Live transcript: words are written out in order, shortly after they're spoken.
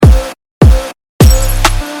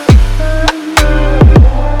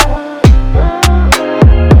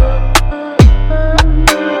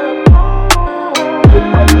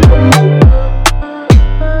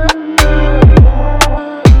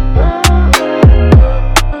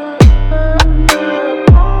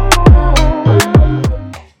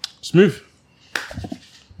Smooth.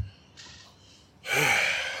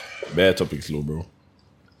 Bare topics, low, bro.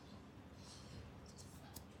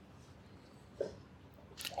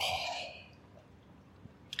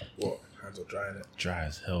 What? Hands are dry in it. Dry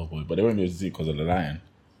as hell, boy. But they won't be able to see it because of the lighting.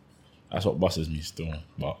 That's what bosses me still.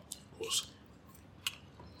 But Of course.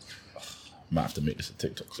 might have to make this a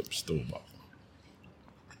TikTok clip still, but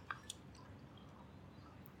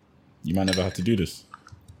you might never have to do this.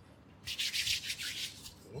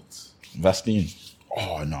 What? Vaseline.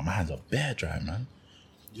 Oh no, my hands are bare dry, man.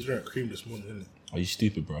 You drank cream this morning, didn't it? Are you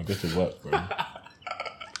stupid, bro? I go to work, bro.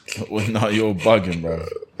 Well, no, you're bugging, bro.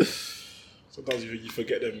 Sometimes you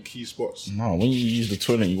forget them key spots. No, when you use the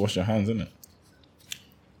toilet, you wash your hands, innit?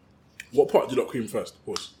 What part do you not cream first?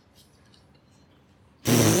 Pause.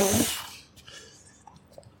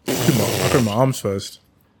 I cream my arms first.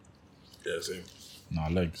 Yeah, same. Nah,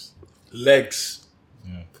 legs. Legs.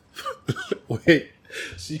 Yeah. Wait.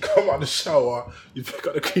 So you come out of the shower, you pick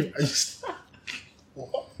up the cream and you start.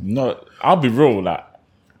 What? No, I'll be real, like,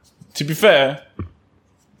 to be fair,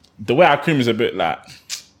 the way I cream is a bit like,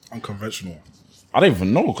 Unconventional. I don't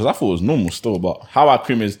even know, because I thought it was normal still, but how I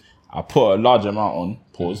cream is, I put a large amount on,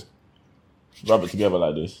 pause, rub it together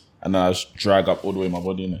like this, and then I just drag up all the way my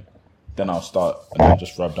body, innit? Then I'll start, and then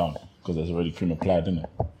just rub down, because there's already cream applied, innit?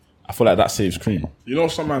 I feel like that saves cream. You know,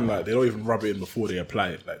 some man, like, they don't even rub it in before they apply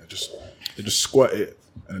it. Like, they just squirt it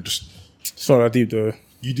and just. It's not that deep though.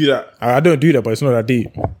 You do that. I don't do that, but it's not that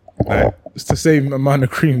deep. Like it's the same amount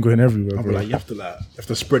of cream going everywhere, But bro. like, you have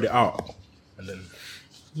to spread it out. And then.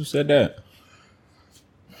 Who said that?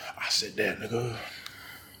 I said that, nigga.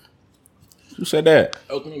 Who said that?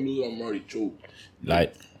 I was gonna lose, I'm already choked.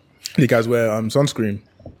 Like, You guys wear sunscreen.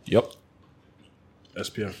 yup.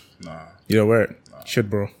 SPF. Nah. You don't wear it. You should,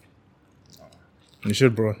 bro. You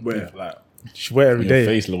should, bro. Where? Like, You should wear it every Your day.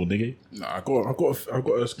 face, little nigga. nah, I've got a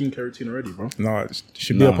skincare routine already, bro. No, it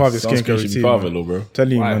should be a part of your sunscreen skincare should be routine. part of it, man. little bro.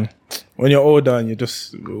 Tell you, Why? man. When you're older and you're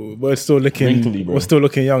just, we're still looking, Wrinkly, bro. we're still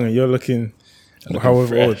looking young, and you're looking, however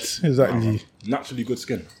fresh. old. Exactly. Naturally good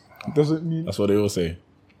skin. Doesn't mean That's what they all say.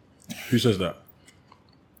 Who says that?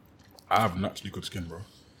 I have naturally good skin, bro.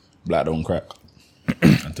 Black don't crack.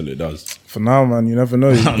 Until it does. for now, man. You never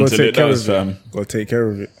know. You gotta Until take it care does, of fam. it. Gotta take care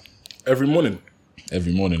of it. Every morning.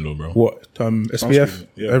 Every morning, little bro. What? SPF Sunscreen,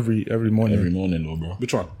 yeah. every morning. Every morning, little bro.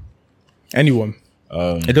 Which one? Anyone.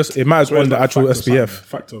 It matters So on it's the like actual fact or something. SPF.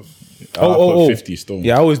 Fact of. I put 50 stone.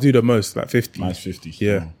 Yeah, I always do the most, like 50. Mine's 50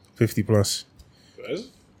 Yeah, stone. 50 plus.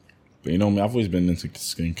 But you know me, I've always been into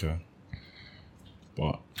skincare.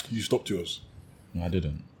 But You stopped yours. no, I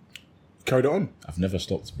didn't. Carried it on. I've never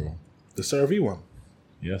stopped, bro. The CeraVe one.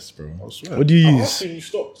 Yes, bro. I swear. What do you I use? asked you and you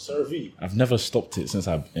stopped. CeraVe. I've never stopped it since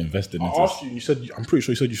I've invested I into asked you and you said, I'm pretty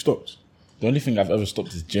sure you said you stopped. The only thing I've ever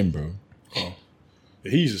stopped is gym, bro. Yeah,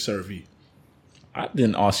 he uses CeraVe. I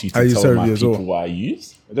didn't ask you I to use tell my CeraVe as people well. what I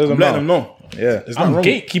use. It doesn't I'm letting them know. Yeah. There's I'm nothing wrong.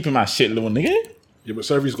 gatekeeping my shit, little nigga. Yeah, but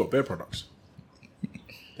CeraVe's got bare products.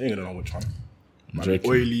 They ain't gonna know which one. Might be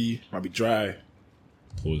joking. oily, might be dry.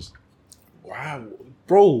 Pause. Wow.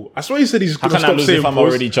 Bro, I swear he said he's How gonna can I stop lose saying if I'm pause.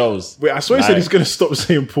 already chose? Wait, I swear he said he's gonna stop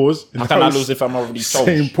saying pause. How can I lose if I'm already chose?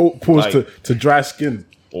 saying pause Like- to dry skin?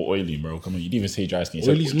 Or oily, bro. Come on, you didn't even say dry skin. You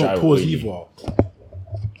said Oily's dry not or pause oily. either.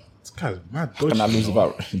 This guy's mad How dodgy. can I lose you know?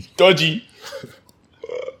 about dodgy?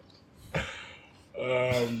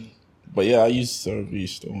 But yeah, I use CeraVe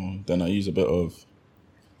still. Then I use a bit of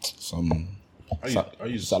some I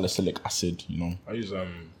use salicylic acid, you know. I use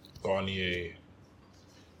Garnier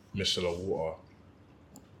micellar water.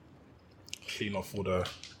 Clean off all the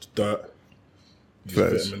dirt. Use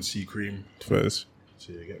Fairs. vitamin C cream. First.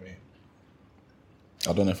 So you get me.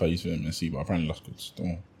 I don't know if I use vitamin C, but apparently that's good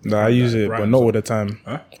still. No, I use it, but brands not or- all the time.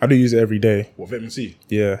 Huh? I do use it every day. What, vitamin C?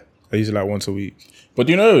 Yeah. I use it like once a week. But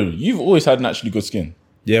you know, you've always had naturally good skin.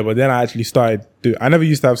 Yeah, but then I actually started. I never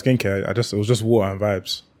used to have skincare. It was just water and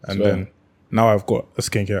vibes, and Swear. then now I've got a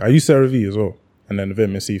skincare. I use CeraVe as well, and then the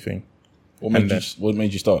vitamin C thing. What made, And you, then- what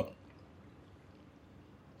made you start?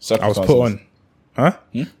 I was put on, huh?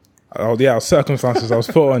 Oh yeah, circumstances. I was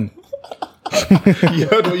put on. You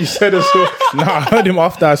heard what you said as well. Nah, I heard him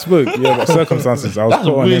after I spoke. Yeah, but circumstances. I was That's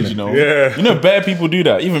put on. weird, innit? you know. Yeah. You know, bare people do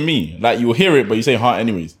that. Even me. Like, you'll hear it, but you say heart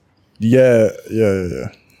anyways. Yeah.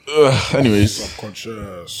 Anyways.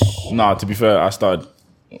 Conscious. Nah, to be fair, I started...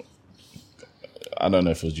 I don't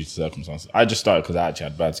know if it was due to circumstances. I just started because I actually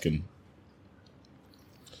had bad skin.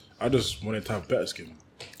 I just wanted to have better skin.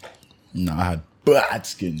 Nah, I had bad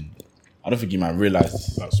skin. I don't think you might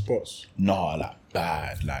realize. Like spots. Nah, like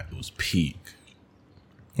bad. Like, it was peak.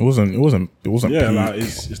 It wasn't. Yeah, peak. like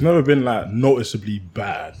it's never been like noticeably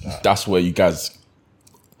bad. Like, That's where you guys...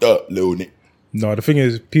 little Nick. No, the thing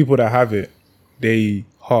is, people that have it, they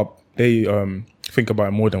think about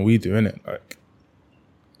it more than we do, innit? Like,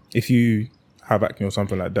 if you have acne or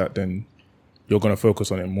something like that, then you're gonna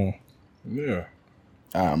focus on it more. Yeah.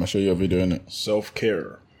 I'm gonna show you a video in it.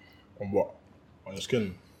 Self-care. On what? On your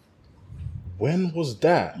skin. When was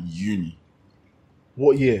that? Uni.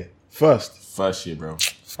 What year? First year, bro.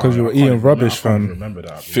 Because you were I can't eating even- rubbish, I can't fam. even remember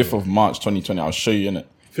that. 5th of March 2020. I'll show you in it.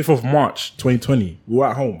 5th of March 2020. We were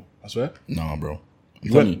at home, I swear. Nah, bro.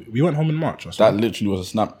 We went home in March, I swear. That literally was a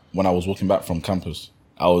snap when I was walking back from campus.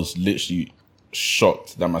 I was literally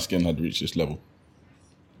shocked that my skin had reached this level.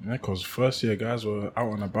 Yeah, because first year guys were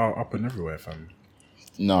out and about, up and everywhere, fam.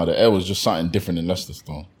 No, the air was just something different in Leicester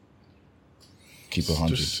still. Keep it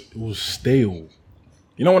 100. It was stale.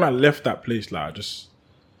 You know, when I left that place, like, I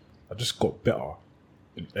just got better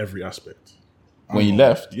in every aspect. When you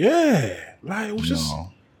left? Yeah. Like, it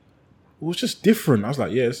was just different. I was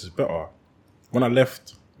like, yeah, this is better. When I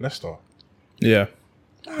left Leicester, Yeah,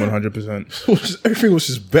 100%. everything was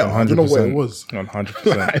just better. I don't know what it was. 100%.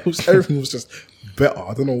 Like, everything was just better.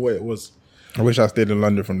 I don't know what it was. I wish I stayed in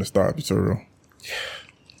London from the start, to be so real.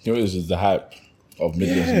 You know, this is the hype of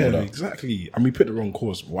Midlands and Yeah, all that. exactly. And we picked the wrong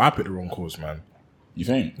course. Well, I picked the wrong course, man. You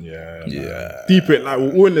think? Yeah. Yeah. Man. Deep it, like,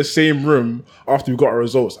 we're all in the same room after we got our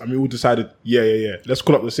results. And we all decided, yeah. Let's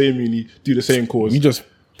call up the same uni, do the same course. We just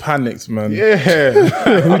panicked, man. Yeah.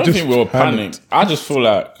 I don't think we were panicked. I just feel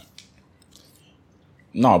like...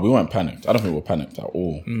 No, we weren't panicked. I don't think we were panicked at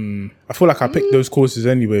all. I feel like I picked those courses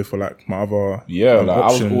anyway for like my other Yeah, like I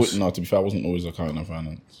was options. always... No, to be fair, I wasn't always accounting and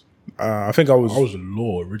finance. I think I was. I was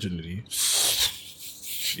law originally.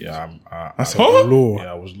 Yeah, I said law.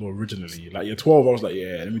 Yeah, I was law originally. Like year 12, I was like,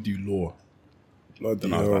 yeah, let me do law.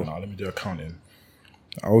 Then I was Yo. like, nah, let me do accounting.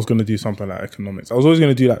 I was gonna do something like economics. I was always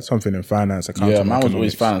gonna do like something in finance, accounting. Yeah, man was economics.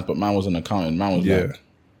 always finance, but man wasn't accounting. Man was like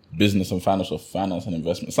business and finance or finance and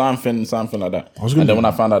investment. Something like that. And then when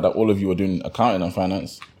I found out that all of you were doing accounting and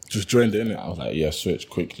finance, Just joined it, innit? I was like, yeah, switch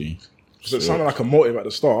quickly. So it sounded like a motive at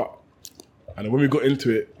the start. And then when we got into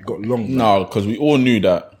it, it got long. No, because we all knew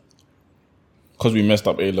that because we messed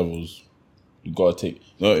up A levels, you gotta take.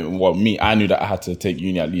 No, well, I knew that I had to take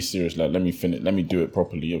uni at least serious. Like, let me finish, let me do it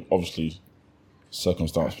properly. Obviously,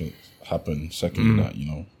 circumstances happened. Second, that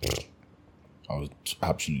I was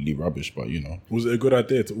absolutely rubbish. But Was it a good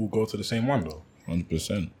idea to all go to the same one though?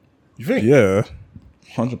 100%, You think? Yeah,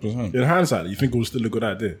 100%, In hindsight, you think it was still a good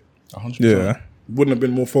idea? 100%. yeah. Wouldn't have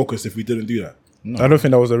been more focused if we didn't do that. I don't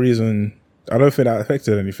think that was the reason. I don't think that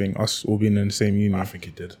affected anything. Us all being in the same uni. I think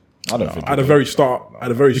it did. I don't think At the very start,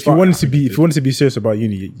 If you wanted to be serious about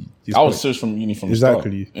uni, I was serious from uni from the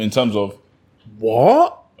Exactly. start. In terms of,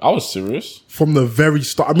 What? I was serious. From the very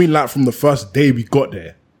start. I mean, like from the first day we got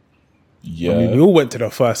there. Yeah. I mean, we all went to the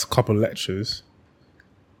first couple lectures.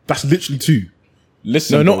 That's literally 2.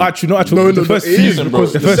 Listen, No, bro. not actually. No, the first it is, season,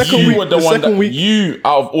 because the the first second you week- were the the one second that week- you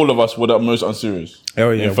out of all of us were the most unserious.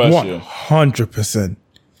 Oh yeah, in first year. 100%.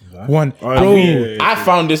 One, Oh, bro. yeah. I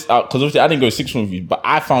found this out because obviously I didn't go 6th with you, but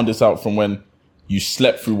I found this out from when you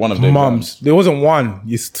slept through one of the Mums, exams. there wasn't one.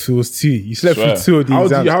 It was 2. You slept Swear. through 2 of the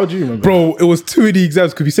exams. How do you remember? Bro, it was 2 of the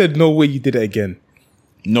exams because you said no way you did it again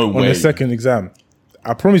No on way. the second exam.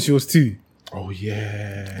 I promise you it was 2. Oh,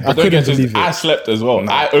 yeah. But don't couldn't get twisted, believe it. I slept as well.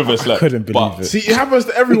 I overslept. I couldn't believe but it. See, it happens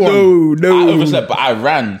to everyone. No. I overslept, but I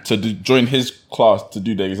ran to join his class to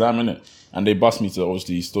do the exam, innit? And they bussed me to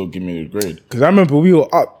obviously still give me the grade. Because I remember we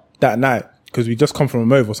were up that night because we just come from a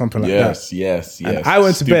move or something like that. Yes. And I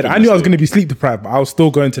went to bed. I knew I was going to be sleep deprived, but I was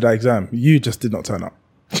still going to that exam. You just did not turn up.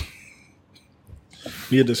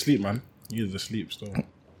 You had to sleep, man. You had to sleep still.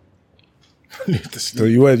 You had to So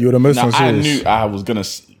sleep. you were the most Now, I unserious. knew I was going to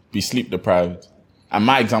be sleep deprived. And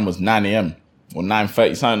my exam was 9 a.m. or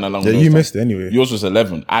 9:30, something along Yeah, those you times. missed it anyway. Yours was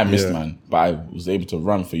 11. I missed, Yeah. man. But I was able to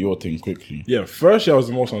run for your thing quickly. Yeah, first year I was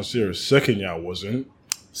the most unserious. Second year I wasn't.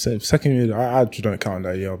 Second year, I actually don't count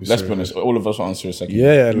that year. I'll be Let's be serious. honest, all of us were unserious second.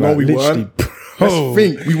 Yeah, No, like, we literally. weren't. Let's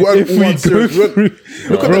think. We weren't If all we unserious. go through-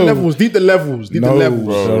 Look at Bro. the levels. Deep the levels. Deep the No, levels.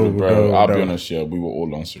 Bro, I'll be no. honest, yeah, we were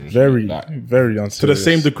all unserious. Very, Like, very unserious. To the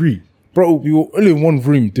same degree. Bro, we were only in one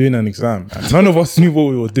room doing an exam. And none of us knew what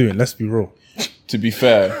we were doing. Let's be real. to be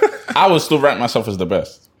fair, I would still rank myself as the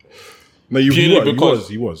best. No, you Purely were. because-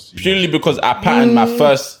 He was. Purely because I patterned my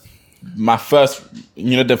first, the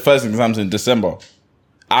first exams in December.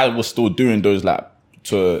 I was still doing those like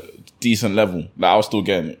to a decent level. Like I was still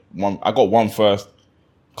getting one. I got one first,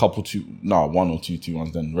 one or two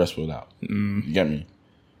ones. Then the rest were out. You get me?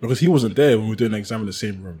 Because he wasn't there when we were doing the exam in the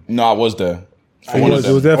same room. No, I was there. For He one was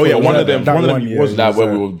of them. there for Oh, yeah, that- one of them- that one of them one he year. was Like where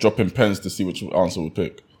there. we were dropping pens to see which answer we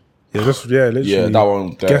pick. Literally. Yeah, that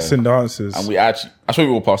one there. Guessing the answers. And we actually, I swear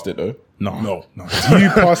we all passed it though. No. You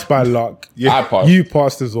passed by luck. Yeah. I passed. You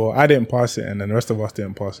passed as well. I didn't pass it, and then the rest of us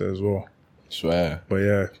didn't pass it as well. Swear. But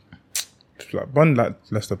yeah, like run that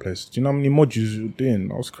Leicester place. Do you know how many modules you were doing?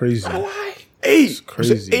 That was crazy. I like 8. It's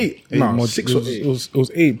crazy. Was it 8? No, modules. 6 or 8. It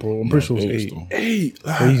was 8, bro. I'm pretty sure it was 8. Still. 8.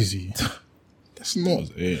 Like, Crazy. that's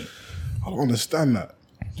not. Yeah. I don't understand that.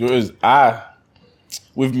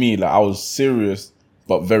 With me, like I was serious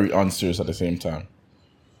but very unserious at the same time.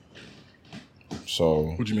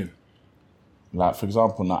 So, What do you mean? like for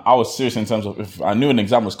example, now I was serious in terms of if I knew an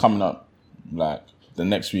exam was coming up, like the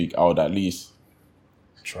next week, I would at least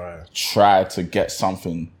try to get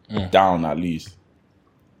something down at least.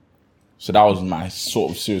 So that was my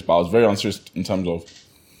sort of serious, but I was very unserious in terms of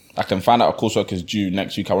I can find out a coursework is due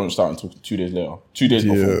next week. I won't start until 2 days later, 2 days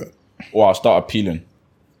before, or I'll start appealing.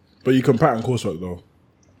 But you can pattern coursework though,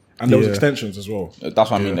 and there was extensions as well. That's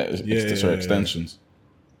what I mean. Extensions.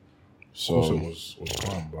 So Of course it was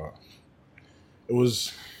fun, but it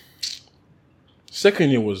was. Second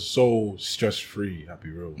year was so stress free. I'll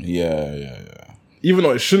be real. yeah. Even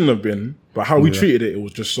though it shouldn't have been, but how we treated it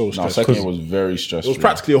was just so No, stressful. second year was very stressful. It was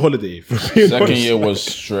practically a holiday. For being Second honest. year was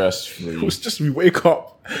stress free. It was just we wake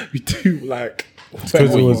up, we do like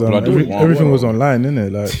Because it was everything was online,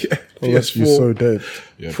 innit? Like, Yeah, that's be so dead.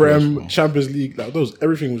 Prem, Champions League, like those,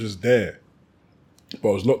 everything was just there. But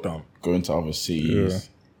it was lockdown. Going to other cities.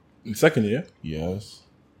 In second year, Yes.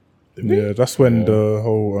 Yeah, that's when the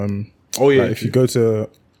whole if you go to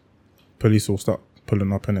police will start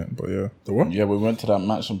pulling up in it. But yeah, the what? Yeah, we went to that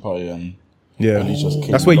mansion party and yeah, police just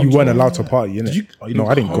came that's where you and weren't locked allowed to party, innit? No,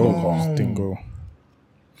 I didn't go. Oh. Didn't go.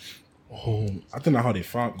 Oh, I don't know how they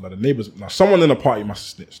found like the neighbors. Now, someone in the party must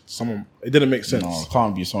have snitched. Someone, it didn't make sense. No, it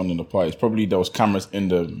can't be someone in the party. It's probably there was cameras in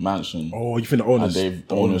the mansion. Oh, you think the owners? And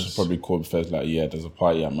the owners probably called first like, yeah, there's a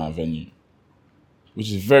party at my venue.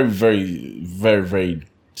 Which is very, very, very, very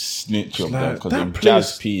snitch of them because they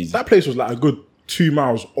jazz peas. That place was like a good 2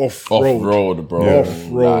 miles off road, bro. Yeah. Off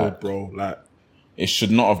road, bro. Like it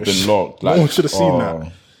should not have been locked. Like, no one should have seen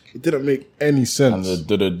that. It didn't make any sense. And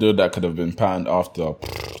the that could have been panned after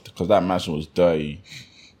because that mansion was dirty.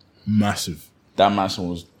 Massive. That mansion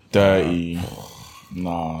was dirty.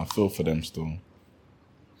 Nah, I feel for them still.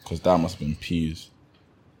 Because that must have been peas.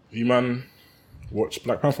 You man watch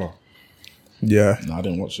Black Panther? Yeah. No, I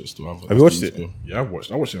didn't watch it still. Have you watched it? Yeah, I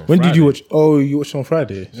watched it on When Friday. did you watch? Oh, you watched it on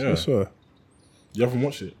Friday? Yeah. I swear. You haven't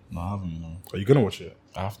watched it? No, I haven't, you know. Are you going to watch it?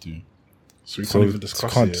 I have to. So we can't even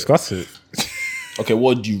discuss Can't it. discuss it. Okay,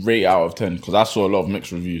 what do you rate out of 10? Because I saw a lot of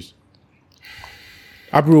mixed reviews.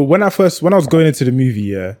 Bro, when I was going into the movie,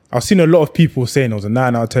 yeah, I've seen a lot of people saying it was a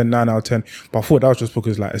 9 out of 10, 9 out of 10. But I thought that was just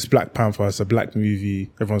because like it's Black Panther, it's a black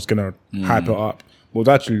movie, everyone's gonna hype it up. But it was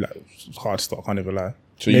actually like it's hard stuff, I can't even lie.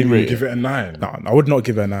 So you rate Give it a 9. No, I would not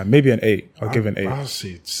give it a 9. Maybe an 8. I'll give it an 8. I'll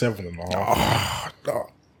say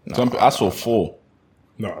 7.5. I saw 4.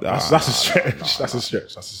 No, that's a stretch. That's a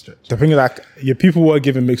stretch. The thing is, like, yeah, people were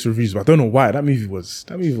giving mixed reviews, but I don't know why. That movie was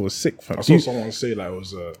sick. Fam. I saw someone say like it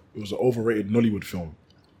was an overrated Nollywood film.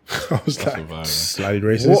 I was like, Slightly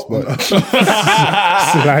racist, but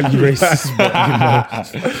slightly racist, but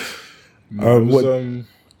you know.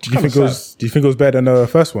 Do you think it was better than the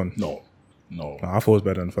first one? No. I thought it was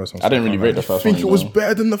better than the first one. I didn't really rate the first one. I think it was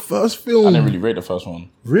better than the first film. I didn't really rate the first one.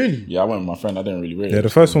 Really? Yeah, I went with my friend. I didn't really rate it. Yeah, the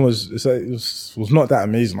first one was not that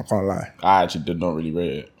amazing. I can't lie. I actually did not really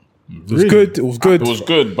rate it. It was good. It was good. It was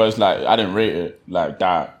good, but it's like I didn't rate it like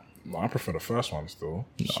that. No, I prefer the first one still.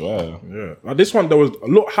 I swear. Yeah. Like this one, there was a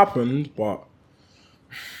lot happened, but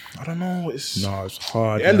I don't know. It's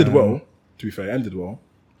hard. It ended well. To be fair, it ended well.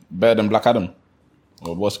 Better than Black Adam.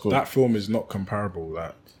 Or what's it called? That film is not comparable.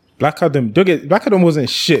 Like Black Adam. Black Adam wasn't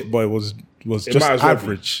shit, but it was just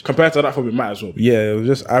average compared to that film. It might as well be. Yeah, it was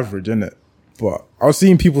just average, innit? But I was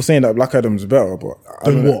seeing people saying that Black Adam's better, but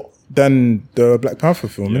than the Black Panther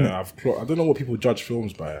film, innit? I don't know what people judge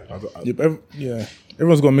films by.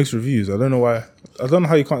 Everyone's got mixed reviews. I don't know why. I don't know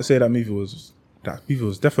how you can't say that movie was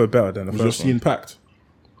definitely better than the first one. Was your scene packed?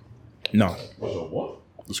 No. Was it what?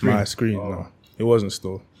 The screen? My screen, no. It wasn't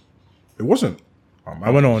still. It wasn't?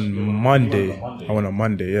 I went on Monday.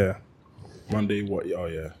 Yeah. Monday, what? Oh,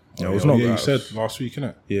 yeah. Yeah, it was not you bad. said last week,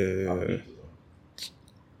 innit? Yeah.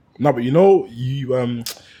 No, but you know, you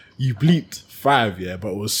bleeped 5, yeah, but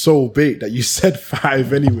it was so bait that you said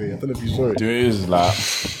 5 anyway. I don't know if you saw it. Dude, it is like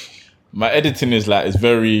my editing is like it's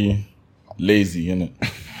very lazy, innit?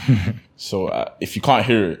 So if you can't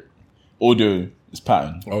hear it, audio is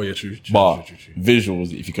pattern. Oh yeah, true. But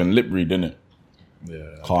visuals, if you can lip read, innit?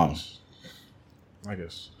 Yeah, can't. I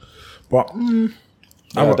guess. But I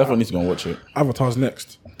definitely need to go and watch it. Avatar's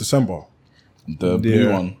next December. The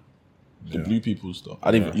blue one. The blue people stuff.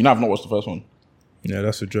 I didn't. You know, I've not watched the first one. Yeah,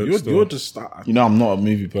 that's a joke. You're just You know, I'm not a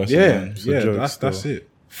movie person. yeah, Man. that's it.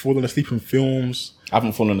 Falling asleep in films. I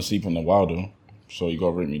haven't fallen asleep in a while though, so you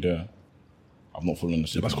gotta rate me there. I've not fallen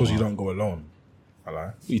asleep. That's because you don't go alone. I lie.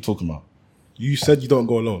 What are you talking about? You said you don't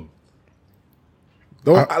go alone.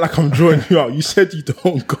 Don't act like I'm drawing you out. You said you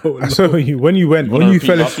don't go alone. So when you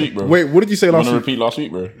fell last asleep, week, bro. Wait, what did you say last Want to week? repeat last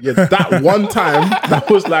week, bro? Yeah, that one time, that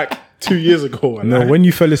was like 2 years ago. I no, lie. when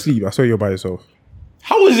you fell asleep, I saw you by yourself.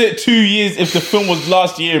 How is it 2 years if the film was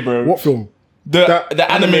last year, bro? What film?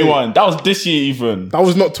 The anime one. That was this year even. That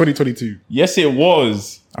was not 2022. Yes, it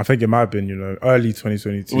was. I think it might have been, early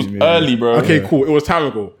 2022. It was maybe. early, bro. Okay, cool. It was time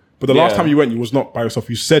ago. But the last Yeah. time you went, you was not by yourself.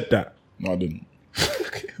 You said that. No, I didn't.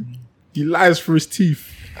 He lies through his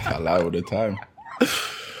teeth. I lie all the time.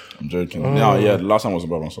 I'm joking. No, yeah, the last time I was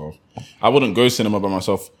by myself. I wouldn't go cinema by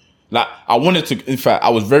myself. Like, I wanted to. In fact, I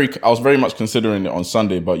was very much considering it on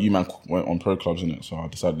Sunday, but you man went on pro clubs in it, so I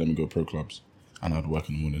decided let me go pro clubs, and I'd work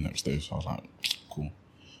in the morning next day. So I was like, cool.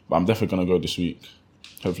 But I'm definitely gonna go this week.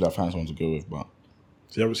 Hopefully, I find someone to go with. But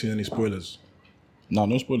So you haven't seen any spoilers?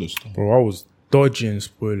 no spoilers. Bro, I was dodging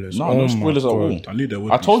spoilers. No spoilers at all. I knew there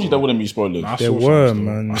would. I be told you there some. wouldn't be spoilers. I There saw some were, still.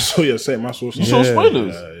 man. I saw you saying I saw some. You saw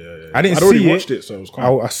spoilers. I didn't I'd already see watched it, so it was I,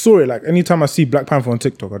 calm. I saw it like anytime I see Black Panther on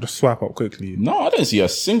TikTok, I just swipe up quickly. No, I didn't see a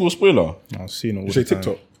single spoiler. I've seen it all You the say time.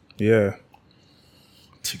 TikTok? Yeah,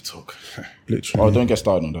 TikTok. literally. Oh, don't get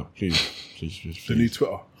started on that, please. Please. The new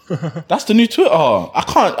Twitter. That's the new Twitter.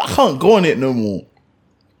 I can't go on it no more.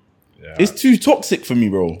 Yeah. It's too toxic for me,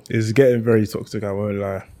 bro. It's getting very toxic, I won't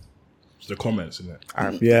lie. It's the comments, isn't it?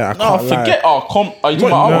 I No, can't lie. forget our Are you talking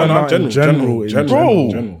about our no, one? in general,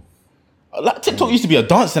 general. Like, TikTok used to be a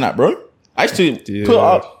dancing app, bro. I used to Yeah. put it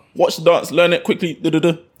up, watch the dance, learn it quickly, do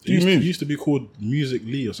It moves. used to be called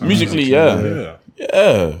Musical.ly or something. Musically, yeah.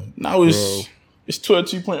 Yeah. Now it's Twitter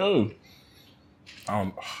 2.0.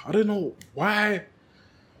 I don't know why.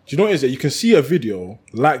 Do you know what it is? That you can see a video,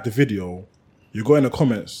 like the video, you go in the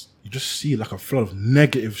comments, you just see like a flood of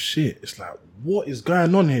negative shit. It's like, what is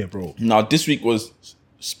going on here, bro? Now, this week was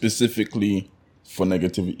specifically for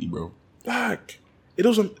negativity, bro. Like, it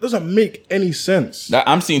doesn't make any sense. Like,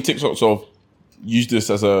 I'm seeing TikTok sort of use this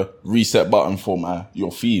as a reset button for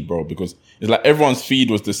your feed, bro, because it's like everyone's feed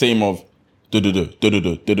was the same of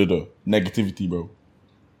negativity, bro.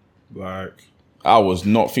 Like, I was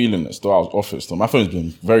not feeling it still. I was off it still. My phone's been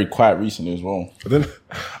very quiet recently as well. but then,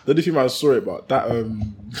 I don't know if you might have saw it, but that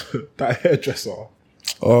that hairdresser,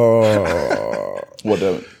 What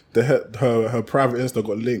the? her private Insta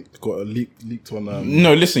got leaked on.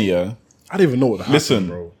 No, listen, yeah. I don't even know what happened, Listen,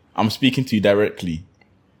 bro. I'm speaking to you directly.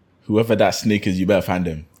 Whoever that snake is, you better find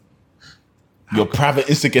them. Your private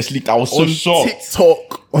Insta gets leaked. I was so shocked.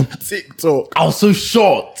 On TikTok. I was so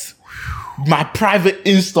shocked. My private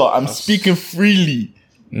Insta. I'm speaking freely.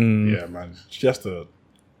 Yeah, man. She has to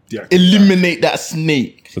deactivate Eliminate that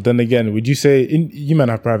snake. But then again, would you say you man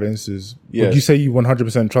have private instas? Yeah. Would you say you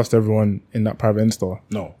 100% trust everyone in that private insta?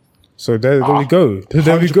 that. No. So there we go.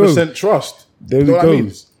 There we 100% go. trust. There You know we what go. that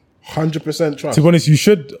means? 100% trust. To be honest, you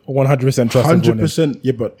should 100% trust everyone. 100%.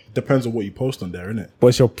 Yeah, but depends on what you post on there, innit? But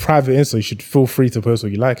it's your private insta. You should feel free to post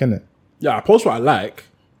what you like, innit? Yeah, I post what I like,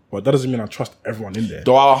 but that doesn't mean I trust everyone in there.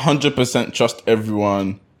 Do I 100% trust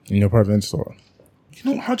everyone? In your private insta.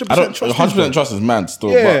 You know, 100% I don't. trust. 100% trust is mad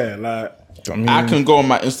still. Yeah, like, I But I can go on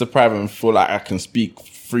my Insta private and feel like I can speak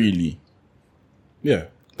freely. yeah.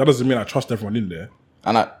 That doesn't mean I trust everyone in there.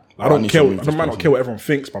 And I don't need care. to I move might this not person. care what everyone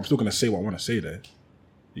thinks, but I'm still gonna say what I want to say there.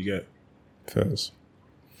 You get? First.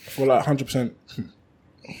 I feel like 100%.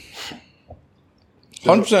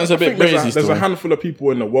 100% is a bit There's crazy there's still. a handful of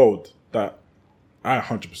people in the world that I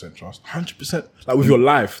 100% trust. 100%, like with your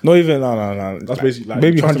life. Not even, no. That's basically like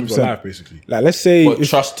maybe trusting with your 100%. life, basically. Like, let's say, But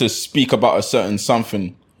trust to speak about a certain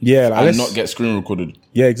something yeah, like, and let's, not get screen recorded.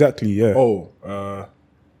 yeah, exactly, yeah. Oh,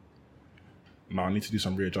 no, I need to do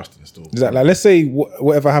some readjusting still. Exactly. Like, let's say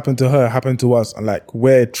whatever happened to her happened to us, and like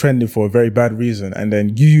we're trending for a very bad reason, and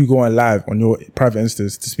then you go on live on your private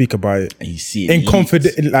instance to speak about it And you see it in leaked.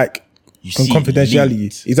 confident, like You in see it confidentiality.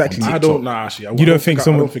 leaked Exactly. I don't know, actually. I You don't think I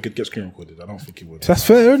someone- don't think it gets screen recorded. I don't think it would. That's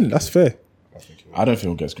fair, isn't it? That's fair. I don't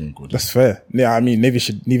feel it gets screen recorded. That's fair. Yeah, I mean,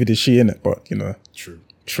 neither did she in it, but True.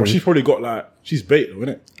 True. But she's probably got like, she's bait though, isn't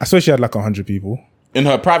it? I swear she had like 100 people. In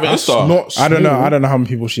her private That's Insta. not I don't know. small. I don't know how many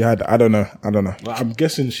people she had. I don't know. Like, I'm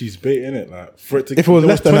guessing she's bait, innit? Like, for it to, If it was there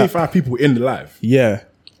less than that- 25 people in the live. Yeah.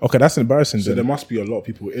 Okay, that's embarrassing. So then. there must be a lot of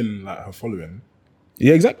people in like her following.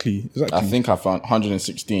 Yeah, exactly. Exactly. I think I found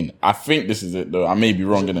 116. I think this is it though. I may be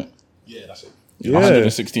wrong in it. Yeah, that's it. yeah.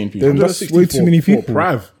 116 people. Then that's way too many people.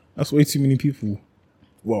 Priv. That's way too many people.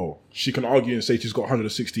 well, she can argue and say she's got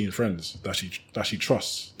 116 friends that she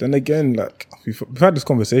trusts. Then again, like we've had this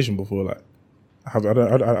conversation before. Like, I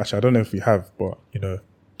don't know if we have, but you know,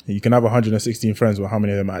 you can have 116 friends, but how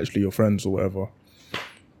many of them are actually your friends or whatever?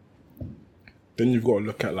 Then you've got to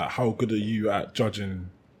look at like how good are you at judging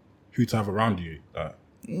who to have around you. Like,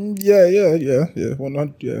 Yeah,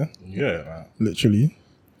 100, yeah, yeah, literally.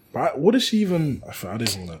 but what is she even? I don't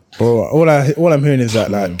even know. Bro, all I'm hearing is that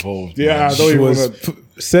like Involved. Yeah, I don't she even was wanna-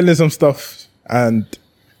 selling some stuff and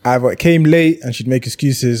either it came late and she'd make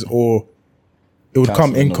excuses or it would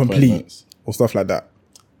come Cancelling incomplete appointments. or stuff like that.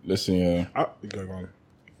 Listen, yeah, Go on.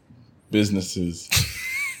 businesses,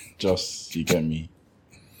 just, you get me.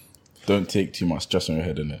 Don't take too much stress on your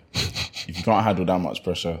head, innit? If you can't handle that much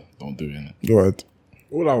pressure, don't do it, innit? Go ahead.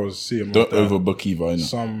 All I was seeing was Don't that overbook either, innit?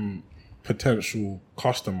 some potential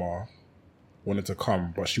customer wanted to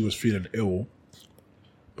come, but she was feeling ill.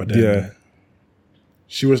 But then Yeah.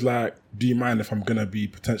 she was like, "Do you mind if I'm gonna be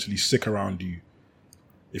potentially sick around you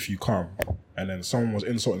if you come?" And then someone was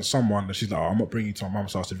insulting someone, and she's like, "I'm not bringing you to my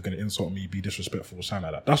mum's house if you're gonna insult me, be disrespectful, something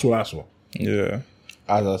like that." That's what I saw. Yeah.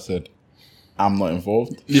 As I said, I'm not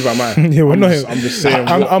involved. Neither am I. Yeah, we're not. I'm just saying.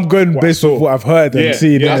 I'm going what I based saw. on what I've heard and Yeah,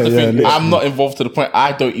 seen. yeah, That's the thing. literally. I'm not involved to the point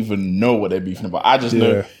I don't even know what they're beefing about. I just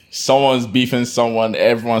know Yeah. someone's beefing someone.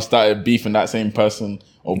 Everyone started beefing that same person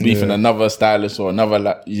or beefing Yeah. another stylist or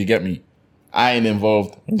another. You get me? I ain't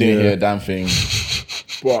involved. Didn't hear a damn thing.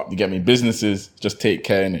 But You get me? Businesses just take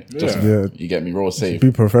care in it. Just Yeah. you get me? Roll safe.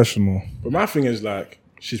 Be professional. my thing is like,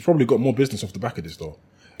 she's probably got more business off the back of this though.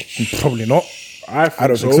 Probably not. I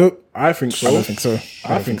don't think so. I think so. I don't think so.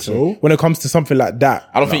 I think so. When it comes to something like that,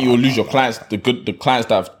 I don't think you will lose your clients. The clients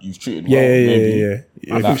that you've treated well. yeah.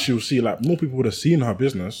 Maybe. I think she'll see like more people would have seen her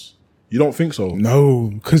business. You don't think so? No,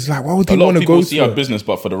 because like, why would A you lot want of to go people see to? our business,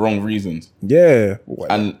 but for the wrong reasons. Yeah,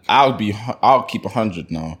 And I'll keep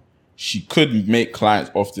 100 now. She could make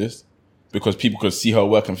clients off this because people could see her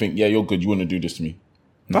work and think, yeah, you're good. You want to do this to me.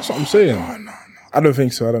 That's what I'm saying. I don't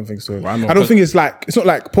think so. I don't think so. Why not? I don't think it's not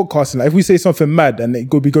like podcasting. Like if we say something mad and it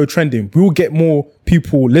go trending, we will get more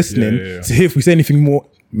people listening Yeah. to hear if we say anything more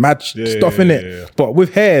mad stuff in it. yeah. But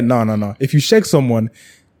with hair, no. If you shag someone,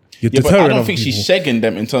 you're Yeah, but deterring I don't other think people. she's shagging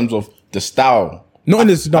them in terms of the style. Not in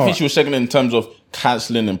this. I No, think she was shagging in terms of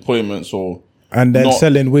cancelling appointments or and then not-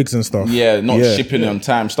 selling wigs and stuff. not shipping on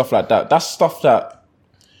time, stuff like that. That's stuff that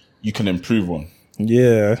you can improve on.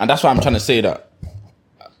 Yeah. And that's why I'm trying to say that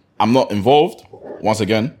I'm not involved, once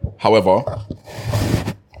again. However,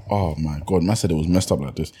 oh my God, man said it was messed up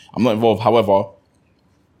like this. I'm not involved. However,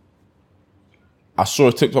 I saw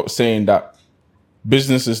a TikTok saying that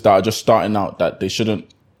businesses that are just starting out, that they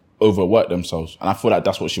shouldn't overwork themselves. And I feel like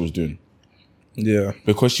that's what she was doing. Yeah.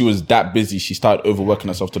 Because she was that busy, she started overworking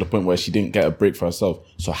herself to the point where she didn't get a break for herself.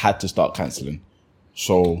 So had to start cancelling.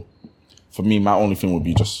 So for me, my only thing would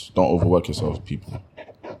be just don't overwork yourselves, people.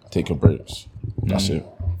 Take your breaks. That's it.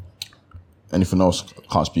 Anything else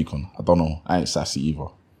I can't speak on? I don't know. I ain't sassy either.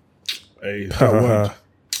 Hey, that word.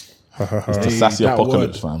 It's the Hey, sassy that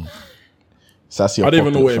apocalypse, fam. Sassy I don't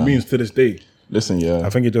even know what it fam. means to this day. Listen, yeah. I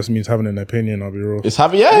think it just means having an opinion. I'll be real. It's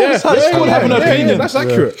having, it's called having an opinion. That's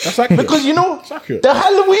accurate. That's accurate. Because you know, accurate. the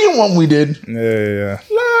Halloween one we did, Yeah.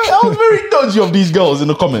 I was very dodgy of these girls in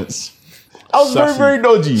the comments. I was Sassy. very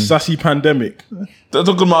dodgy. Sassy pandemic. They're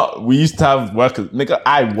talking about we used to have workers. Nigga,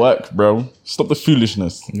 I work, bro. Stop the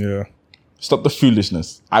foolishness. Yeah. Stop the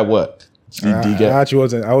foolishness. I work. Do you I get? actually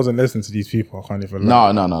wasn't listening to these people. I can't even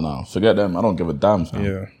lie. No. Forget them. I don't give a damn, fam.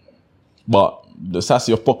 Yeah. But the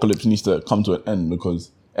sassy apocalypse needs to come to an end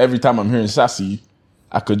because every time I'm hearing sassy,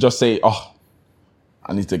 I could just say, oh,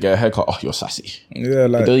 I need to get a haircut. Oh, you're sassy. Yeah,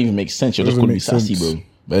 It like doesn't even make sense. You're just doesn't calling me make sassy, sense. bro.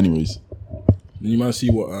 But anyways, You might see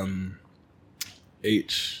what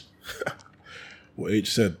H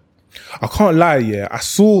said. I can't lie, yeah. I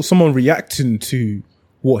saw someone reacting to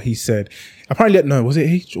what he said. Apparently, no, was it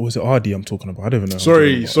H or was it RD I'm talking about? I don't even know.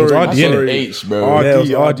 Sorry. It was RD, innit? sorry. H, bro. RD, Yeah,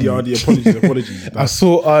 it was RD. RD. Apologies. I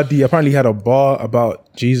saw RD. Apparently, he had a bar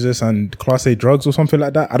about Jesus and Class A drugs or something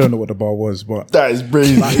like that. I don't know what the bar was, but That is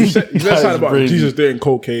crazy. He said something about Jesus doing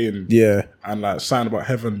cocaine yeah. and like something about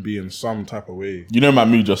heaven being some type of way. You know my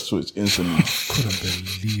mood just switched instantly. Couldn't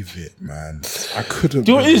believe it, man. I couldn't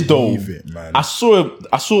Do you know what it is though? believe it, man. I saw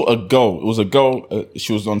a girl. It was a girl.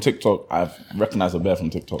 She was on TikTok. I've recognized her bare from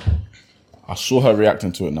TikTok. I saw her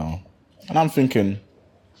reacting to it now, and I'm thinking.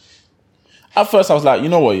 At first, I was like, you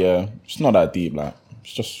know what? Yeah, it's not that deep. Like,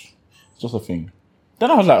 it's just a thing.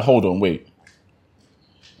 Then I was like, hold on, wait.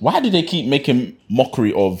 Why do they keep making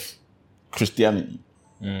mockery of Christianity?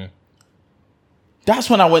 That's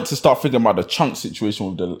when I went to start thinking about the chunk situation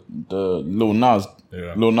with the Lil Nas,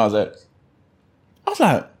 Yeah. Lil Nas X. I was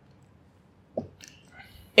like,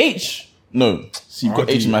 see, you've got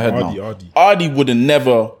H in my head now. Ardy would have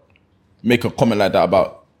never make a comment like that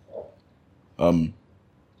about the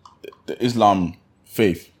Islam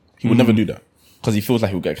faith. He would never do that because he feels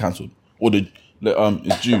like he'll get cancelled. Or the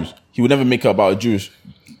Jews. He would never make it about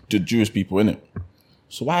the Jewish people, innit?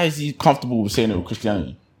 So why is he comfortable with saying it with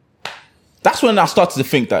Christianity? That's when I started to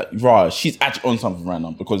think that, she's actually on something right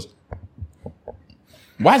now. Because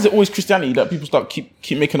why is it always Christianity that people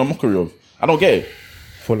keep making a mockery of? I don't get it.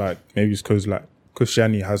 For like, maybe it's because like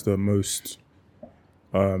Christianity has the most,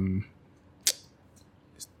 I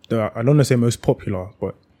don't want to say most popular,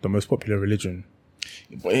 but the most popular religion.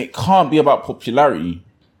 But it can't be about popularity.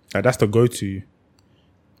 Like, that's the go-to.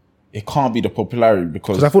 It can't be the popularity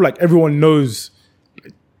because I feel like everyone knows,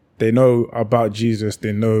 they know about Jesus,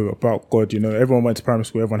 they know about God, everyone went to primary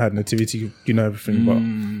school, everyone had nativity, everything. But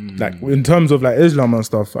like in terms of like Islam and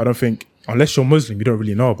stuff, I don't think, unless you're Muslim, you don't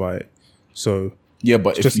really know about it. So yeah,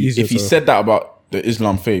 but if he said that about the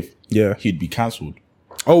Islam faith, yeah, he'd be cancelled.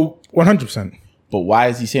 Oh, 100%. But why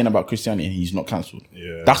is he saying about Christianity and he's not cancelled?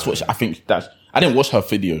 Yeah, that's what I think. I didn't watch her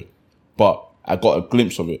video, but I got a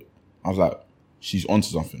glimpse of it. I was like, she's onto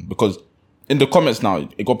something, because in the comments now,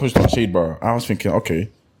 it got posted on Shade Bar. I was thinking, okay.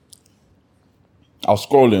 I was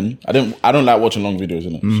scrolling. I don't like watching long videos,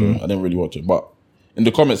 innit? So I didn't really watch it. But in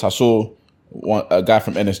the comments, I saw a guy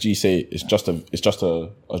from NSG say it's just a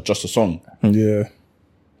song. Yeah,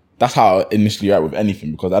 that's how I initially react with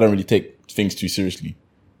anything, because I don't really take things too seriously.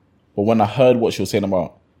 But when I heard what she was saying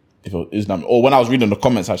about if it was Islam, or when I was reading the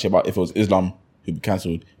comments actually about if it was Islam, he'd be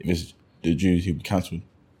cancelled. If it's the Jews, he'd be cancelled.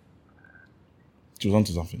 She was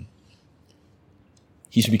onto something.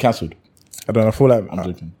 He should be cancelled. I don't know. I feel like I'm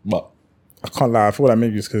joking, but I can't lie. I feel like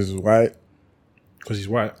maybe it's because he's white. Because he's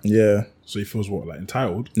white. Yeah. So he feels what, like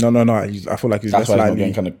entitled? No. I feel like he's less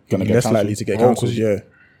likely to get cancelled. Yeah.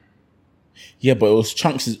 Yeah, but it was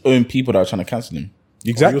Chunks' own people that are trying to cancel him.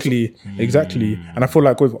 Exactly. And I feel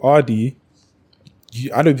like with Ardy,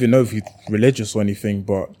 I don't even know if he's religious or anything,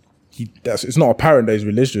 but it's not apparent that he's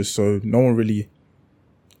religious, so no one really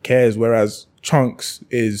cares. Whereas Chunks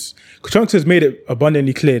has made it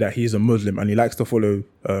abundantly clear that he's a Muslim and he likes to follow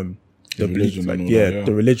the religion,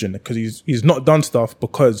 the religion, because he's not done stuff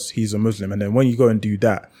because he's a Muslim. And then when you go and do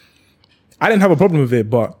that, I didn't have a problem with it,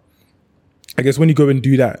 but I guess when you go and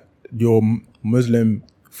do that, your Muslim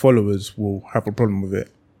followers will have a problem with it.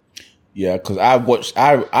 Yeah, because I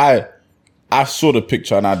saw the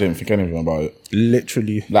picture and I didn't think anything about it.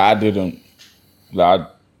 Literally, I didn't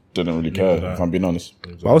really care, if I'm being honest.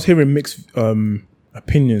 But I was hearing mixed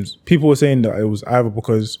opinions. People were saying that it was either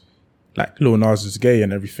because like Lil Nas is gay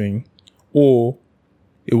and everything, or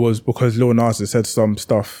it was because Lil Nas has said some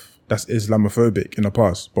stuff that's Islamophobic in the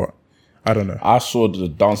past. But I don't know. I saw the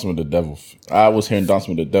Dancing with the Devil. I was hearing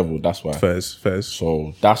Dancing with the Devil. That's why. Fairs.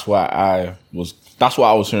 So that's why I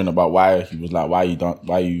was hearing about why he was like,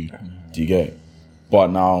 do you get it?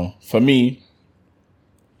 But now, for me,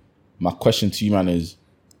 my question to you, man, is,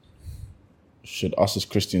 should us as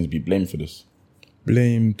Christians be blamed for this?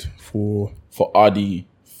 Blamed for Ardy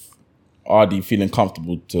feeling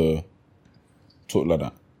comfortable to talk like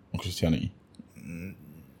that on Christianity?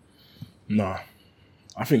 Nah.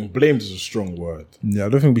 I think blamed is a strong word. Yeah, I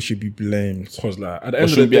don't think we should be blamed. Because like, at the or end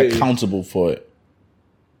should of the we day, be accountable for it?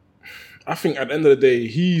 I think at the end of the day,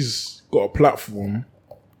 he's got a platform.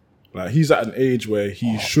 Like, he's at an age where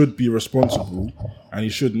he should be responsible, and he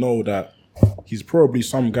should know that he's probably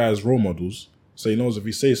some guy's role models. So he knows if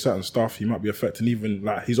he says certain stuff, he might be affecting even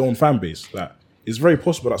like his own fan base. Like, it's very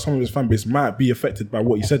possible that some of his fan base might be affected by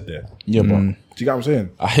what he said there. Yeah, but do you get what I'm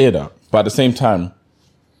saying? I hear that, but at the same time,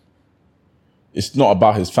 it's not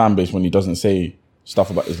about his fan base when he doesn't say stuff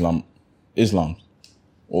about Islam,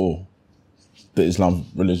 or the Islam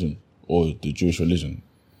religion, or the Jewish religion.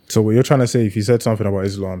 So what you're trying to say, if he said something about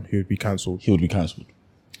Islam, he would be cancelled? He would be cancelled.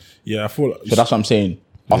 Yeah, I feel like... So that's what I'm saying.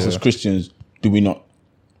 Us as Christians, do we not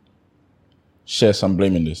share some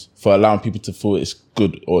blame in this for allowing people to feel it's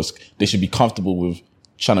good, or they should be comfortable with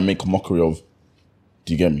trying to make a mockery of?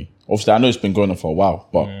 Do you get me? Obviously, I know it's been going on for a while,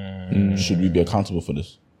 but should we be accountable for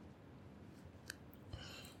this?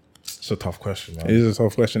 It's a tough question, man. It is a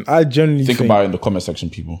tough question. I genuinely think about it in the comment section,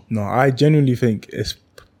 people. No, I genuinely think it's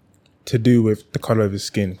to do with the color of his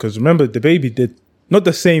skin. Because remember, the baby did not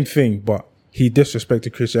the same thing, but he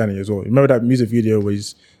disrespected Christianity as well. Remember that music video where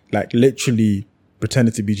he's like literally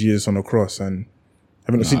pretended to be Jesus on a cross? And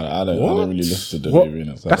I don't really listen to the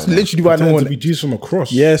video. That's literally why no one to be Jesus on a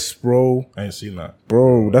cross. Yes, bro. I ain't seen that,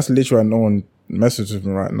 bro. That's literally why no one messages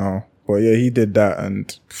me right now. But yeah, he did that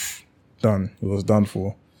and done. It was done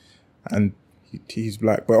for. And he's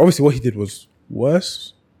black, but obviously what he did was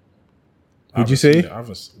worse. I Would you haven't say? seen it. I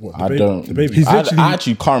haven't. What, I don't. The baby. He's I literally-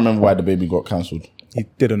 actually can't remember why the baby got cancelled. He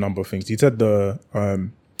did a number of things. He said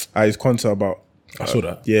at his concert about. I saw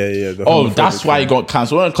that. Yeah. The Oh, homophobic that's why he thing. got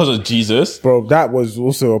cancelled. It wasn't because of Jesus. Bro, that was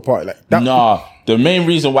also a part like that. Nah, the main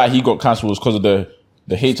reason why he got cancelled was because of the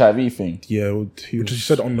HIV thing. Yeah, he Which he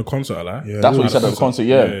said on the concert, like. Yeah. That's what he said at the concert,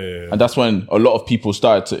 yeah. Yeah. And that's when a lot of people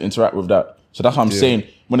started to interact with that. So that's what I'm saying.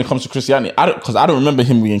 When it comes to Christianity, I don't remember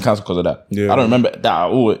him being cancelled because of that. Yeah. I don't remember that at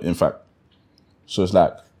all, in fact. So it's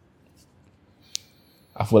like,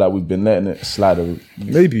 I feel like we've been letting it slide.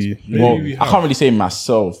 maybe. Well, we I have. can't really say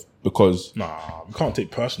myself because Nah, we can't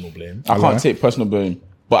take personal blame. I can't take personal blame,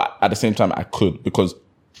 but at the same time I could because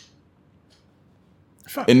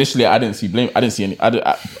Fact. initially I didn't see blame. I didn't see any.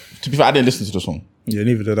 To be fair, I didn't listen to the song, Yeah,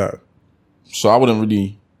 neither did I. so I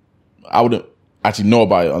wouldn't actually know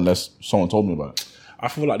about it unless someone told me about it. I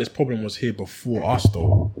feel like this problem was here before us,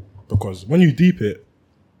 though, because when you deep it,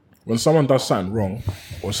 when someone does something wrong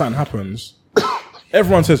or something happens,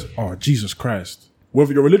 everyone says, "Oh, Jesus Christ."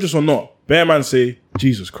 Whether you're religious or not, bear man say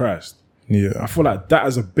Jesus Christ. I Yeah. feel like that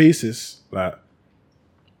as a basis, like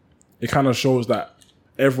it kind of shows that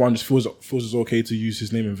everyone just feels it's okay to use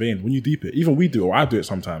his name in vain. When you deep it, even we do, or I do it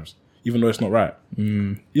sometimes, even though it's not right.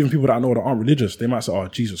 Even people that I know that aren't religious, they might say, "Oh,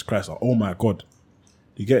 Jesus Christ," or "Oh my God."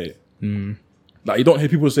 You get it? Like you don't hear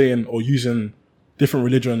people saying or using different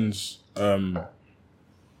religions.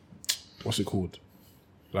 What's it called?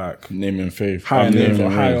 Like Name and faith, higher names or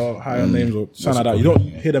higher Mm. names or something like that. You don't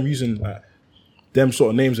hear them using like them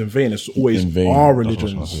sort of names in vain. It's always In vain. our That's what I was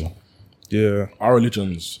religions. saying. Yeah. Our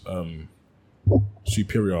religion's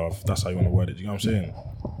superior, if that's how you want to word it. You know what I'm saying?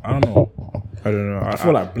 I don't know. I don't know. I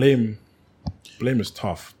feel like blame is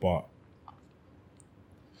tough, but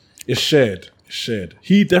it's shared. It's shared.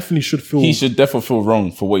 He definitely should feel. He should definitely feel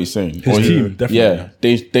wrong for what he's saying. His Or he- team, definitely. Yeah,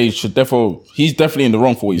 they should definitely. He's definitely in the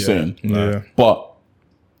wrong for what he's saying. Yeah. But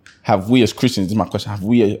have we as Christians? This is my question. Have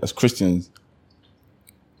we as Christians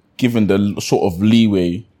given the sort of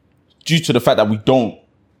leeway due to the fact that we don't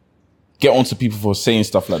get onto people for saying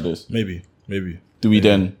stuff like this? maybe. Do we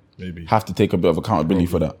then Maybe. have to take a bit of accountability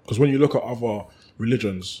for that? Because when you look at other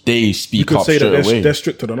religions, They you speak could up say straight that away. they're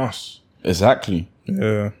stricter than us. Exactly.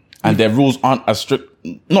 Yeah. And their rules aren't as strict.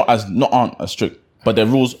 Not aren't as strict, but their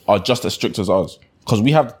rules are just as strict as ours. Because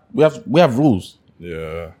we have rules.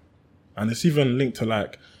 Yeah. And it's even linked to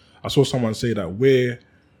like, I saw someone say that we're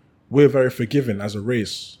very forgiving as a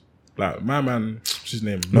race. Like my man, what's his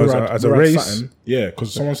name? No, as a race? Sutton. Yeah,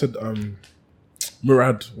 because someone said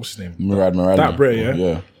Murad, what's his name? Murad. That Bray, yeah?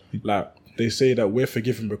 Yeah. Like they say that we're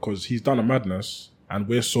forgiven because he's done a madness and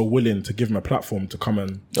we're so willing to give him a platform to come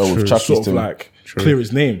and Oh, with Chucky's sort of thing. like clear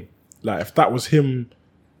his name. Like if that was him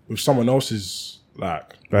with someone else's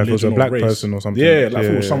like Like if it was a religion or black race, person or something. Yeah, like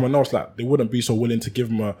if it was Yeah. someone else, like they wouldn't be so willing to give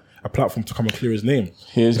him a platform to come and clear his name.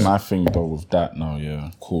 Here's my thing though with that now,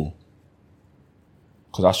 yeah. Cool.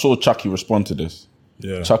 Because I saw Chucky respond to this.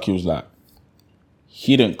 Yeah. Chucky was like,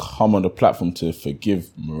 he didn't come on the platform to forgive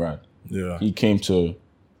Murad. Yeah. He came to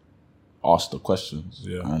ask the questions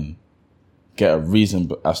Yeah. and get a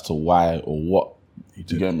reason as to why or what. He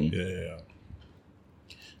You get me? Yeah.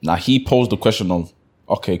 Now he posed the question of,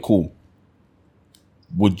 okay, cool.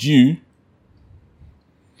 Would you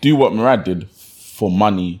do what Murad did for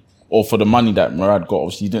money or for the money that Murad got?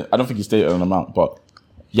 Obviously, I don't think he stated an amount, but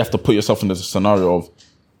you have to put yourself in the scenario of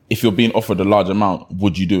if you're being offered a large amount,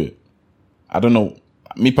 would you do it? I don't know.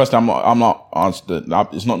 Me personally, I'm not answered.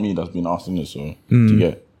 It's not me that's been asked in this, so do you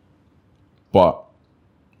get? But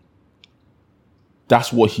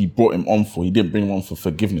that's what he brought him on for. He didn't bring him on for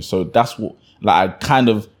forgiveness. So that's what, like, I kind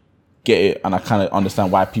of get it, and I kind of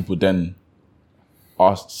understand why people then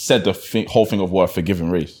said the whole thing of what a forgiving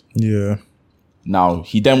race. Yeah. Now,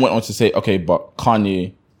 he then went on to say, okay, but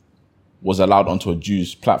Kanye was allowed onto a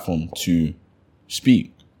Jew's platform to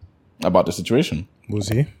speak about the situation. Was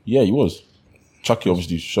he? Yeah, he was. Chucky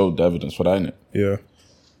obviously showed the evidence for that, innit? Yeah.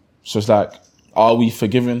 So it's like, are we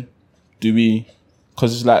forgiving? Do we?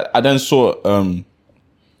 Because it's like, I then saw, obviously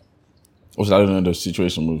I don't know the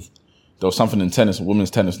situation with, there was something in tennis, women's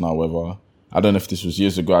tennis now, whether, I don't know if this was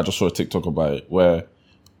years ago, I just saw a TikTok about it, where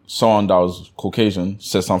someone that was Caucasian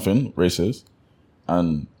said something racist,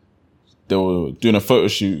 and they were doing a photo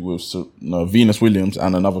shoot with Venus Williams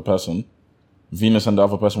and another person. Venus and the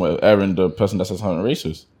other person were airing the person that said something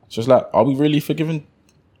racist. So it's like, are we really forgiving?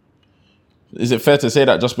 Is it fair to say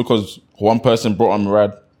that just because one person brought on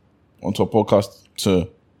Murad onto a podcast to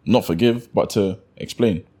not forgive, but to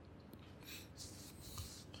explain?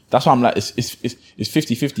 That's why I'm like, it's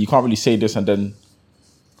 50-50. You can't really say this and then,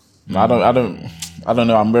 I don't know.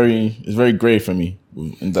 It's very grey for me.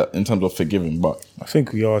 in terms of forgiving. But I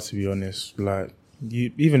think we are, to be honest. Like,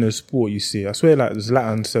 even in sport, you see, I swear, like,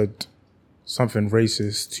 Zlatan said something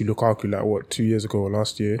racist to Lukaku, like, what, 2 years ago or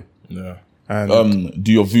last year? Yeah. And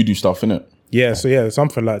do your voodoo stuff, innit? yeah, so yeah,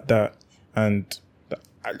 something like that. And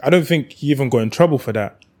I don't think he even got in trouble for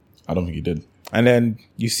that. I don't think he did. And then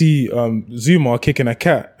you see Zuma kicking a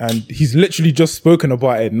cat, and he's literally just spoken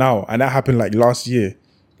about it now, and that happened like last year.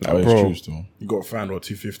 Like, It's bro, true still. You got fined, what,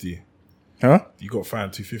 250? huh? You got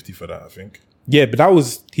fined 250 for that, I think. Yeah,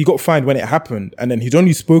 but he got fined when it happened, and then he's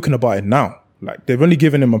only spoken about it now. Like, they've only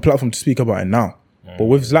given him a platform to speak about it now. But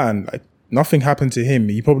with Zlatan, like, nothing happened to him.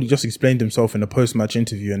 He probably just explained himself in a post-match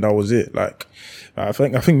interview, and that was it. Like, I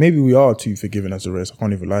think maybe we are too forgiving as a race. I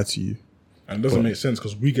can't even lie to you. And it doesn't make sense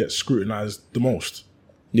because we get scrutinized the most.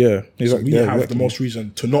 Yeah, So exactly. we Yeah, have exactly. the most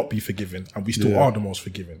reason to not be forgiven, and we still are the most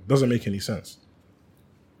forgiving. Doesn't make any sense.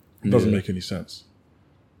 It doesn't make any sense.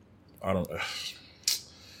 I don't.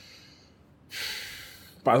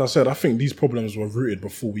 But as I said, I think these problems were rooted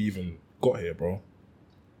before we even got here, bro.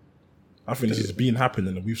 I think this has been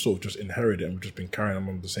happening, and we've sort of just inherited it, and we've just been carrying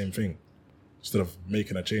on the same thing instead of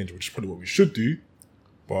making a change, which is probably what we should do.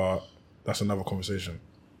 But that's another conversation.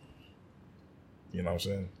 You know what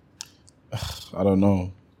I'm saying? I don't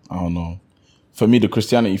know. For me, the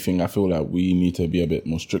Christianity thing, I feel like we need to be a bit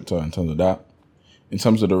more stricter in terms of that. In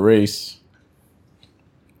terms of the race,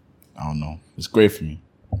 I don't know. It's great for me.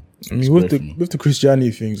 I mean, with the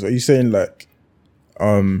Christianity things, are you saying like,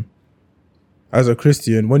 as a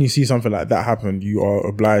Christian, when you see something like that happen, you are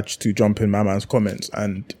obliged to jump in my man's comments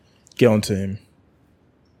and get onto him?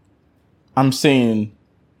 I'm saying,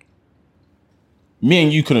 me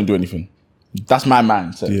and you couldn't do anything. That's my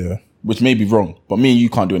mindset. Yeah. Which may be wrong, but me and you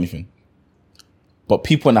can't do anything. But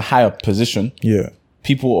people in a higher position, Yeah.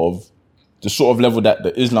 people of the sort of level that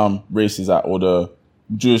the Islam race is at, or the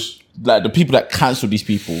Jewish, like the people that cancel these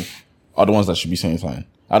people are the ones that should be saying something.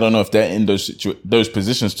 I don't know if they're in those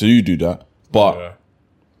positions to do that, but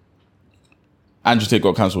Andrew Tate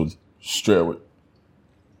got cancelled straight away.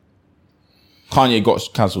 Kanye got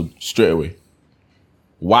cancelled straight away.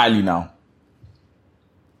 Wiley now.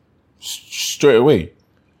 Straight away.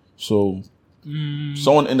 So,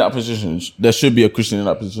 someone in that position, there should be a Christian in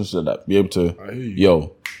that position so that be able to,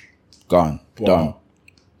 yo, gone, done.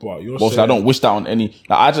 But you're I don't wish that on any.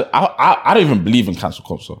 Like, I don't even believe in cancel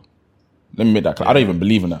culture. Let me make that clear. I don't even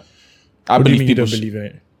believe in that. What do you mean you don't believe in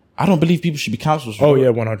it? I don't believe people should be cancelled. Oh yeah,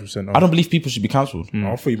 100%. I don't believe people should be cancelled.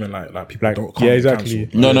 I thought you meant like people Like, don't. yeah, Can't exactly.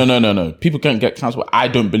 Be No. People can't get cancelled. I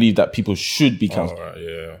don't believe that people should be cancelled. All right,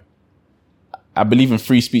 yeah. I believe in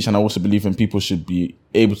free speech, and I also believe in people should be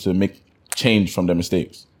able to make change from their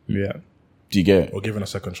mistakes. Yeah. Do you get it? Or given a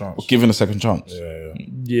second chance. Given a second chance.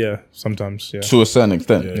 Yeah. Sometimes. Yeah. To a certain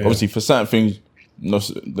extent. Obviously, for certain things,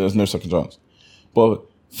 there's no second chance. But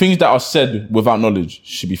things that are said without knowledge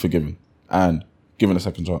should be forgiven and given a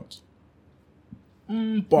second chance.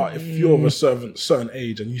 But if you're of a certain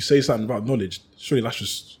age and you say something about knowledge, surely that's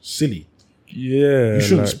just silly. Yeah. You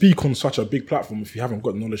shouldn't speak on such a big platform if you haven't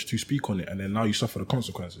got knowledge to speak on it, and then now you suffer the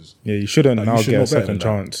consequences. Yeah, you shouldn't Like, now you should get know a better second than that.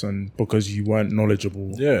 chance, and because you weren't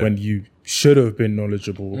knowledgeable Yeah. when you should have been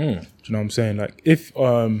knowledgeable. Do you know what I'm saying? Like, if,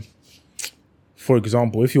 for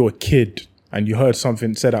example, if you're a kid and you heard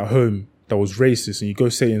something said at home that was racist and you go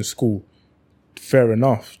say it in school, fair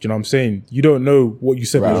enough. Do you know what I'm saying? You don't know what you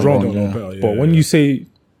said was wrong. But when you say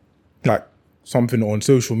like something on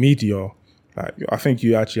social media, like, I think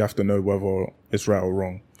you actually have to know whether it's right or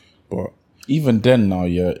wrong. But Even then now,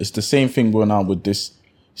 yeah, it's the same thing going on with this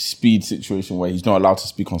Speed situation where he's not allowed to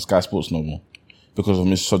speak on Sky Sports no more because of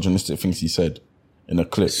misogynistic things he said in a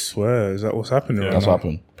clip. I swear, is that what's happening right That's now? what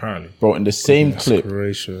happened. Apparently. Bro, in the same Goodness clip,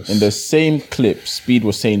 gracious. in the same clip, Speed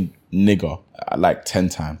was saying nigger like 10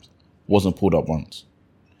 times. Wasn't pulled up once.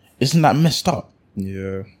 Isn't that messed up?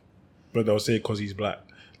 Yeah. But they'll say because he's black,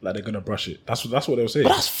 like they're gonna brush it. That's what they'll say.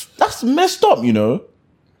 But that's messed up, you know?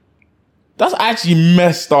 That's actually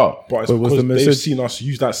messed up. But it's But was because the they've message- seen us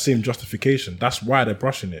use that same justification. That's why they're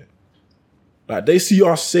brushing it. Like, they see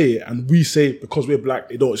us say it and we say because we're black,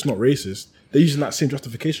 it's not racist. They're using that same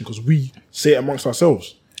justification because we say it amongst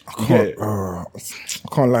ourselves. I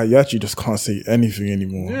can't lie, you actually just can't say anything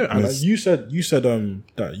anymore. Yeah, and like, you said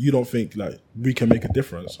that you don't think like we can make a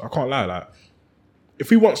difference. I can't lie. Like, if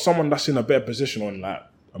we want someone that's in a better position on like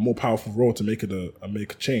a more powerful role to make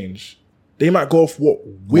a change, they might go off what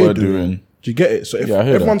we're doing. Do you get it? So if Yeah, I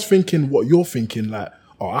hear everyone's thinking what you're thinking, like,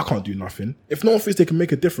 oh, I can't do nothing. If no one thinks they can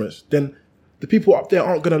make a difference, then the people up there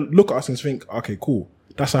aren't gonna look at us and think, okay, cool,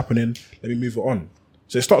 that's happening. Let me move it on.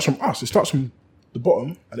 So it starts from us. It starts from the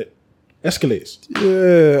bottom, and it escalates.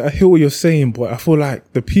 Yeah, I hear what you're saying, but I feel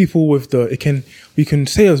like the people with we can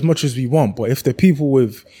say as much as we want, but if the people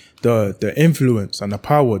with the influence and the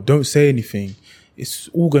power don't say anything, it's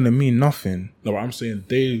all gonna mean nothing. No, I'm saying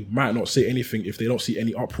they might not say anything if they don't see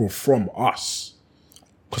any uproar from us.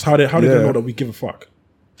 Because how do they know that we give a fuck?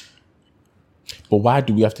 But why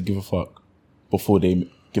do we have to give a fuck before they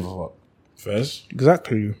give a fuck? Fairs,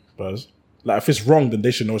 Exactly. Buzz. Like if it's wrong, then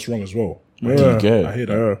they should know it's wrong as well. Yeah. Okay. I hear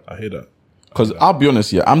that. Yeah. I hear that. Because I'll be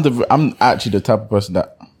honest, yeah, I'm actually the type of person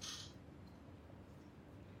that.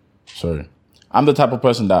 Sorry, I'm the type of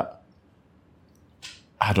person that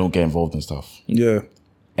I don't get involved in stuff. Yeah.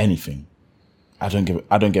 Anything, I don't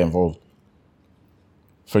get involved.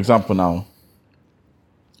 For example, now,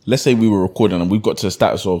 let's say we were recording and we've got to the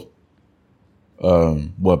status of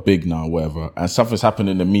we're big now, whatever, and something's happened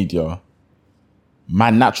in the media. My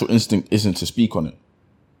natural instinct isn't to speak on it.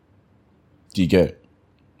 Do you get it?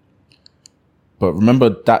 But remember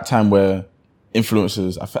that time where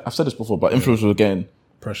influencers, I've said this before, but influencers were getting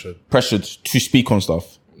pressured to speak on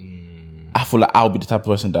stuff. I feel like I'll be the type of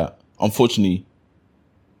person that, unfortunately,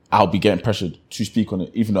 I'll be getting pressured to speak on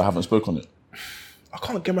it, even though I haven't spoken on it. I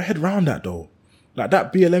can't get my head around that though. Like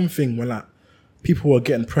that BLM thing when like people were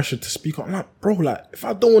getting pressured to speak on. I'm like, bro, like if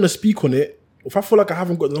I don't want to speak on it, if I feel like I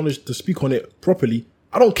haven't got the knowledge to speak on it properly,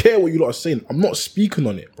 I don't care what you lot are saying. I'm not speaking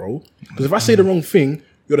on it, bro. Because if I say the wrong thing,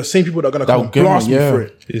 you're the same people that are gonna come and blast me for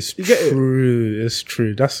it. It's true. It's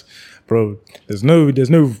true. That's, bro. There's no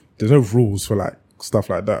rules for like stuff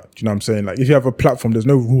like that. Do you know what I'm saying? Like if you have a platform, there's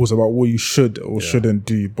no rules about what you should or shouldn't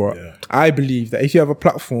do. But I believe that if you have a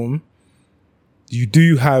platform, you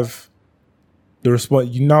do have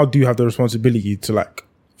you now do have the responsibility to like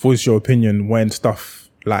voice your opinion when stuff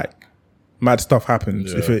like mad stuff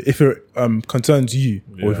happens. Yeah. If it concerns you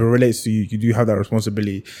or if it relates to you, you do have that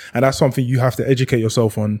responsibility, and that's something you have to educate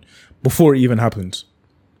yourself on before it even happens.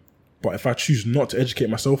 But if I choose not to educate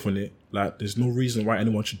myself on it, like there's no reason why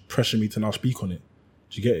anyone should pressure me to now speak on it.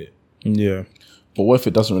 Do you get it? Yeah. But what if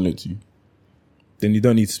it doesn't relate to you? Then you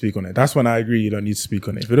don't need to speak on it. That's when I agree you don't need to speak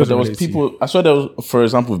on it. If it But doesn't there was relate to people, I saw there was, for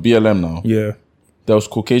example, with BLM now, you. there was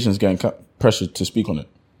Caucasians getting pressured to speak on it.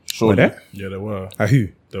 Surely. Were there? Yeah, there were. Who?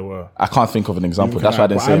 There were. I can't think of an example. That's why I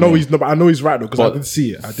didn't say I know it. I know he's right though, because I did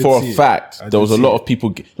see it. For a fact, there was a lot of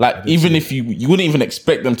people, like, even if you wouldn't even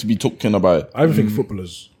expect them to be talking about it. I even think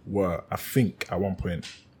footballers were, I think, at one point,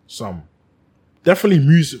 some. Definitely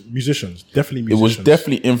musicians. Definitely musicians. It was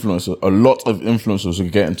definitely influencers. A lot of influencers were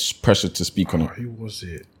getting pressured to speak on it. Who was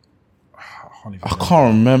it? I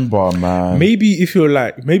can't remember, man. Maybe if you're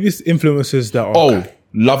like, maybe it's influencers that are. Oh,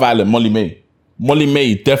 Love Island, Molly May. Molly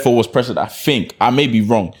May therefore was pressured. I think I may be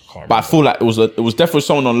wrong, but I feel like it was definitely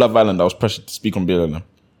someone on Love Island that was pressured to speak on BLM. It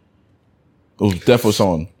was definitely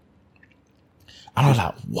someone, and I was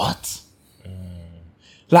like, "What?"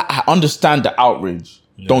 Like I understand the outrage.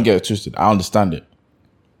 Yeah. Don't get it twisted. I understand it,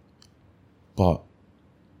 but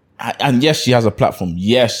and yes, she has a platform.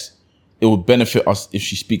 Yes, it would benefit us if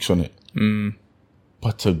she speaks on it.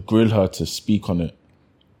 But to grill her to speak on it,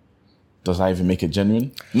 does that even make it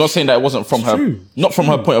genuine? Not saying that it wasn't from her, not from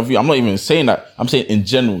her point of view. I'm not even saying that. I'm saying in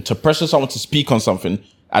general, to pressure someone to speak on something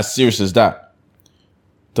as serious as that,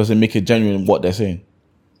 does it make it genuine what they're saying?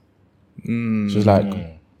 So it's like,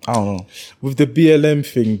 I don't know. With the BLM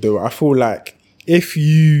thing though, I feel like if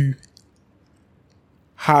you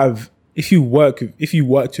worked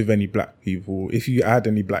with any black people, if you had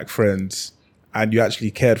any black friends and you actually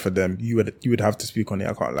cared for them, you would have to speak on it.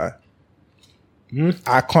 I can't lie.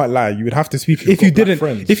 I can't lie. You would have to speak. If you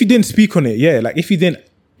didn't speak on it, yeah. Like if you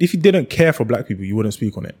didn't care for black people, you wouldn't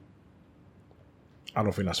speak on it. I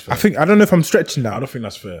don't think that's fair. I don't know if I'm stretching that. I don't think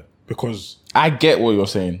that's fair because I get what you're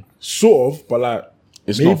saying. Sort of, but like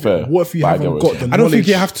it's not fair. What if you haven't got the knowledge? I don't think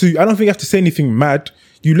you have to say anything mad.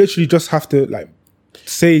 You literally just have to like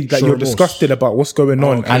say that you're disgusted about what's going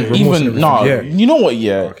on. And even you know what?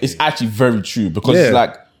 Yeah, it's actually very true because it's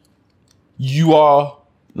like you are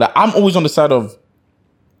like I'm always on the side of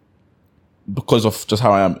because of just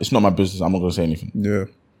how I am. It's not my business. I'm not gonna say anything. Yeah,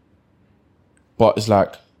 but it's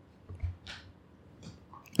like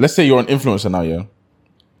let's say you're an influencer now. Yeah,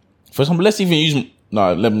 for example, let's even use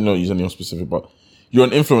let me not use anyone specific, but you're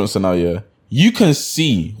an influencer now. Yeah, you can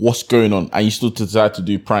see what's going on, and you still decide to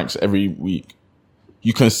do pranks every week.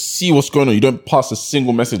 You can see what's going on. You don't pass a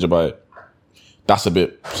single message about it. That's a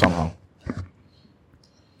bit somehow.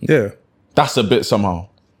 Yeah. That's a bit somehow.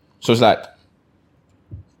 So it's like,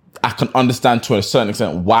 I can understand to a certain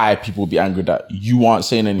extent why people would be angry that you aren't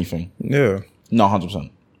saying anything. Yeah. No, 100%.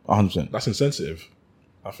 100%. That's insensitive,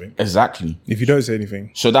 I think. Exactly. If you don't say anything.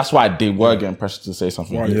 So that's why they were getting pressured to say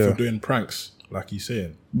something. Right, if you're doing pranks, like he's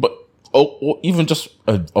saying. But or even just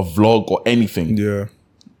a vlog or anything. Yeah.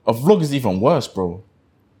 A vlog is even worse, bro.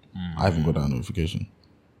 I haven't got that notification.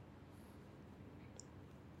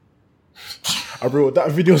 Bro, that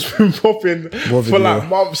video's been popping for like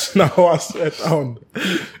months now. I swear down.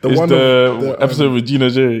 The episode with Gina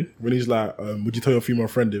J. When he's like, would you tell your female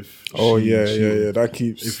friend if that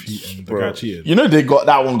keeps if the guy cheated? You know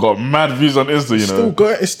that one got mad views on Insta, you know.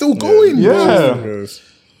 It's still going. Yeah. Bro.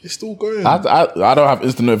 It's still going. I don't have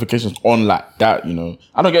instant notifications on like that, you know.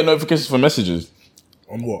 I don't get notifications for messages.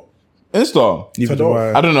 On what? Insta. Neither do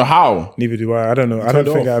I. I don't know how. Neither do I. I don't know. I don't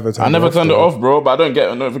think I ever turned it off. I never turned it off, bro, but I don't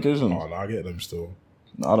get notifications. Oh, no, I get them still.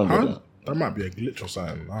 No, I don't get that. That might be a glitch or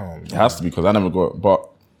something. I don't know. It has to be because I never got it. But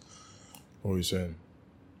what are you saying?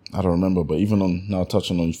 I don't remember. But even on now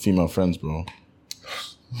touching on female friends, bro.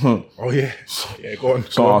 Oh yeah, yeah. Go on.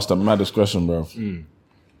 Someone asked the maddest question, bro.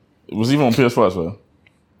 It was even on PS4 as well.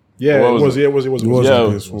 Yeah, it was. It was on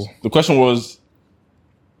PS4. The question was,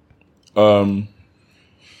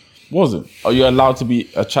 what was it? Are you allowed to be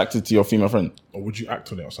attracted to your female friend? Or would you act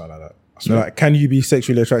on it or something like that? No, like, can you be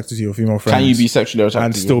sexually attracted to your female friend? Can you be sexually attracted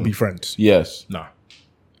and to still your be friends? Yes. Nah. Are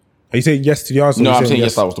you saying yes to the answer? No, I'm saying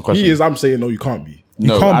yes. That was the question. He is. I'm saying no. You can't be.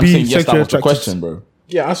 No, can't I'm be saying yes. That sexually was the attracted question, bro.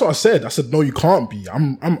 Yeah, that's what I said. I said no. You can't be.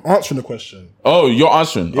 I'm answering the question. Oh, you're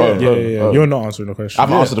answering. Yeah. Yeah. You're not answering the question.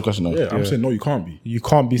 I've answered the question though. Yeah, I'm saying no. You can't be. You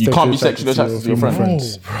can't be. You can't be sexually attracted to your female friend.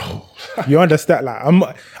 friends. Bro. You understand? Like, I'm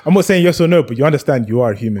not saying yes or no, but you understand you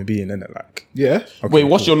are a human being, innit? Like, Yeah. Okay, wait,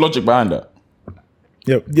 what's your logic behind that?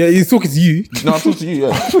 yeah. He's talking to you. No, I'm talking to you.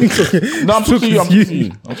 Yeah. No, I'm talking to you. I'm talking to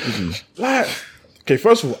you. I'm talking to you. Like, okay.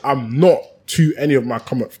 First of all, I'm not to any of my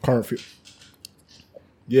current.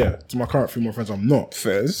 Yeah, to my current female friends, I'm not.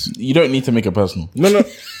 Fairs. You don't need to make it personal. No.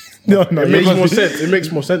 No. It makes more sense. It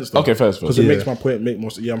makes more sense. Though. Okay, first. Because it makes my point make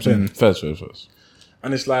more sense. Yeah, I'm saying. First.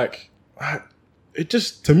 And it's like, it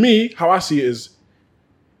just, to me, how I see it is,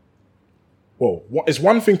 well, it's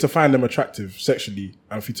one thing to find them attractive sexually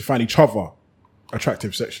and for you to find each other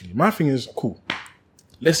attractive sexually. My thing is, cool.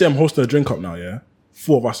 Let's say I'm hosting a drink up now, yeah?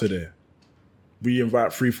 4 of us are there. We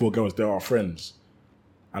invite 3-4 girls, they're our friends.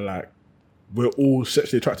 And like, we're all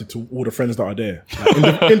sexually attracted to all the friends that are there.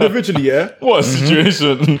 Like, individually, yeah? What a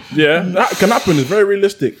situation. Yeah, that can happen. It's very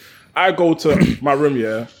realistic. I go to my room,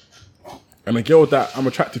 yeah, and a girl that I'm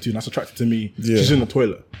attracted to, and that's attracted to me, she's in the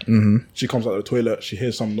toilet. She comes out of the toilet, she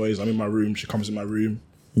hears some noise, I'm in my room, she comes in my room,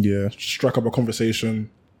 strike up a conversation,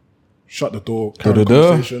 shut the door, carry on the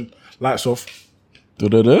conversation, lights off.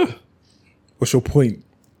 What's your point?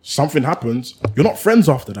 Something happens, you're not friends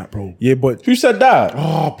after that, bro. Yeah, but Who said that?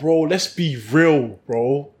 Oh, bro, let's be real,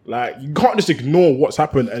 bro. Like, you can't just ignore what's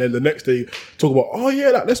happened and then the next day talk about, oh yeah,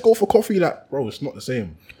 like, let's go for coffee. Like, bro, it's not the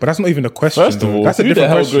same. But that's not even a question. First of all, that's a who the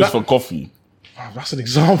different hell question. goes for coffee? That's an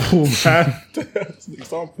example, man. That's an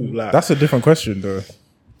example. Like, That's a different question, though.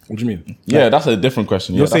 what do you mean? Yeah, that's a different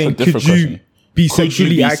question. You're Yeah, that's saying, a different could you question. be Could you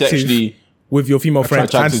sexually be active sexually with your female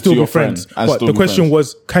friends and attracted still to be your friends? friend and But still the be question friends?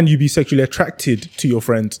 was, can you be sexually attracted to your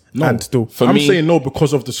friends and still? For I'm me, saying no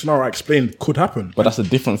because of the scenario I explained could happen. but that's a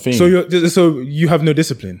different thing. So you have no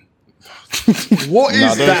discipline. What is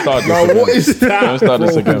Nah, don't that? start this Bro, again. what is that? Don't start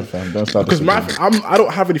this bro? again, fam. Don't start this Because again. I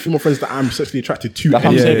don't have any female friends that I'm sexually attracted to. That's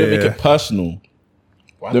what I'm Yeah, saying. yeah, Don't make yeah. it personal.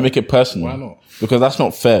 Why Don't make it personal. Why not? Because that's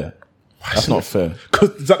not fair. That's not fair. Because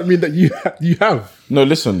does that mean that you have? No,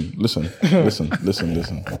 listen.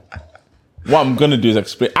 What I'm gonna do is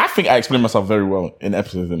explain. I think I explain myself very well in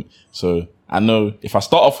episodes, so I know if I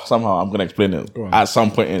start off somehow, I'm gonna explain it at some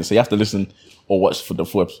point in. So you have to listen or watch for the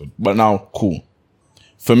full episode. But now, cool.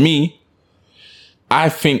 For me, I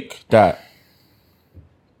think that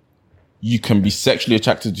you can be sexually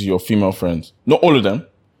attracted to your female friends. Not all of them,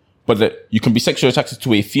 but that you can be sexually attracted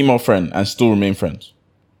to a female friend and still remain friends.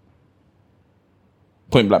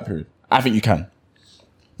 Point blank period. I think you can.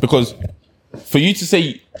 Because for you to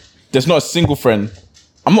say there's not a single friend,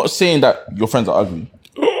 I'm not saying that your friends are ugly.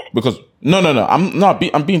 Because no.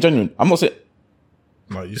 I'm being genuine. I'm not saying.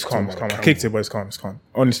 No, you It's calm. I kicked it, but it's calm.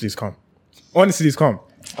 Honestly, it's calm.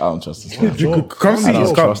 I don't trust this guy. Come see. I don't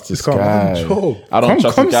It's calm. trust this It's calm. guy. Joe. I don't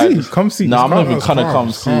trust Come this guy. see. Come see. No, It's I'm not calm. even It's gonna calm. come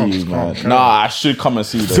It's see calm. you, It's man. calm. Nah, I should come and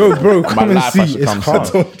see you. Joe, bro, come my and life, see. I should It's come calm.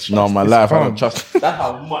 see. No, my life, I don't trust. That's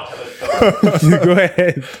how much I don't trust. You go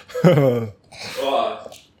ahead.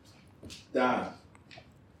 Oh, damn.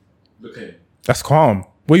 Look at him. That's calm.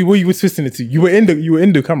 What you were twisting it to? You were in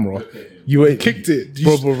the camera. Look at him. You were kicked it,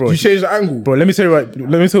 bro. You changed the angle. Bro, let me tell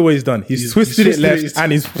you what he's done. He's twisted it left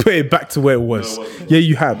and he's put it back to where it was. Yeah,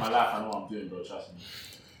 you have. My life, I know what I'm doing, bro. Trust me.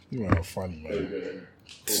 You are funny, man.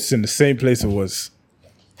 It's in the same place it was.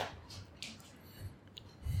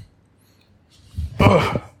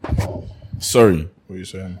 Sorry. What are you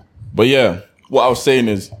saying? But yeah, what I was saying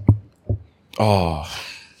is, what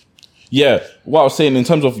I was saying in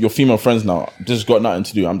terms of your female friends now, this has got nothing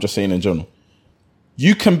to do. I'm just saying in general.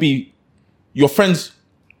 Your friends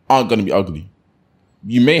aren't going to be ugly.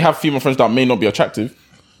 You may have female friends that may not be attractive,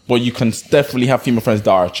 but you can definitely have female friends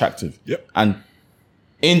that are attractive. Yep. And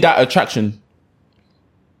in that attraction,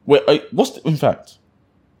 in fact,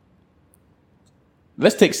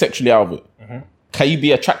 let's take sexually out of it. Mm-hmm. Can you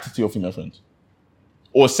be attracted to your female friends?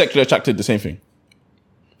 Or sexually attracted, the same thing?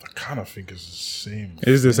 I kind of think it's the same. It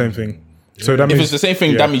is the same thing. So that If means it's the same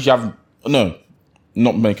thing, that means you have... No,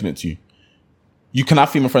 not making it to you. You can have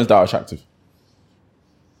female friends that are attractive.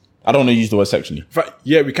 I don't want to use the word sexually. In fact,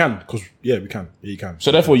 yeah, we can. Because, yeah, we can. Yeah, you can.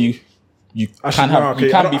 So therefore, you Actually,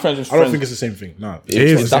 you can be friends with friends. I don't think it's the same thing. No. It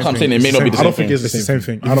is the That's same what I'm thing. saying. It may It's not be the the same same thing. it's It's the same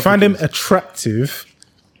thing. I If don't you find think them attractive,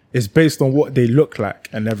 it's based on what they look like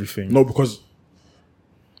and everything. No, because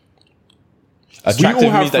Attractive we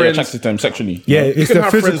all have means that you're friends- attracted to them sexually. Yeah, you it's can the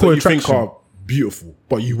have friends physical that you think attraction. are beautiful,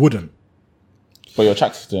 but you wouldn't. But you're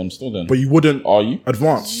attracted to them still then. But you wouldn't Are you?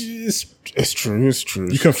 advance. It's true. It's true.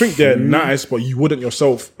 You can think they're nice, but you wouldn't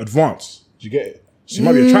yourself advance. Do you get it? So you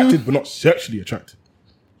might be attracted, but not sexually attracted.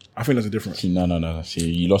 I think there's a difference. No. See,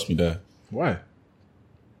 you lost me there. Why? I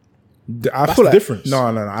That's feel the like, difference. No.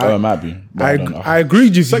 It might be. But I don't know. I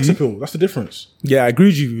agreed with Sex you. appeal. That's the difference. Yeah, I agree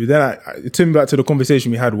with you. Then it took me back to the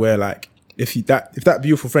conversation we had where, like, if that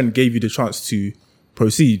beautiful friend gave you the chance to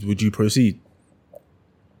proceed, would you proceed?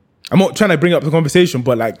 I'm not trying to bring up the conversation,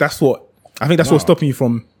 but like that's what's stopping you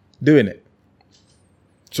from doing it.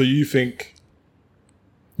 So you think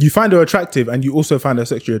You find her attractive, and you also find her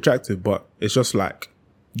sexually attractive, but it's just like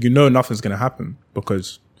nothing's gonna happen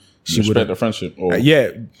because she Respect would. the friendship. Or,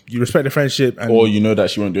 You respect the friendship, and or you know that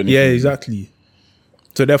she won't do anything. yeah, exactly.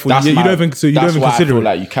 So therefore, That's you my- don't even that's consider why I feel it.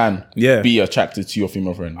 like you can Yeah. be attracted to your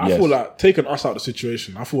female friend. I feel like taking us out of the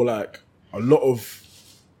situation, I feel like a lot of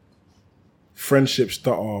friendships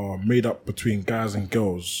that are made up between guys and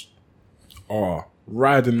girls are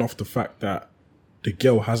riding off the fact that the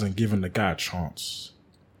girl hasn't given the guy a chance.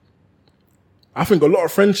 I think a lot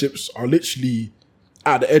of friendships are literally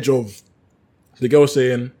at the edge of the girl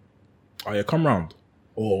saying, "Oh yeah, come round,"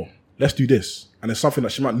 or "Let's do this," and it's something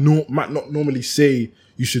that she might not normally say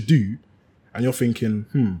you should do, and you're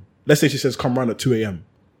thinking, let's say she says, "Come round at 2 a.m."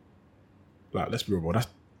 Like, let's be real, bro.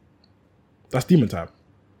 That's demon time.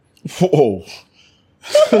 whoa.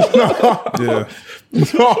 Yeah.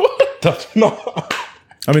 That's not.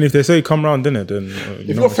 I mean, if they say come round dinner, then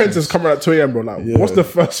If your friend says come around at 2 a.m, bro, like, what's the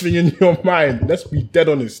first thing in your mind? Let's be dead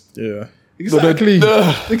honest. yeah. Exactly.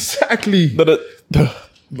 Exactly. But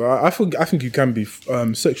I think you can be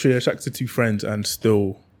sexually attracted to friends and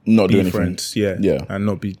still Not be do anything. friends. Yeah. Yeah. And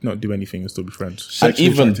not do anything and still be friends. And Sexually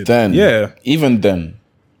even attracted. then, Yeah. even then,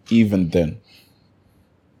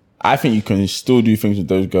 I think you can still do things with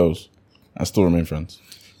those girls and still remain friends.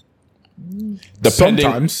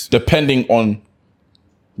 Sometimes. Depending on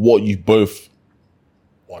what you both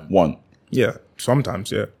want. Yeah.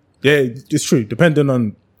 Sometimes, yeah. Yeah, it's true. Depending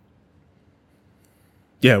on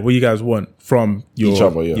what you guys want from Each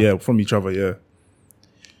other, yeah. Yeah, from each other, yeah.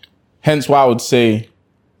 Hence why I would say,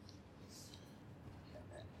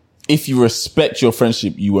 if you respect your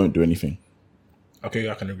friendship, you won't do anything. Okay,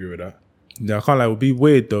 I can agree with that. Yeah, I can't lie. It would be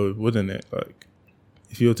weird though, wouldn't it? Like,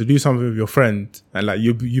 if you were to do something with your friend and like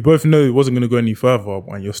you both know it wasn't going to go any further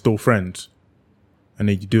and you're still friends, and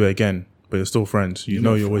then you do it again, but you're still friends. You're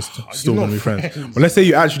always still going to be friends. But let's say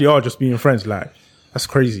you actually are just being friends. Like, that's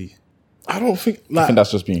crazy. I don't think, I like, think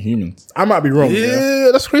that's just being human. I might be wrong. Yeah,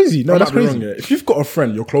 that's crazy. No, I that's might be crazy. wrong, yeah. If you've got a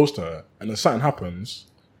friend, you're close to her, and then something happens,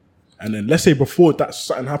 and then let's say before that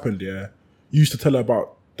something happened, yeah, you used to tell her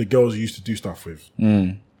about the girls you used to do stuff with.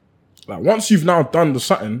 Like, once you've now done the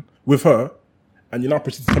something with her, and you now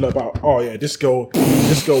proceed to tell her about, oh yeah, this girl,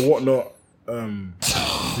 whatnot.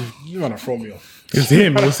 You wanna throw me off? It was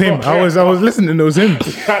him. I was listening. It was him.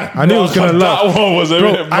 I knew he was gonna laugh. That one was a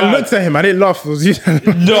Bro, bit I mad. looked at him. I didn't laugh. It was you. No,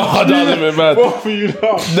 that was a bit mad. Both of you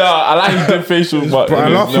laugh. No, I like you did facial, but I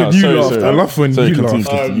laugh when you laughed. I laugh when you continue, laughed.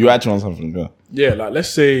 continue. You actually want something, yeah. Yeah, like, let's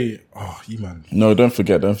say, oh, you man. No, don't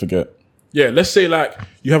forget. Yeah, let's say, like,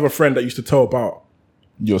 you have a friend that used to tell about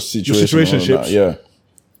Your situation. and all of situationships. that, yeah.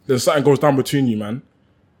 then something goes down between you, man.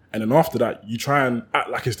 And then after that, you try and act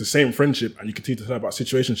like it's the same friendship and you continue to tell her about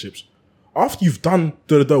situationships. After you've done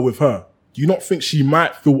with her, do you not think she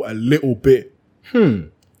might feel a little bit,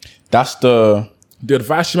 That's the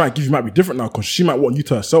advice she might give you might be different now because she might want you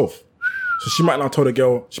to herself. So she might now tell the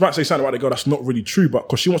girl, she might say something about the girl that's not really true, but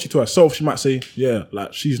because she wants you to herself, she might say, yeah,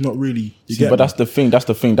 like, she's not really, you get but me? that's the thing. That's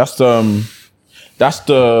the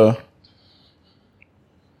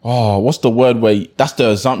what's the word where that's the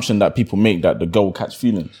assumption that people make that the girl will catch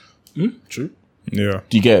feelings. True. Yeah.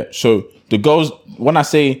 Do you get it? So the girls, when I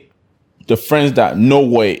say the friends that know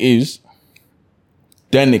what it is,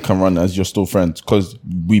 then it can run as you're still friends because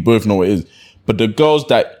we both know what it is. But the girls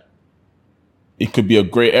that it could be a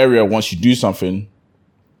grey area once you do something,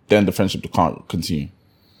 then the friendship can't continue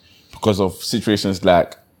because of situations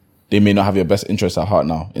like they may not have your best interest at heart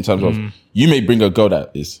now. In terms of you may bring a girl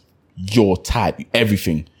that is your type,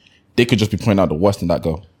 everything. They could just be pointing out the worst in that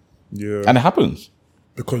girl. Yeah. And it happens.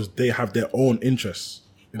 Because they have their own intentions,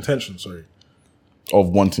 Of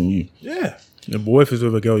wanting you. Yeah. Yeah, but what if it's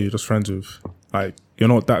with a girl you're just friends with? Like, you're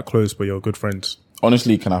not that close, but you're good friends.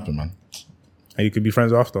 Honestly, it can happen, man. And you could be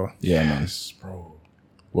friends after. Yeah, man. Bro.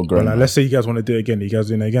 We're growing. Like, let's say you guys want to do it again. You guys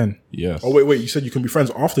doing it again? Yes. Oh, wait. You said you can be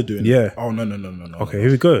friends after doing it? Yeah. Oh, no. Okay,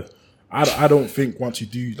 here we go. I don't think once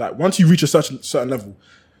you reach a certain level,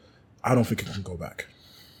 I don't think it can go back.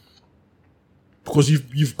 Because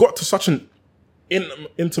you've got to such an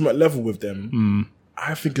intimate level with them.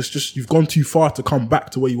 I think it's just you've gone too far to come back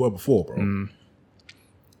to where you were before, bro.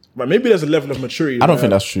 But maybe there's a level of maturity. I don't think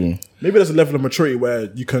that's true. Maybe there's a level of maturity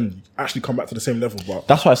where you can actually come back to the same level. But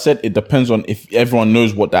That's why I said it depends on if everyone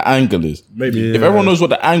knows what the angle is. maybe Yeah. If everyone knows what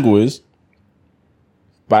the angle is,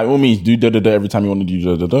 by all means, do da-da-da every time you want to do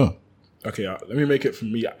da-da-da. Okay, let me make it for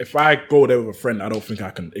me. If I go there with a friend, I don't think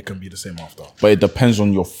it can be the same after. But it depends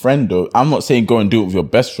on your friend, though. I'm not saying go and do it with your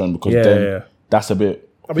best friend because then that's a bit...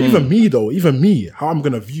 I mean, even me, how I'm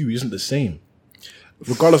gonna view you isn't the same,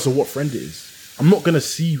 regardless of what friend it is. I'm not gonna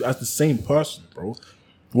see you as the same person, bro.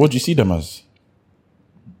 What do you see them as?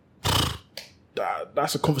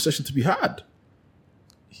 That's a conversation to be had.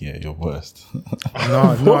 Yeah, you're worst.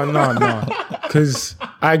 No. Because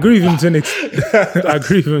I agree with him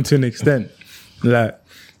to an extent. Like,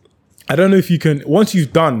 I don't know if you can, once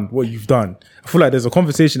you've done what you've done, I feel like there's a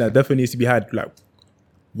conversation that definitely needs to be had. Like,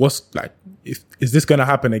 is this going to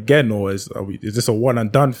happen again, or is this a one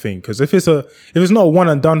and done thing? Because if it's not a one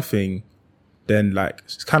and done thing, then like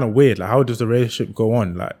it's kind of weird. Like, how does the relationship go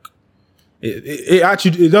on? Like, it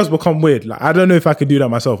actually does become weird. Like, I don't know if I could do that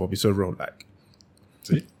myself. I'll be so real. Like,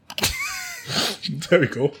 see, there we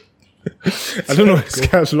go. I don't know. This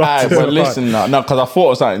guy's Alright, but listen now, because I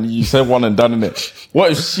thought of something. You said one and done, innit?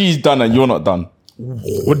 What if she's done and you're not done?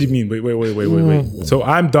 What do you mean? Wait. So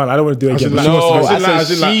I'm done. I don't want to do it again. Like, No, I as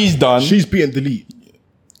said in like, she's done. She's beaten delete.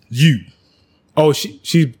 You. Oh,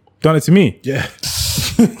 she done it to me. Yeah.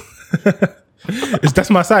 That's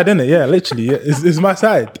my side, isn't it? Yeah, literally. Yeah. It's my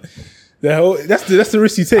side. That's the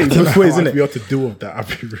risk you take both ways, isn't I'd be it? able to deal with that. I'll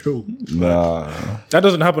be real. Nah. That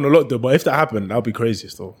doesn't happen a lot though, but if that happened, that'd be crazy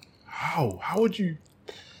still. How would you?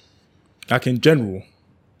 Like in general,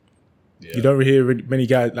 you don't hear many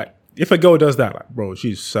guys like. If a girl does that, like, bro,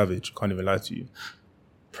 she's savage. Can't even lie to you.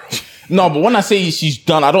 No, but when I say she's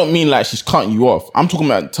done, I don't mean like she's cutting you off. I'm talking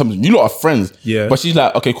about in terms of you lot are friends. Yeah. But she's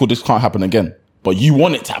like, okay, cool, this can't happen again. But you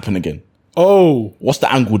want it to happen again. Oh, What's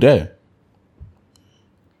the angle there?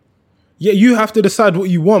 yeah, you have to decide what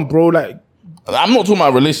you want, bro. Like, I'm not talking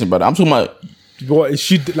about a relationship, brother. I'm talking about what is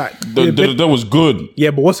she like? that was good.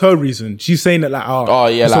 Yeah, but what's her reason? She's saying that like, Oh,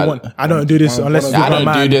 yeah, it's a like- I don't do this unless it's with I my don't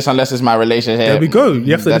man. do this unless it's my relationship. There we go.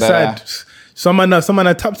 You have to decide. Someone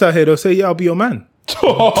that tapped out here, they'll say, "Yeah, I'll be your man."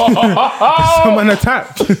 Someone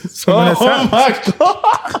attacked. Someone attacked. my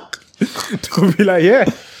God. They'll be like, "Yeah,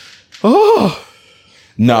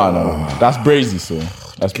 No. That's brazy, so.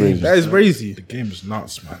 That's brazy. that is crazy." The game is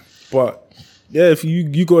nuts, man. But yeah, if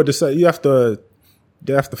you gotta decide, they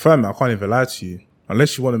have to firm it. I can't even lie to you,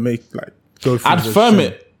 unless you want to make like go through. I'd the firm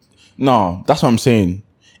thing. it. No, that's what I'm saying.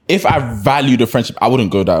 If I value the friendship, I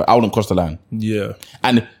wouldn't go there. I wouldn't cross the line. Yeah,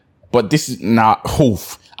 But this is now,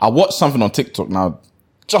 I watched something on TikTok now,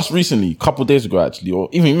 just recently, a couple of days ago actually, or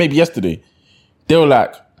even maybe yesterday. They were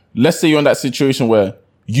like, let's say you're in that situation where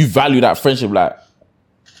you value that friendship, like,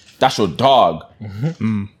 that's your dog.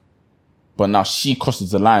 Mm-hmm. But now she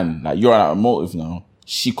crosses the line. Like, you're at a motive now.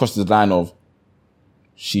 She crosses the line of,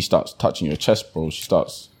 she starts touching your chest, bro. She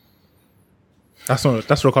starts.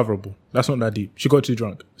 that's recoverable. That's not that deep. She got too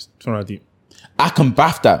drunk. It's not that deep. I can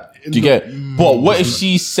baff that. Do you get? But what if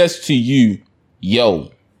she says to you,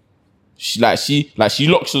 "Yo," she locks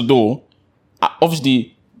the door.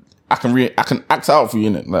 Obviously, I can act out for you,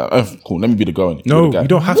 innit? Like, cool. Let me be the girl. No, the guy. you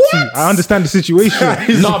don't have to. I understand the situation.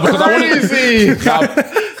 No, because I want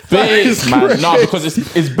to. Babes, man. No, because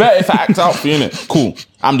it's better if I act out for you, innit? Cool.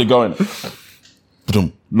 I'm the girl.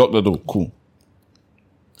 Boom. Lock the door. Cool.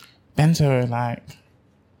 Benzo, like,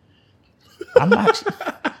 I'm actually.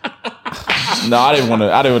 No, I didn't want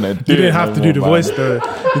to do it. You didn't have to do the voice though.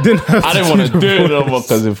 You didn't have I to didn't want to do it no more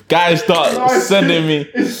because if guys start sending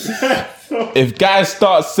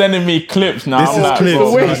me clips now, I'm like, clips.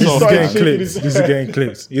 bro, This is getting clips. This is getting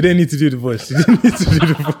clips. You didn't need to do the voice. You didn't need to do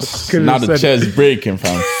the voice. now the chair's breaking,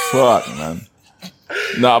 fam. Fuck, man.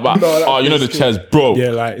 Nah, but you know the chair's broke.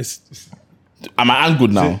 Yeah, like it's Am I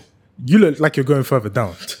angled now? you look like you're going further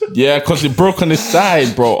down. Yeah, because it broke on this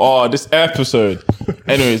side, bro. Oh, this episode.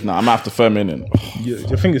 Anyways, now I'm gonna have to firm in it.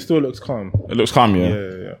 Your finger still looks calm. It looks calm, yeah?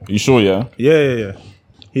 Yeah. You sure, yeah? Yeah.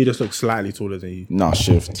 He just looks slightly taller than you. Nah,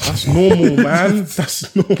 shift. That's normal, man.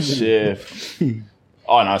 That's normal. Shift.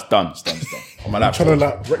 Oh, no, it's done. It's done. On my I'm laptop. trying to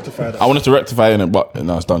like rectify that. I wanted to rectify it, but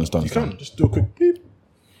no, it's done. It's done. You can just do a quick beep.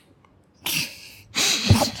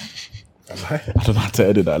 I don't know how to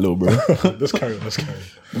edit that, little bro. Let's carry on.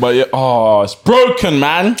 But yeah, it's broken,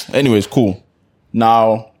 man. Anyways, cool.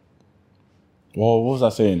 Now, what was I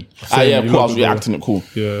saying? Yeah, cool. I was reacting it cool.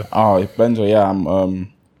 Yeah. Oh, Benzo, yeah,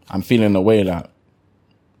 I'm feeling the way like,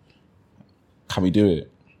 can we do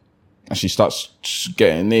it? And she starts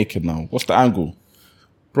getting naked now. What's the angle?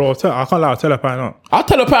 Bro, I can't lie, I'll tell her pattern up. I'll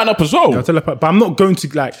tell her pattern up as well. I'll tell her but I'm not going to,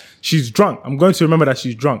 like, she's drunk. I'm going to remember that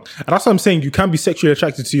she's drunk. And that's what I'm saying. You can be sexually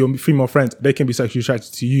attracted to your female friends. They can be sexually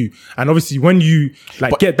attracted to you. And obviously, when you,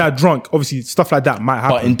 get that drunk, obviously, stuff like that might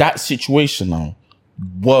happen. But in that situation now,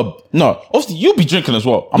 obviously, you'll be drinking as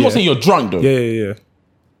well. I'm not saying you're drunk, though. Yeah.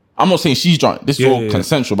 I'm not saying she's drunk. This is all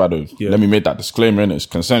consensual, by the way. Yeah. Let me make that disclaimer, and it's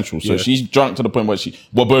consensual. So she's drunk to the point where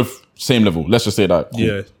we're both same level. Let's just say that. Cool.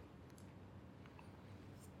 Yeah.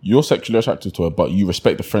 You're sexually attracted to her, but you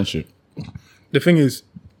respect the friendship. The thing is,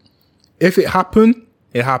 if it happened,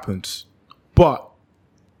 it happens. But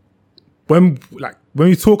when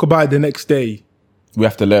we talk about it the next day, We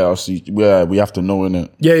have to let her see. Yeah, we have to know, innit?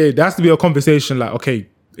 yeah, there has to be a conversation like, okay,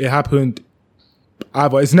 it happened.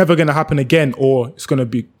 Either it's never going to happen again, or it's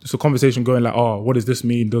a conversation going like, oh, what does this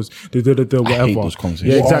mean? Whatever. I hate those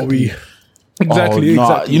conversations. Yeah, What are we? exactly.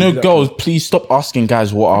 You know, girls, please stop asking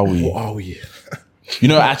guys, what are we? What are we? You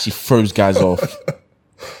know, it actually throws guys off.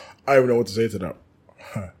 I don't even know what to say to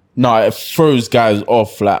that. No, it throws guys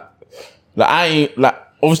off. Like I ain't,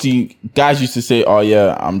 obviously, guys used to say, oh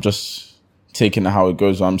yeah, I'm just taking it how it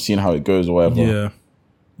goes, or I'm seeing how it goes, or whatever. Yeah.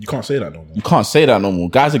 You can't say that no more. You can't say that no more.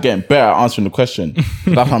 Guys are getting better at answering the question.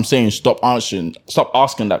 That's what I'm saying. Stop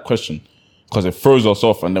asking that question, because it throws us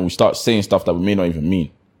off, and then we start saying stuff that we may not even mean.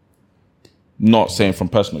 Not saying from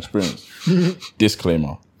personal experience.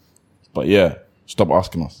 Disclaimer. But yeah, stop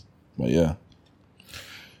asking us. But yeah,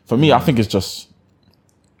 for me, I think it's just,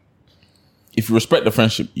 if you respect the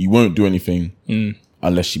friendship, you won't do anything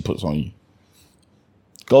unless she puts on you.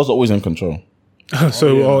 Girls are always in control.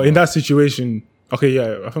 So in that situation, okay,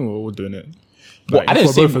 yeah, I think we're all doing it. Well, I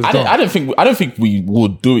don't think we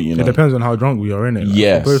would do it. You know, It depends on how drunk we are, innit? Like,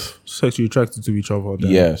 Yes. we're both sexually attracted to each other.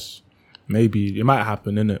 Then yes. maybe it might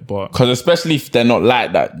happen, innit? But Because especially if they're not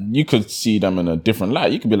like that, you could see them in a different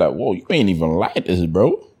light. You could be like, whoa, you ain't even like this,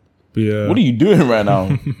 bro. yeah, What are you doing right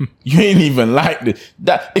now? You ain't even like this.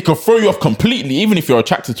 That it could throw you off completely, even if you're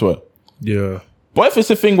attracted to her. yeah, But if it's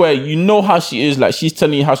a thing where you know how she is, like she's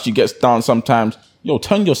telling you how she gets down sometimes, yo,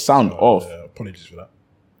 turn your sound off. Yeah, apologies for that.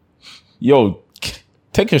 Yo,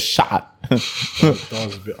 take a shot. That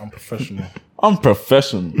was a bit unprofessional.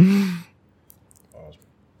 Unprofessional.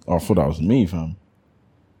 Oh, I thought that was me, fam.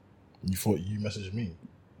 You thought you messaged me?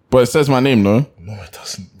 But it says my name, no? No, it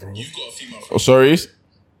doesn't, bro. You've got a female friend. Oh, sorry.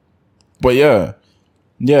 But yeah,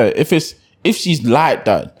 if she's like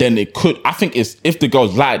that, then it could. I think it's if the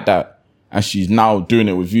girl's like that and she's now doing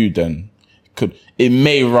it with you, then it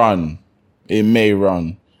may run,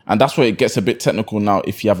 and that's where it gets a bit technical now.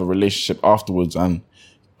 If you have a relationship afterwards and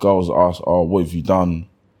girls ask, "Oh, what have you done?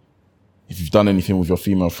 If you've done anything with your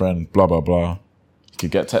female friend, blah blah blah," it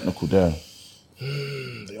could get technical there.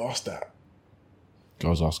 They asked that.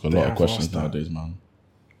 Girls ask a They lot of have questions asked that. nowadays, man.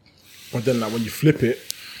 But then, like, when you flip it,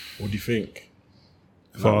 what do you think?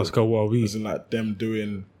 if I ask her what are we, Isn't like them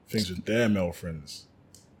doing things with their male friends?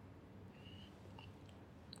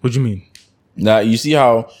 what do you mean? Now you see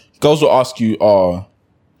how girls will ask you, "Oh,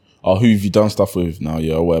 who have you done stuff with now?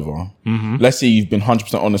 Yeah, or whatever." Mm-hmm. Let's say you've been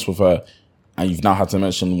 100% honest with her, and you've now had to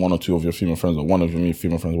mention one or two of your female friends, or one of your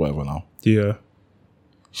female friends, whatever. Now Yeah,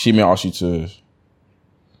 she may ask you to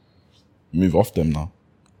move off them. Now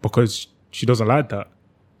because she doesn't like that.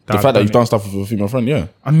 the fact that you've done stuff with a female friend, yeah.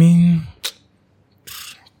 I mean,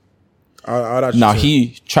 I'd actually Now say-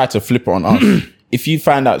 he tried to flip it on us. If you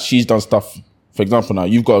find out she's done stuff, for example, now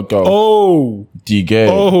you've got a girl. oh, Do you get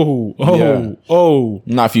it? Yeah. oh.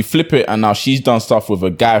 Now if you flip it and now she's done stuff with a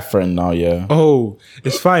guy friend now, yeah. Oh,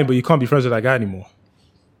 it's fine, but you can't be friends with that guy anymore.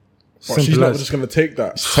 But she's not just gonna take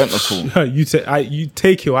that. It's technical. you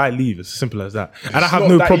take it or I leave. It's as simple as that. And I have not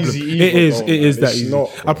no that problem. easy either, It is. though, It is man. that It's easy. not,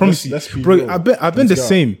 I promise you, let's be bro. real. I've been the Let's go.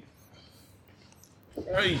 same. Who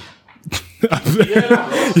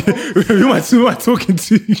am I talking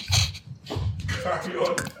to?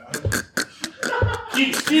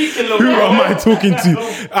 Keep speaking, Who am I talking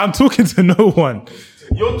to? I'm talking to no one.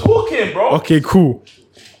 You're talking, bro. Okay, cool.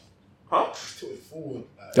 Huh?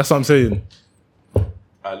 That's what I'm saying.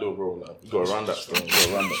 Alright, little bro, like, you gotta run that stone. You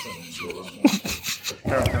gotta run that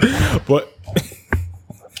stone. But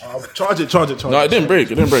Charge it. No, it didn't break.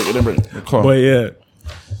 The car. But yeah,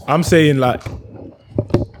 I'm saying like,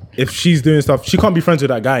 if she's doing stuff, she can't be friends with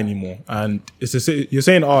that guy anymore. And you're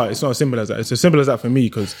saying, it's not as simple as that. It's as simple as that for me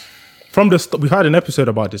because from the we've had an episode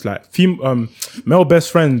about this, like male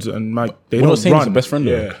best friends and like they We're don't not saying run. it's a best friend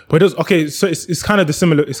though. Yeah. But it does, okay, so it's kind of the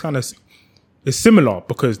similar. It's similar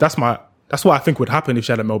because that's what I think would happen if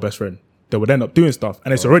she had a male best friend. They would end up doing stuff,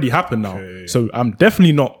 and it's already happened now. So I'm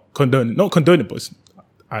definitely not condoning, but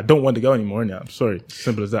I don't want the girl anymore. Innit? I'm sorry,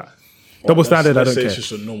 simple as that. Double standard. I don't care. It's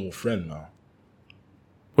just a normal friend now.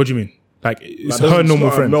 What do you mean? Like it's Like, her normal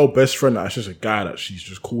not friend. A male best friend. It's just a guy that she's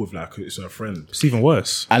just cool with. Like it's her friend. It's even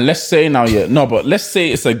worse. And let's say now, but let's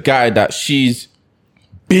say it's a guy that she's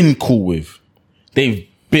been cool with. They've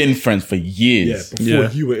been friends for years. Before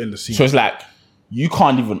you were in the scene. So it's like, you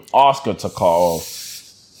can't even ask her to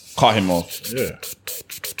cut him off. Yeah.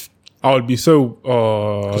 I would be so.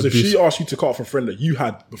 Because if she asked you to cut off a friend that you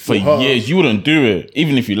had For before her, years, you wouldn't do it,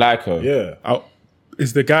 even if you like her. yeah.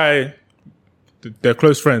 is the guy, they're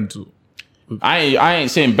close friends. I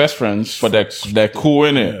ain't saying best friends, but they're cool,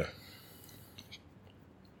 innit? Yeah.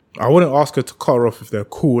 I wouldn't ask her to cut her off if they're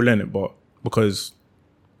cool in it, but because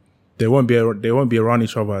they won't be around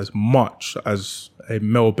each other as much as a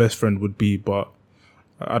male best friend would be. But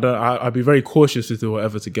I'd be very cautious to do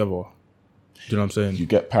whatever together. Do you know what I'm saying? You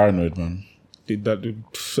get paranoid, man.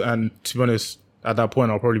 And to be honest, at that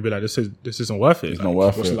point, I'll probably be like, this isn't worth it. It's not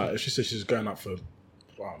worth What's it. like if she said she's going out for, I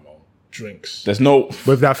don't know, drinks. There's no.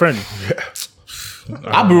 With that friend.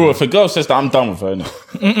 I'll be real. If a girl says that, I'm done with her,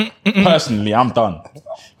 innit? Personally, I'm done.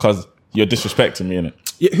 Because you're disrespecting me, innit?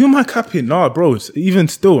 Yeah, who am I capping? Nah, bro. Even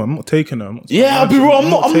still, I'm not taking her. Yeah, I'll be real.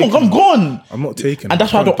 I'm gone. I'm not taking her. And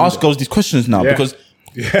that's why I don't ask that. girls these questions now, Yeah. because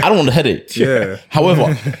I don't want a headache. Yeah.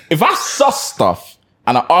 However, if I suss stuff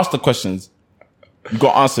and I ask the questions, you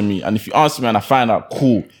got to answer me. And if you answer me and I find out,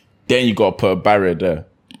 cool, then you got to put a barrier there.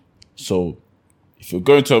 So if you're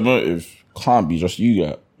going to a motive, can't be just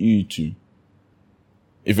you two.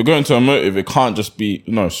 If you're going to a motive, it can't just be,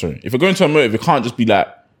 If you're going to a motive, it can't just be like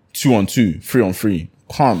 2-on-2, 3-on-3.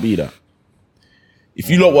 Can't be that. If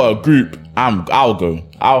you lot were a group, I'll go.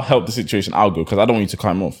 I'll help the situation. I'll go because I don't want you to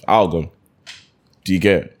cut him off. I'll go. Do you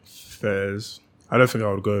get it? Fairs. I don't think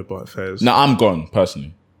I would go, but fairs. No, I'm gone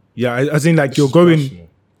personally. Yeah, as in like you're going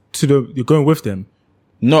with them.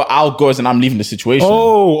 No, I'll go as in I'm leaving the situation.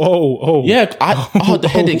 Oh. Yeah, the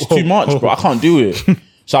headache's too much, bro. I can't do it.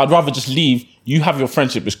 So I'd rather just leave. You have your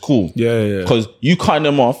friendship. It's cool. Yeah. Because you cutting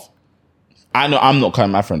them off, I know I'm not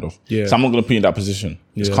cutting my friend off. Yeah. So I'm not going to put you in that position.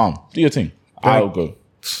 It's Yeah. calm. Do your thing. I'll go.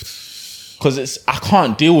 Because I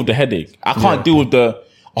can't deal with the headache. I can't deal with the,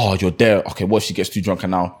 you're there. Okay, what if she gets too drunk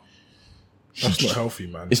and now? That's not healthy,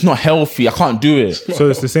 man. It's not healthy. I can't do it. So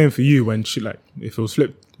it's the same for you when she if it was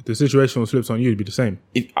flipped, if the situation was flipped on you, it'd be the same.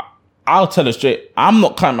 I'll tell her straight. I'm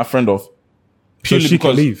not cutting my friend off. Purely So she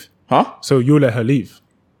because, can leave. Huh? So you'll let her leave.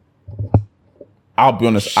 I'll be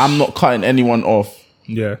honest. I'm not cutting anyone off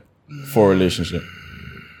Yeah. for a relationship.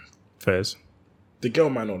 Fairs. The girl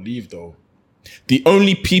might not leave though. The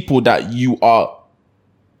only people that you are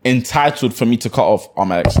entitled for me to cut off are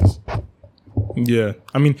my exes. Yeah.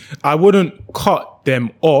 I mean, I wouldn't cut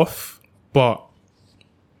them off, but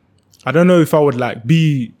I don't know if I would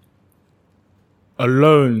be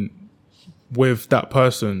alone with that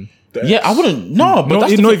person. Yeah, I wouldn't. No, but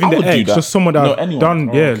that's the not thing. even I the would do ex, that. just someone that No, I've anyone. done.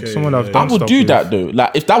 Oh, Yeah, okay, someone yeah, I've yeah. done. I would stuff do with. that though.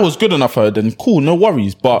 Like if that was good enough for her, then cool, no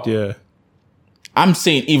worries. But Yeah. I'm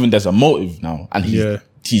saying even there's a motive now, and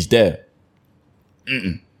he's there.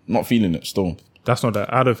 Not feeling it still. That's not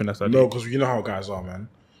that. I don't think that's that. No, because you know how guys are, man.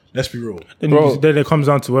 Let's be real. Then it comes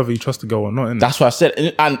down to whether you trust the girl or not. Innit? That's what I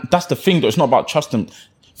said, and that's the thing. Though it's not about trusting.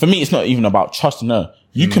 For me, it's not even about trusting her.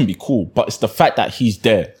 You can be cool, but it's the fact that he's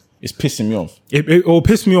there. It's pissing me off. It will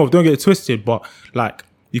piss me off. Don't get it twisted, but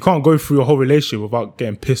you can't go through a whole relationship without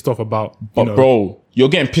getting pissed off about. But bro, you're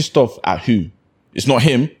getting pissed off at who? It's not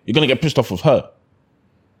him. You're gonna get pissed off with her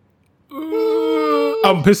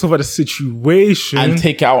I'm pissed off at the situation. and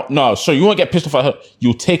take out. No, so you won't get pissed off at her.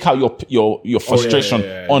 You'll take out your frustration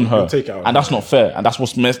yeah. on her, You'll take it out and that's not fair. And that's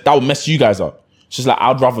that will mess you guys up. She's like,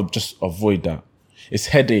 I'd rather just avoid that. It's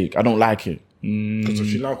headache. I don't like it. Because if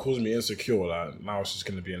she now calls me insecure, like now it's just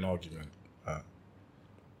gonna be an argument.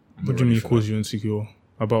 What do you mean calls you insecure?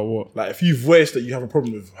 About what? Like if you voice that you have a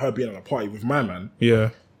problem with her being at a party with my man, Yeah.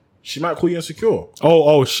 she might call you insecure.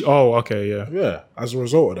 Okay, yeah. Yeah, as a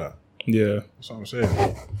result of that. Yeah. That's what I'm saying.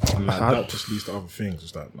 And like, that just leads to other things.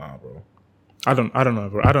 It's like, nah, bro. I don't know,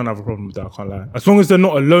 bro. I don't have a problem with that, I can't lie. As long as they're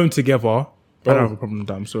not alone together, I don't have a problem with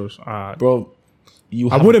that. I'm so Bro,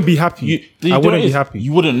 I wouldn't be happy. I wouldn't be happy.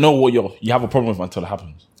 You wouldn't know what you have a problem with until it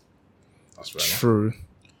happens. That's right. True.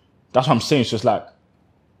 That's what I'm saying. It's just like,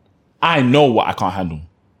 I know what I can't handle.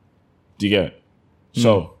 Do you get it?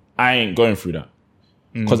 So I ain't going through that.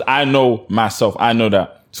 Because I know myself. I know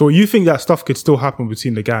that. So you think that stuff could still happen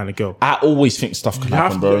between the guy and the girl? I always think stuff can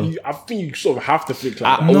happen, bro. I think you sort of have to think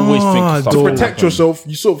like that. I always think stuff To can protect happen. yourself,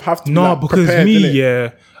 you sort of have to be like, Because prepared, me, innit?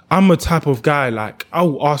 yeah, I'm a type of guy, like, I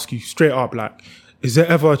will ask you straight up, like, is there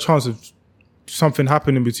ever a chance of something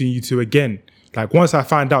happening between you two again? Like, once I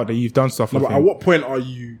find out that you've done stuff No, with but at him. what point are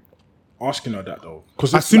you asking her that though?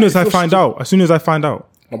 Because As soon as I find out.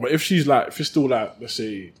 No, but if she's like, if it's still like, let's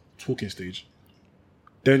say, talking stage,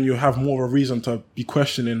 then you have more of a reason to be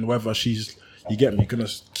questioning whether she's, you get me, gonna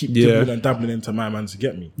keep dibbling and dabbling into my man to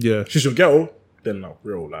get me. Yeah. She's your girl, then no,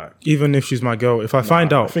 real, like. Even if she's my girl, if I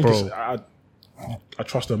find out, I think bro. I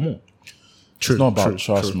trust her more. True, It's not about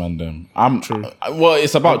trust, man. Well,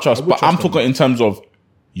 it's about trust, but I'm talking in terms of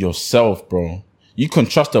yourself, bro. You can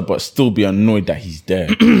trust her, but still be annoyed that he's there.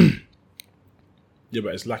 Yeah,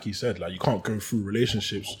 but it's like you said, like you can't go through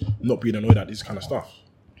relationships not being annoyed at this kind of stuff.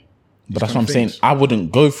 But that's what I'm saying. I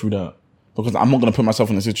wouldn't go through that because I'm not going to put myself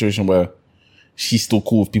in a situation where she's still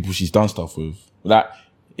cool with people she's done stuff with. Like,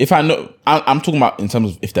 if I know, I'm talking about in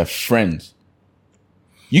terms of if they're friends.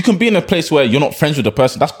 You can be in a place where you're not friends with the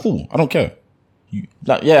person. That's cool. I don't care.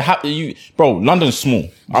 Bro, London's small.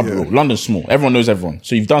 Bro, London's small. Everyone knows everyone.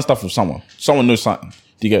 So you've done stuff with someone. Someone knows something.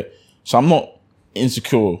 Do you get? So I'm not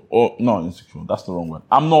insecure or not insecure. That's the wrong word.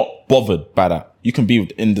 I'm not bothered by that. You can be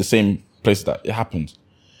in the same place that it happens.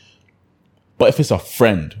 But if it's a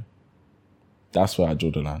friend, that's where I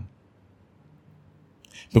draw the line.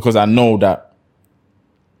 Because I know that,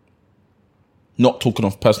 not talking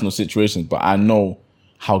of personal situations, but I know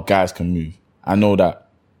how guys can move. I know that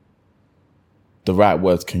the right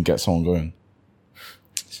words can get someone going.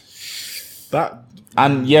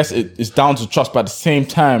 And yes, it's down to trust, but at the same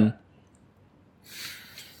time,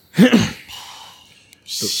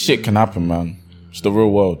 shit can happen, man. It's the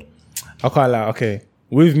real world. I can't lie. Okay,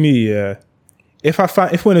 with me, yeah. If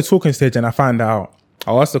we're in a talking stage and I find out,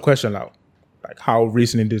 I'll ask the question like how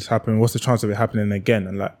recently did this happen? What's the chance of it happening again?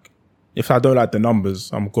 And like, if I don't like the numbers,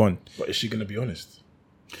 I'm gone. But is she gonna be honest?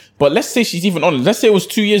 But let's say she's even honest. Let's say it was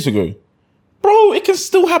 2 years ago, bro. It can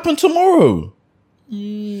still happen tomorrow.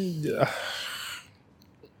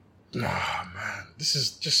 This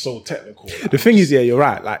is just so technical. The thing is, yeah, you're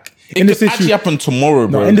right. Like, It could actually happen tomorrow,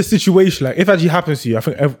 bro. No, in the situation, like if it actually happens to you, I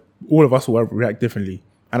think all of us will react differently.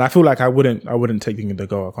 And I feel like I wouldn't take it to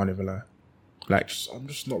go. I can't even lie. Like, I'm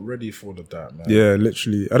just not ready for that, man. yeah,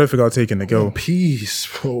 literally. I don't think I'll take it to go. Peace,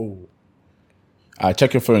 bro. I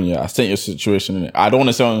check your phone. Yeah, I sent your situation in it. I don't want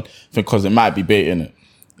to say anything because it might be bait in it.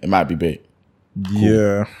 It might be bait. Cool.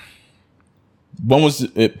 Yeah. When was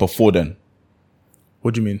it before then?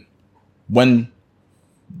 What do you mean? When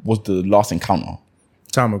was the last encounter?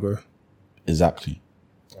 Time ago. Exactly.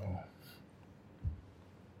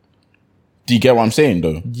 Do you get what I'm saying,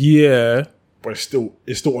 though? Yeah. But it's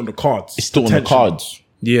still on the cards. It's still on the cards.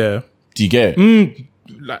 Yeah. Do you get it?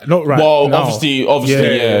 Like, not right. Well, now. obviously,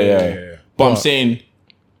 Yeah. But I'm saying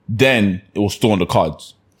then it was still on the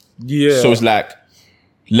cards. Yeah. So it's like,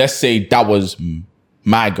 let's say that was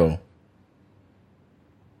my girl.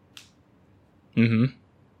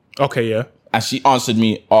 Okay, yeah. And she answered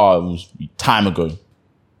me, it was time ago.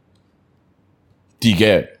 Do you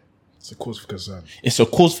get it? It's a cause for concern. It's a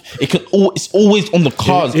cause. It's always on the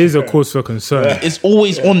cards. It is a cause for concern. It's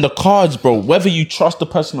always on the cards, bro. Whether you trust the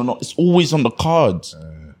person or not, it's always on the cards.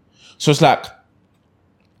 So it's like,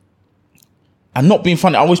 I'm not being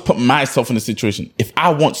funny. I always put myself in the situation. If I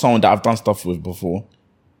want someone that I've done stuff with before,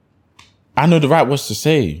 I know the right words to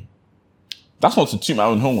say. That's not to toot my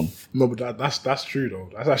own horn. No, but that's true though.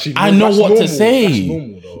 That's actually. I know that's what normal. to say. That's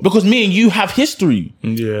normal though. Because me and you have history.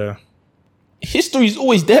 Yeah. History is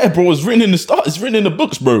always there, bro. It's written in the start. It's written in the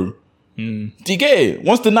books, bro. Do you get it?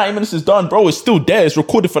 Once the 90 minutes is done, bro, it's still there. It's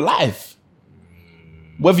recorded for life.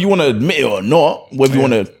 Whether you want to admit it or not, whether you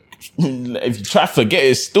want to, if you try to forget it,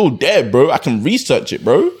 it's still there, bro. I can research it,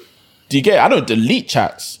 bro. Do you get it? I don't delete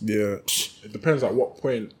chats. Yeah, it depends at what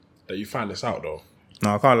point that you find this out though.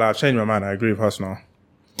 No, I can't lie. I've changed my mind. I agree with us now.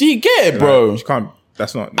 Do you get it, bro? You can't.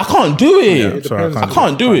 That's not. I can't do it. It Sorry, depends. I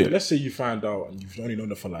can't do it. Let's say you find out and you've only known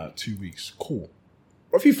her for like 2 weeks. Cool.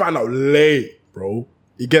 But if you find out late, bro,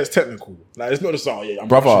 it gets technical. Like, it's not just, oh, yeah, I'm rushing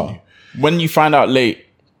Brother, you. when you find out late,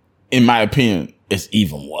 in my opinion, it's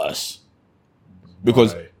even worse.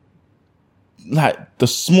 Because, Why? like, the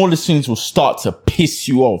smallest things will start to piss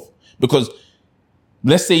you off. Because,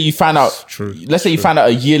 let's say you find out, you find out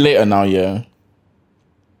a year later now, yeah.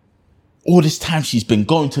 All this time she's been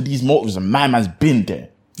going to these motives and my man's been there.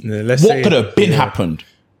 Yeah, let's What say- could have been happened?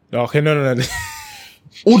 Okay, no.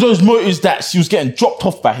 All those motives that she was getting dropped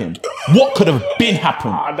off by him. What could have been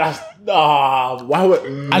happened? Why would...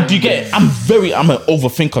 And do you get it? I'm an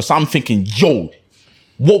overthinker, so I'm thinking, yo,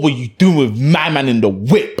 what were you doing with my man in the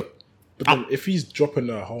whip? But then if he's dropping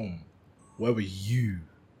her home, where were you?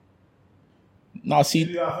 No, see,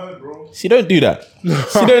 don't do that.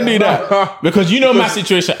 See, don't do that. Because you know my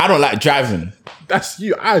situation, I don't like driving. That's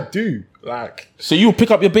you. I do. Like... So you'll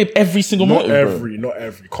pick up your babe every single Not motive, not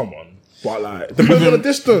every. Come on. But like, depends on the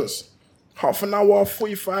distance. Half an hour,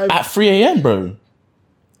 45. bro. At 3 a.m., bro.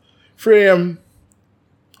 3 a.m.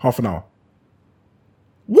 Half an hour.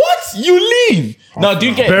 What? You leave? No, do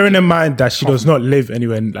you get it? Bearing in mind that she does not live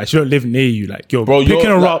anywhere, like she don't live near you. Like you're Bro, picking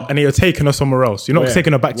you're, her like- up and then you're taking her somewhere else. You're not Where?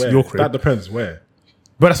 taking her back to Where? your crib. That depends. Where?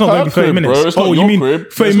 But that's not going to be 30 crib, minutes. bro. It's not you your mean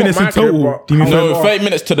crib. 30 It's minutes not in my crib, total? but Do you mean how- No, 30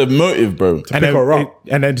 minutes to the motive, bro. and pick her up.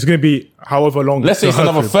 and then it's going to be however long. Let's say to it's her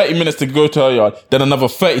another crib. 30 minutes to go to her yard, then another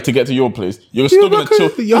 30 to get to your place. You're still going to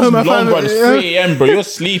chill. You're home That's at long, 5, bro. It's yeah. 3 a.m., bro. You're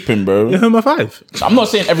sleeping, bro. You're home at 5. I'm not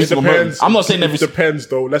saying every single moment. I'm not saying every. It depends,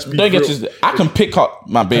 though. Let's be Don't get real. you. I can pick up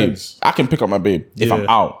my babe. Depends. I can pick up my babe if I'm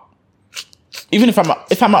Yeah. out. Even if I'm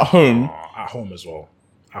at home. At home as well.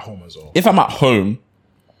 At home as well. If I'm at home,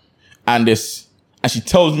 and she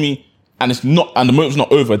tells me, and it's not, and the motive's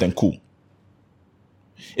not over, then cool.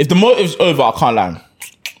 If the motive's over, I can't lie.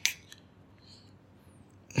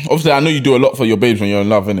 Obviously, I know you do a lot for your babes when you're in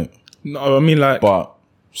love, innit? No, I mean like But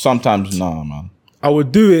sometimes, nah, man. I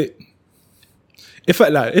would do it if I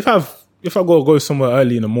go somewhere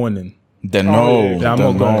early in the morning. Then no. Yeah, I'm then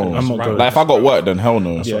not going. no. I'm not going. Like if I got work, then hell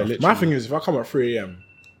no. Yeah, literally. My thing is, if I come at 3 a.m.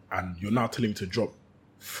 and you're now telling me to drop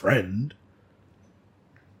friend,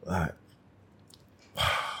 like,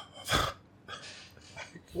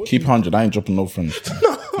 Keep 100. I ain't dropping no friends.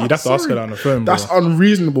 You'd have to ask her on the phone, bro. that's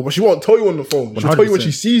unreasonable. But she won't tell you on the phone. She'll tell you when she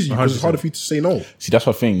 100%. sees you because it's 100%. harder for you to say no. See, that's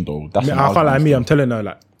her thing, though. That's I an can't lie. argument. Me, I'm telling her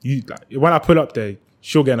like you. Like, when I pull up there,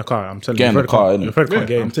 she'll get in the car. I'm telling Get you, in your the friend car, can't- innit? Your friend can't Yeah,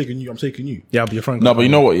 get in. I'm taking you. Yeah, but your friend. No, can't. but you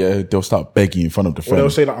know what? Yeah, they'll start begging in front of the friend. they'll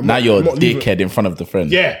say that I'm now not- you're I'm a not leaving- dickhead in front of the friend.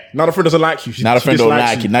 Yeah. Now the friend doesn't like you. Now the She friend don't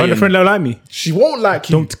dislikes like you. Now When you're the friend don't like me, She won't like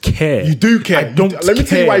you. don't care. You do care. I don't Let me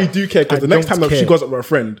tell you why you care. do care. Because I the next don't time that she care. goes up with a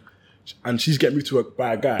friend and she's getting moved to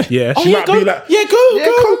by a guy, Yeah. she Oh, might be like, yeah, go.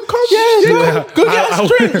 come, Yeah, go get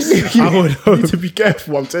us drinks. You need to be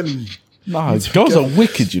careful. I'm telling you. Nah, girls are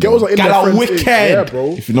wicked, you know. Girls are in Gal their are friends' wicked. age. Yeah,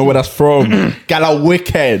 bro. If you know where that's from. Gal are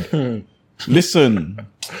wicked. Listen,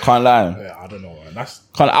 can't lie. Yeah, I don't know, man.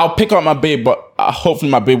 I'll pick up my babe, but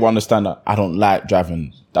hopefully my babe will understand that I don't like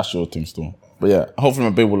driving. That's your thing still. But yeah, hopefully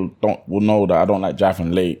my babe will know that I don't like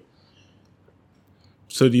driving late.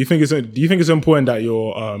 So do you think it's important that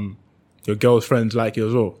your girl's friends like you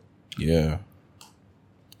as well? Yeah.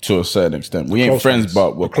 To a certain extent. We ain't Close friends, ones.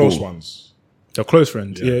 but we're The close cool. ones. Your close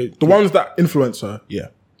friends. Yeah. The ones that influence her, yeah.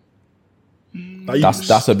 Like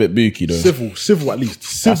That's a bit booky though. civil at least.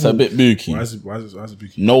 Civil. That's a bit booky. Why is it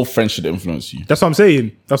booky? No friend should influence you. That's what I'm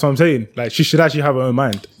saying. Like she should actually have her own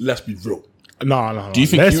mind. Let's be real. No. Do you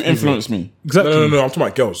think you influence me? Exactly. No. I'm talking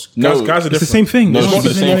about girls. No, Guys are It's the different. same thing. No, It's it not should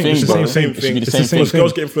be the same thing, It's the bro. same It thing. should be the It's same the same Because thing.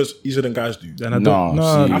 girls get influenced easier than guys do. And I No, don't.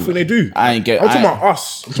 No. see. I think they do. I ain't get. I'm talking I- about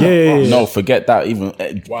us. I'm talking Yeah, about yeah, us. No, forget that.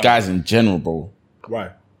 Even guys in general, bro. Why?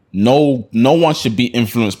 No one should be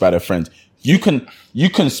influenced by their friends. You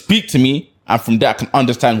can speak to me, and from there I can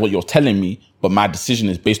understand what you're telling me. But my decision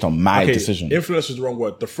is based on my decision. Influence is the wrong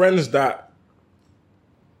word. The friends that,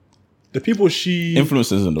 the people she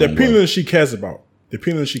Influence isn't the the wrong opinion word. she cares about. The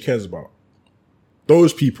opinion she cares about.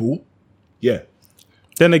 Those people, yeah.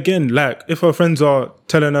 Then again, like if her friends are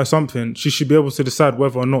telling her something, she should be able to decide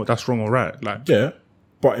whether or not that's wrong or right. Like Yeah.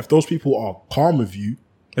 But if those people are calm with you,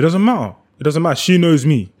 it doesn't matter. It doesn't matter. She knows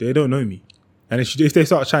me. They don't know me. And if they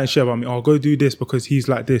start chatting shit about me, go do this because he's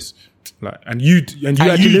like this, like, and you And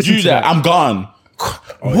actually you listen do to that, I'm gone.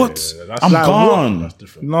 what? that's I'm like, gone. That's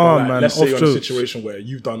different. No, But, like, man, let's say you're off in a jokes. situation where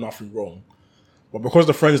you've done nothing wrong, but because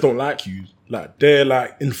the friends don't like you, like they're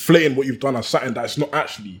like inflating what you've done as something that's not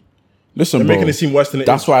actually. Listen, They're bro. making it seem worse than it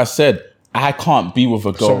That's is. why I said I can't be with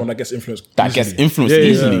a girl Someone that gets influenced. that easily. gets influenced Yeah, yeah,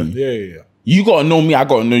 easily. Yeah. You gotta know me. I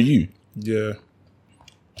gotta know you. Yeah.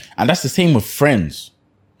 And that's the same with friends.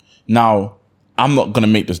 Now, I'm not going to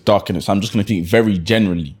make this dark in it, so I'm just going to think very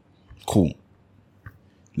generally. Cool.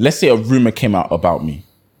 Let's say a rumor came out about me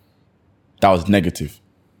that was negative.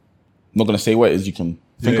 I'm not going to say what it is. You can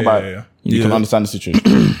think about it. You can understand the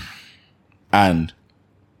situation. And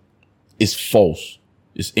it's false.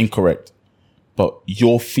 It's incorrect. But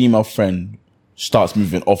your female friend starts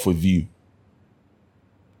moving off with you.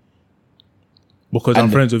 Because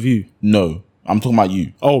I'm friends with you. No, I'm talking about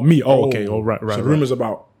you. Oh, me. Oh, okay. Oh, right. So rumors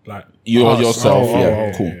about like yourself.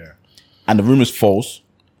 Oh, cool. yeah. And the rumor's false.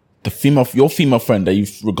 Your female friend that you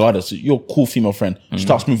regard as your cool female friend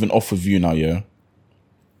starts moving off with you now, yeah?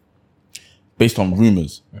 Based on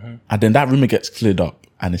rumors. And then that rumor gets cleared up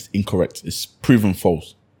and it's incorrect. It's proven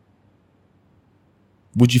false.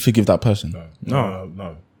 Would you forgive that person?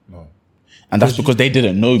 No. And that's because they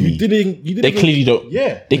didn't know me. You didn't. They clearly don't.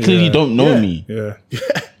 Yeah. They clearly don't know me. Yeah.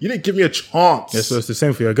 You didn't give me a chance. Yeah, so it's the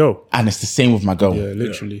same for your girl. And it's the same with my girl. Yeah,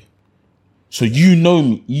 literally. So you know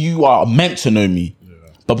me. You are meant to know me. Yeah.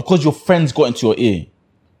 But because your friends got into your ear,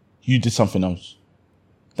 you did something else.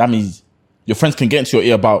 That means your friends can get into your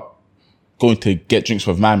ear about going to get drinks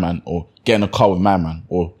with my man or get in a car with my man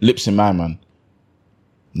or lips in my man.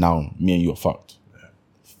 Now, me and you are fucked.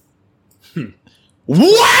 Yeah.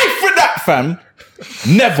 Why for that, fam?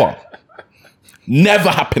 Never. Never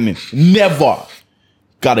happening. Never.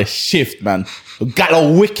 Gotta shift, man. Got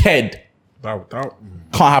a wicked. That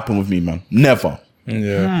Can't happen with me, man. Never.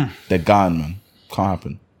 Yeah. They're gone, man. Can't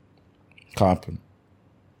happen. Can't happen.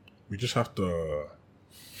 we just have to.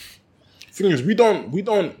 Thing is, we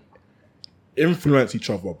don't influence each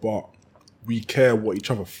other, but we care what each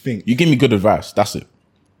other think. You give me good advice. That's it.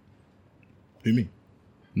 Who me?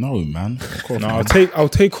 No, man. No, I'll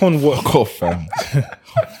take on what. Fuck off, fam.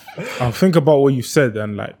 I'll think about what you said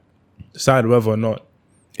and like decide whether or not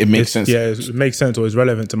It makes sense. Yeah, it makes sense or is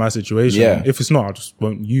relevant to my situation. Yeah. If it's not, I just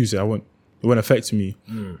won't use it. It won't affect me.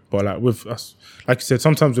 But like with us, like you said,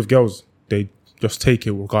 sometimes with girls, they just take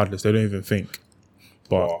it regardless. They don't even think.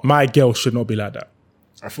 But my girl should not be like that.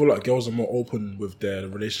 I feel like girls are more open with their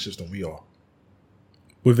relationships than we are.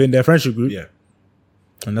 Within their friendship group? Yeah.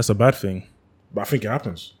 And that's a bad thing. But I think it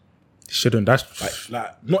happens. Shouldn't. That's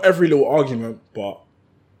Like not every little argument, but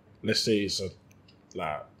let's say it's a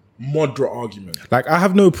like moderate argument. like I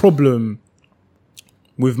have no problem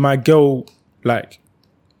with my girl like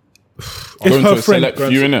if Going to her a friend select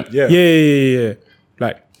few, innit? Yeah. yeah.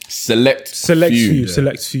 Like Select few,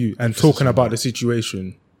 select few and talking about the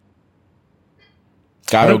situation.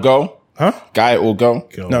 Guy or girl? Huh? Guy or girl?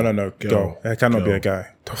 No. Girl. It cannot be a guy.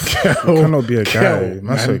 It cannot be a guy.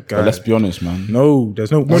 That's a guy. But let's be honest, man. No,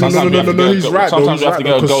 there's no. No, he's right. Sometimes you have to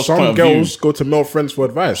get a because girl's point some of view. girls go to male friends for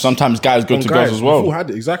advice. Sometimes guys go to Guys, girls as well. we've all had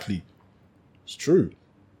it, exactly. It's true.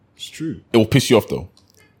 It will piss you off though.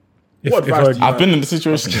 What advice do you I've been in the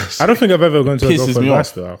situation. I don't think I've ever gone to a girl Pisses for me advice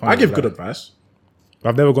off. though. I give good advice.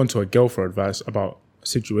 I've never gone to a girl for advice about a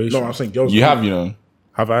situation. No, I'm saying girls. You have, you know.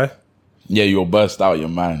 Have I? Yeah, you'll burst out your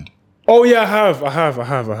mind. Oh yeah, I have. He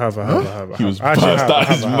was I actually burst have, out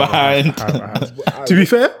his mind. I have. To be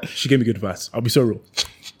fair, she gave me good advice. I'll be so real.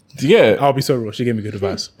 Yeah. I'll be so real. She gave me good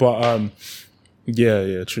advice. But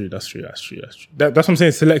yeah, true. That's true. That's what I'm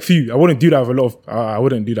saying. Select few. I wouldn't do that with a lot of. I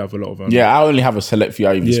wouldn't do that with a lot of. Yeah, I only have a select few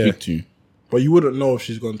I even Yeah. speak to. But you wouldn't know if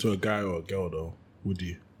she's gone to a guy or a girl, though, would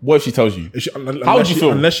you? What if she tells you? How would you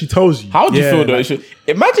feel? Unless she tells you. How would you Yeah, feel though? like-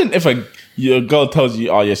 Imagine if your girl tells you,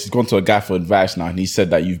 oh yeah, she's gone to a guy for advice now and he said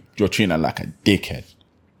that you're treating her like a dickhead.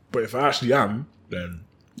 But if I actually am, then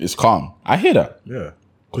It's calm. I hear that. yeah,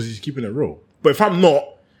 because he's keeping it real. But if I'm not,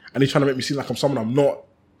 and he's trying to make me seem like I'm someone I'm not,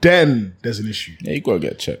 then there's an issue. Yeah, you gotta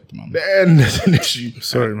get checked, man. Then there's an issue.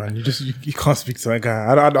 Sorry, man. You can't speak to that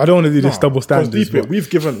guy. I don't want to do this double Because standards. deep it,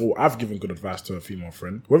 but- I've given good advice to a female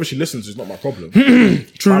friend. Whether she listens is not my problem.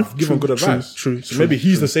 True. I've given good advice. True. So maybe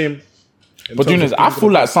he's the same. But you know, I feel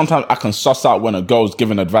like sometimes I can suss out when a girl's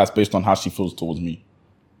giving advice based on how she feels towards me.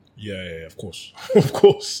 Yeah, of course. Of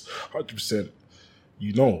course. 100%.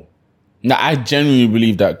 You know. Now, I genuinely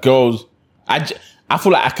believe that girls, I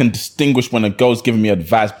feel like I can distinguish when a girl's giving me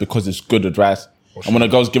advice because it's good advice. And when a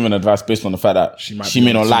girl's giving advice based on the fact that she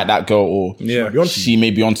may not like that girl or she may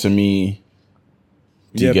be onto me.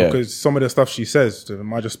 Yeah, because some of the stuff she says it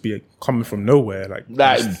might just be coming from nowhere.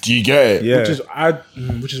 Like, do you get it? yeah.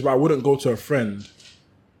 Which is why I wouldn't go to a friend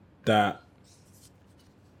that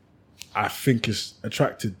I think is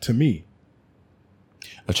attracted to me.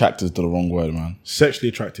 Attracted is the wrong word, man. Sexually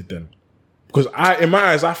attracted then. Because in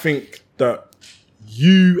my eyes, I think that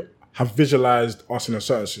you have visualized us in a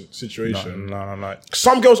certain situation. No.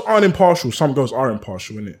 Some girls aren't impartial, some girls are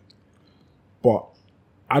impartial, innit? But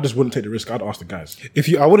I just wouldn't take the risk. I'd ask the guys.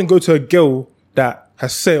 I wouldn't go to a girl that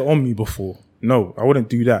has said it on me before. No, I wouldn't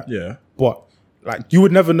do that. Yeah. But like, you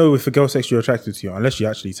would never know if a girl's sexually attracted to you unless she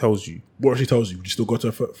actually tells you. What if she tells you? Would you still go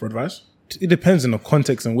to her for advice? It depends on the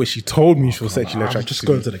context in which she told me she was sexually I'm attracted just to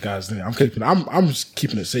going me. to the guys. Innit? I'm just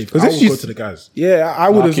keeping it safe. I if will go she's- to the guys. Yeah, I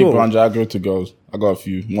would I'll as keep well. 100. I go to girls. I got a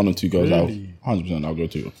few, 1 or 2 girls. Really? 100%. I'll go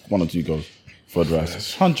to 1 or 2 girls for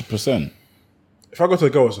advice. 100%. If I go to a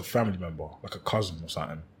girl as a family member, like a cousin or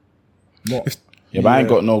something, not. Yeah, but I ain't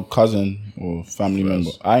got no cousin or family member.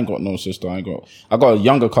 I ain't got no sister. I got a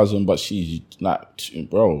younger cousin, but she's like,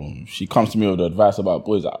 bro, she comes to me with advice about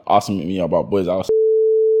boys, asking me about boys.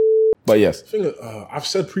 But yes. I've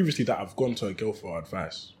said previously that I've gone to a girl for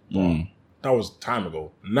advice. But that was time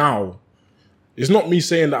ago. Now, it's not me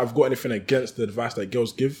saying that I've got anything against the advice that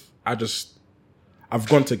girls give. I've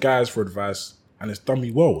gone to guys for advice and it's done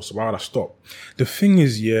me well. So why would I stop? The thing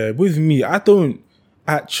is, yeah, with me, I don't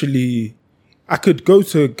actually... I could go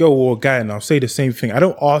to a girl or a guy and I'll say the same thing. I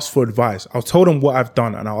don't ask for advice. I'll tell them what I've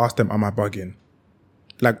done and I'll ask them, am I bugging?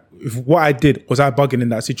 Like, if what I did, was I bugging in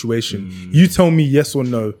that situation? You tell me yes or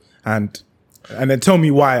no, and then tell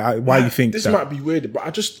me why you think this that. might be weird, but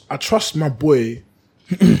I trust my boy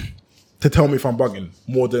to tell me if I'm bugging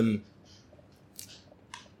more than...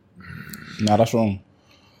 Nah, that's wrong.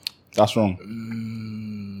 That's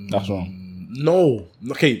wrong. That's wrong. No.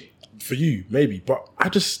 Okay, for you, maybe. But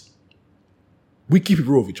we keep it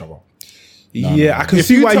real with each other. Yeah, I can If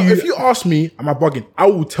see you why if you ask me, am I bugging? I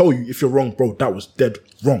will tell you if you're wrong, bro. That was dead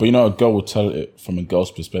wrong. But you know, a girl will tell it from a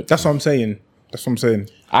girl's perspective. That's what I'm saying.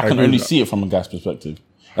 I can agree only with that. see it from a guy's perspective.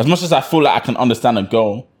 As much as I feel like I can understand a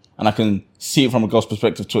girl and I can see it from a girl's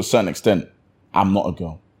perspective to a certain extent, I'm not a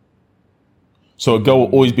girl. So a girl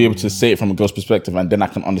will always be able to say it from a girl's perspective, and then I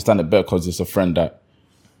can understand it better because it's a friend that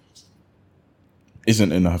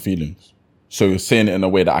isn't in her feelings. So you're saying it in a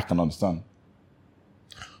way that I can understand.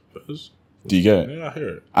 Do you get it? Yeah, I hear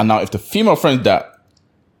it. And now if the female friend that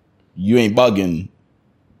you ain't bugging,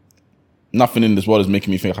 nothing in this world is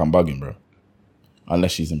making me think I'm bugging, bro.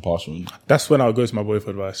 Unless she's impartial. That's when I'll go to my boy for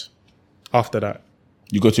advice. After that.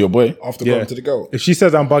 You go to your boy? After Yeah. going to the girl. If she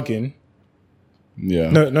says I'm bugging, Yeah.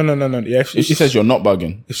 no. Yeah, If she says you're not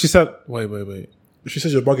bugging, if she said, wait. If she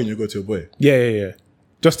says you're bugging, you go to your boy. Yeah.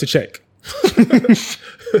 Just to check.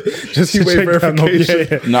 Just to Two-way check that I'm not-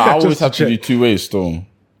 verification. no, I always Just have to do check. 2 ways still.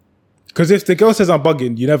 Because if the girl says I'm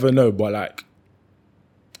bugging, you never know. But like,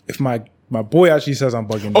 if my boy actually says I'm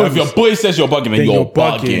bugging, Oh, if your boy says you're bugging, then you're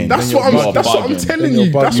bugging. That's Then what you're I'm. That's what I'm bugging. telling Then you're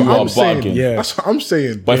you. That's bugging. what You I'm are saying. bugging. Yeah. That's what I'm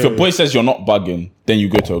saying. But if your boy says you're not bugging, then you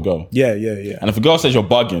go to a girl. yeah. And if a girl says you're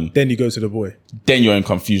bugging, Then you go to the boy. then you're in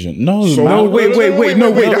confusion. No, So- man. No, wait. That's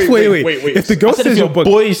wait. If the girl I said says if you're your bugging,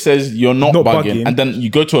 boy says you're not bugging, bugging, and then you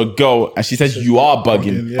go to a girl and she says you are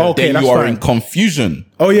bugging, yeah. Okay, then that's you are fine. in confusion.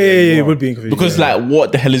 oh yeah, it would be in confusion. Because yeah. like,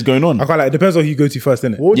 what the hell is going on? I can't like. It depends on who you go to first,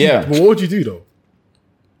 innit? What would Yeah. what would you do though?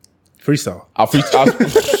 Freestyle.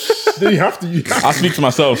 Then you have to. I'll speak to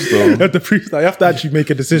myself still. At the freestyle, you have to actually make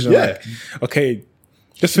a decision. Yeah. Like, okay,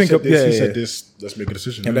 just He think said of this. He yeah. said this. Let's make a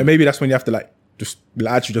decision. And then maybe that's when you have to like just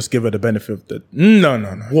actually just give her the benefit of the no.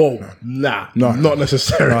 Whoa, nah, No. not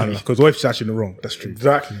necessarily. Because what if she's actually in the wrong? That's true.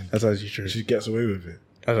 Exactly. That's actually true. She gets away with it.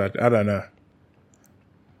 I don't know.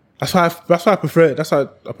 That's why I prefer. That's why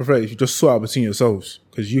I prefer if you just sort out between yourselves,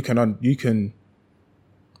 because you can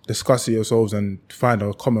discuss it yourselves and find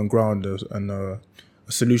a common ground and a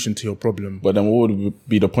solution to your problem But then what would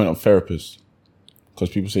be the point of therapists? Because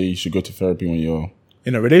people say you should go to therapy when you're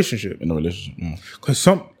in a relationship. in a relationship. Yeah. Because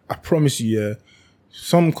I promise you, yeah,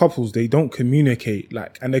 some couples they don't communicate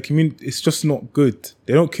and it's just not good.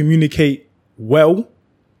 They don't communicate well,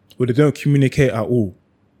 or they don't communicate at all,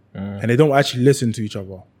 and they don't actually listen to each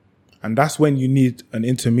other. And that's when you need an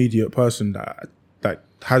intermediate person that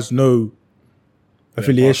has no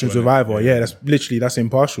affiliations with either. Yeah, that's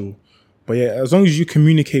impartial. But yeah, as long as you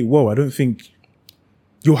communicate well, I don't think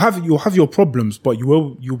you'll have your problems, but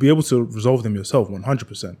you'll be able to resolve them yourself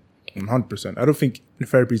 100%. 100%. I don't think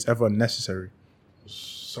therapy is ever necessary.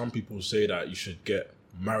 Some people say that you should get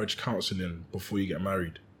marriage counseling before you get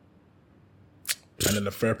married. And then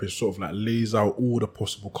the therapist sort of like lays out all the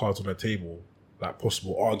possible cards on the table, like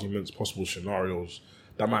possible arguments, possible scenarios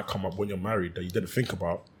that might come up when you're married that you didn't think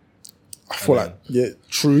about. I feel like, yeah,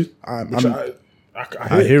 true. I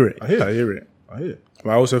hear it. I hear it. it. But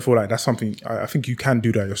I also feel like that's something, I think you can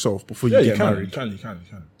do that yourself before you Yeah, get you married. can.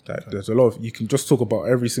 Like, there's a lot of, you can just talk about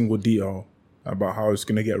every single detail about how it's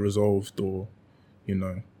going to get resolved or,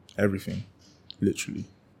 everything. Literally.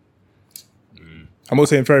 I'm not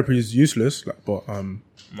saying therapy is useless, but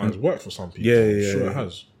Mine's worked for some people. Yeah, I'm yeah, sure yeah. it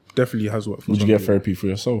has. definitely has worked for Would you some get people. therapy for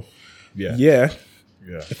yourself? Yeah. Yeah.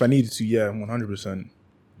 Yeah. If I needed to, 100%.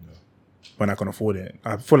 When I can afford it.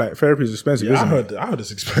 I feel like therapy is expensive, Yeah, isn't it? I heard it's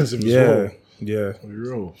expensive as Yeah. well. Yeah. To be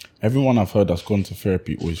real. Everyone I've heard that's gone to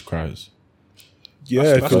therapy always cries.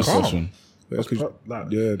 Yeah. That's First calm. session. That's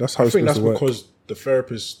how I it's think supposed that's to work. because the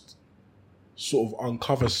therapist sort of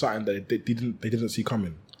uncovers something that they didn't see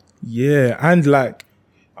coming. Yeah, and like,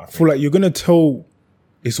 I feel like you're gonna tell.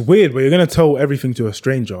 It's weird, but you're gonna tell everything to a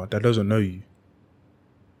stranger that doesn't know you.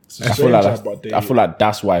 I feel like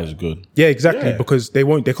that's why it's good. Yeah, exactly. Yeah. Because they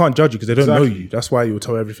can't judge you because they don't know Exactly. you. That's why you'll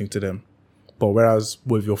tell everything to them. But whereas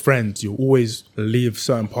with your friends, you always leave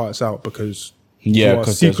certain parts out because Yeah, you are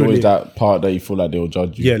because there's secretly- always that part that you feel like they'll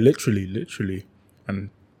judge you. Yeah, literally, and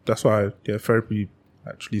that's why therapy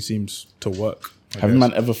actually seems to work. Have you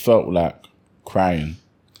man ever felt like crying,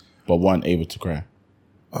 but weren't able to cry?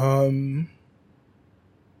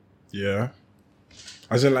 Yeah.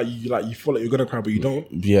 As in, you feel like you're gonna cry, but you don't.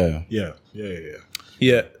 Yeah. Yeah.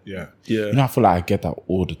 Yeah. You know, I feel like I get that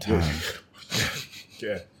all the time.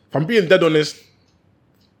 Yeah. If I'm being dead honest,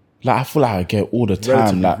 Like, I feel like I get all the time.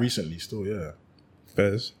 relatively Like, recently, still, yeah.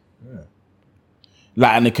 Fairs.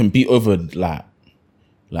 and it can be over, like,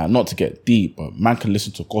 not to get deep, but man can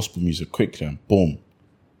listen to gospel music quickly and boom.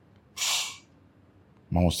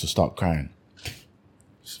 Man wants to start crying.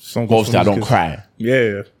 But obviously, I don't cry.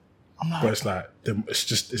 Yeah. But it's like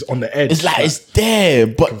it's on the edge. It's like it's there,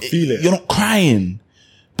 but feel it. you're not crying.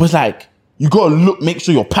 But it's like you gotta make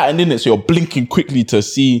sure you're patterned in it, so you're blinking quickly to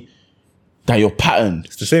see that you're patterned.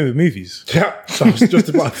 It's the same with movies. Yeah, I was just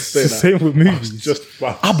about to say It's that. the same with movies. Just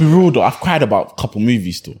about. I'll be real though, I've cried about a couple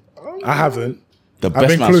movies still. I haven't. The been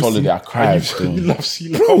Best Man's close. Holiday, I cried You still. love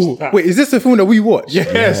see Bro, wait, is this the film that we watched?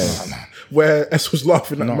 Yes. Where S was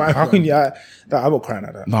laughing at No, my how can you? I'm not crying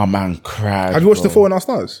at that. Nah, man, cried. Have you watched The bro. Fault in Our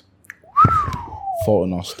Stars? Fault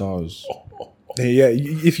in Our Stars? Yeah,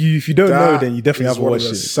 if you don't know, then you definitely have to watch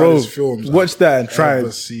it. Saddest films watch that and I've try.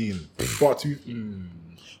 ever seen. But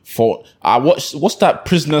Fault. I watched. What's that?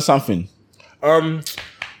 Prisoner something.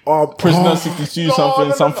 Prisoner 62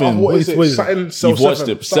 something. What is it? What is it? Something Cell You've watched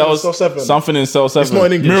 7. it. Something Cells, Cell 7. something in Cell 7. It's not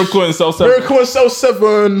in English. Miracle in Cell 7. Miracle in Cell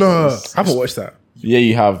 7. I haven't watched that. Yeah,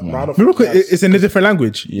 you have, man. Miracle, it's in a different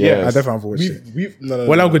language. Yes. Yeah, I definitely haven't watched it. No.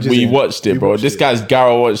 What language is We it? watched it, bro. This guy's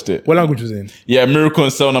Gara watched it. What language was it in? Yeah, Miracle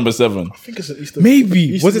in Cell number 7. I think it's an Eastern. Maybe.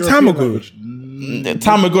 Eastern Was it time European ago? language.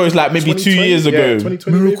 Time ago, it's like maybe 2 years ago. Yeah,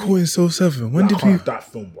 2020 Miracle maybe? in Soul 7. When did we? That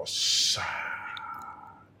film was sad.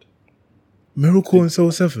 Miracle in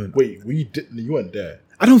Soul 7. Wait, you weren't there.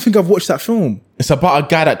 I don't think I've watched that film. It's about a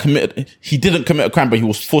guy that he didn't commit a crime, but he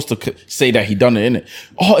was forced to say that he done it, innit?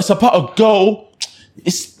 Oh, it's about a girl.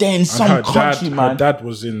 It's there in some country, Her man. dad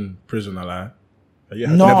was in prison, I lie. Yeah,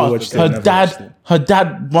 No, never watched it, her never watched it.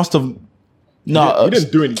 dad must have. No, He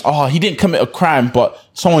didn't do anything. Oh, he didn't commit a crime, but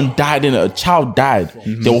someone died in it. A child died.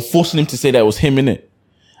 Mm-hmm. They were forcing him to say that it was him in it,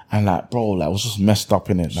 and like, bro, like, it was just messed up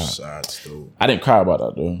in it. Like, Sad still. I didn't cry about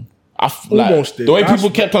that though. Almost did. The way That's people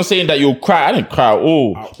kept on saying that you'll cry, I didn't cry at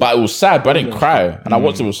all. But it was sad, but I didn't cry, and I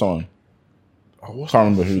watched it with someone. Can't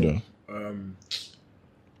remember who though.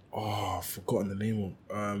 I've forgotten the name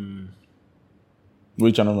of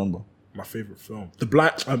Which I don't remember. my favorite film. Not the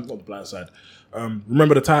Blind Side.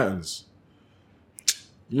 Remember the Titans.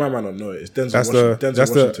 You might not know it. It's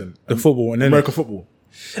Denzel Washington. the football one. Innit? American football.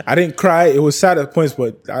 I didn't cry. It was sad at points,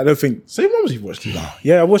 but I don't think. Same ones you've watched. Now.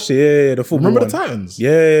 Yeah, I watched it. Yeah, the football. Remember one. the Titans?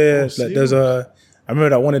 Yeah. see. Like there's I remember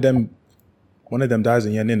that one of them dies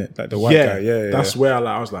in the end, innit? Like the white guy. Yeah. That's where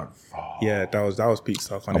I was like, Yeah, that was peak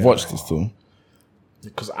stuff. I've watched this too.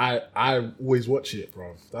 because I always watch it,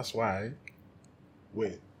 bro. That's why.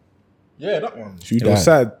 Wait. Yeah, that one. Who It died? was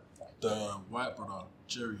sad. The white brother,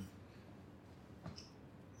 Jerry.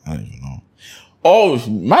 I don't even know. Oh,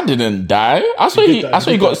 man didn't die. I saw he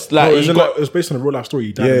got like he got. It was based on a real life story.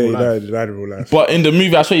 He died Yeah, in he real life. died in real life. But in the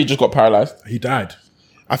movie, I saw he just got paralyzed. He died.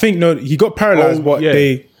 I think no, he got paralyzed, Oh, but yeah.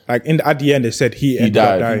 they like at the end they said he ended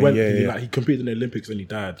up died. dying. He competed in the Olympics and he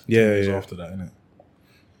died. 2 Yeah, years yeah. after that, innit?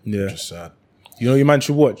 Yeah. Just sad. You know, you man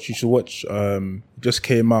should watch. You should watch. Just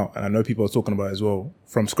came out, and I know people are talking about it as well.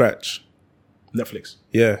 From Scratch. Netflix.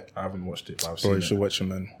 Yeah, I haven't watched it, but I've bro, seen you it. should watch it,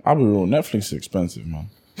 man. I'll be real. Netflix is expensive, man.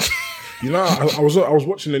 You know, I was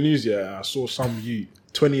watching the news. Yeah, I saw some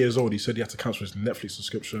 20 years old. He said he had to cancel his Netflix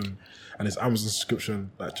subscription and his Amazon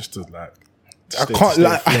subscription, like just to like. I can't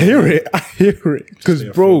like. I hear it because, Stay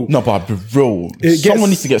bro. No, but I'll be real. It Someone gets-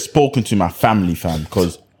 needs to get spoken to, my family, fam,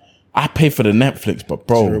 because I pay for the Netflix, but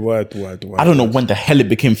bro, Word. I don't know when the hell it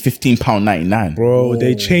became £15.99. Bro,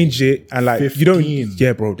 they change it and like you don't. 15.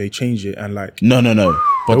 Yeah, bro, they change it and like. No.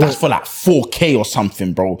 But that's for like 4K or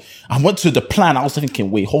something, bro. I went to the plan. I was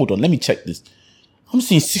thinking, wait, hold on, let me check this. I'm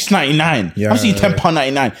seeing £6.99. Yeah. I'm seeing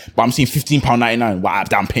 £10.99, but I'm seeing £15.99. Wow,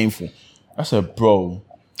 I'm paying for. I said, bro,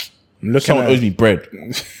 someone owes me bread.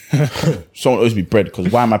 Someone owes me bread because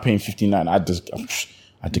why am I paying £59?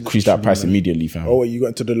 I decreased that price immediately, fam. Oh, you got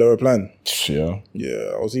into the lower plan? Yeah.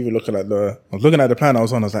 Yeah, I was even looking at the plan I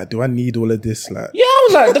was on. I was like, do I need all of this? Like, Yeah, I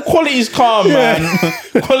was like, the quality's calm, man.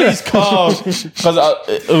 Quality's calm. Because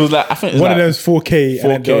it was like, I think it's one like, of them's 4K, and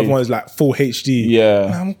then the 4K. other one is like full HD.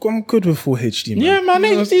 Yeah. I'm good with full HD, man. Yeah, man,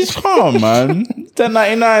 it's calm, man.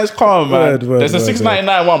 $10.99 is calm, man. There's a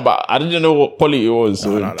 $6.99 one, but I didn't know what quality it was.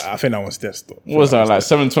 So No, I think that one's desktop. what was that, like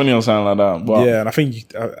 $7.20 or something like that? But Yeah, and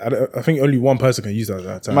I think only one person can use that at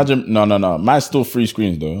that time. imagine, no. Mine's still 3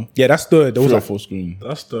 screens though. Yeah, that's the 3 or 4 screens.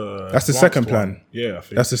 That's the second advanced plan. one. Yeah, I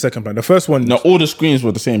think. That's the second plan. The first one. No, all the screens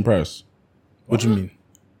were the same price. What do you mean?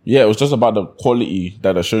 Yeah, it was just about the quality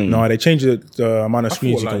that they're showing you. No, they changed the amount of I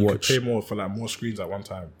screens thought, you can like, watch. You could pay more for like more screens at one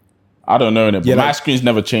time. I don't know, innit? But Yeah, my like- screens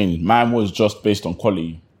never changed. Mine was just based on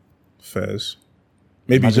quality. Fairs.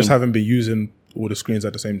 Maybe you just haven't been using all the screens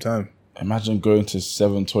at the same time. Imagine going to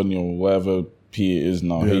 720 or whatever P it is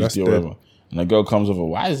now, Yeah, that's HD or dead. whatever. And a girl comes over,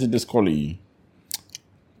 why is it this quality?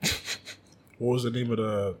 What was the name of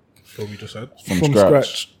the film you just said? From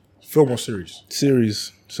scratch. Film or series?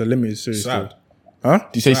 Series. It's a limited series. Sad. Still. Huh?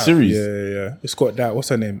 Do you say series? Yeah. It's got that. What's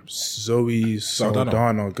her name? Zoe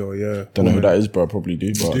Saldana girl. Yeah. Don't know who that is, bro. I probably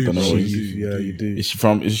do, but I don't know. You do.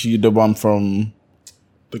 Is she the one from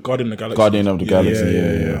The Guardian of the Galaxy. Guardian of the Galaxy?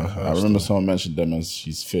 yeah. I remember someone mentioned them as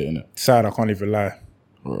she's fit in it. Sad. I can't even lie.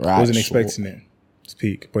 Right. Wasn't expecting it to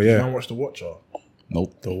peak, but You yeah. don't watch The Watcher?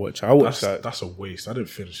 Nope. The Watch. I watched that, That's a waste. I didn't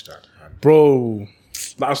finish that, man. bro.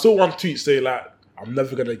 Like, I saw one tweet say like, I'm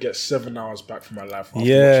never gonna get 7 hours back from my life. after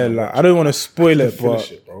Yeah, watching The like Watcher. I don't want to spoil I it, didn't finish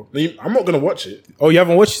but it, bro. I'm not gonna watch it. oh, you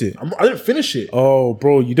haven't watched it? I didn't finish it. Oh,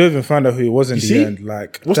 bro, you don't even find out who it was in the see? end.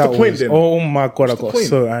 Like, What's that the point was- then? Oh my god, I got point?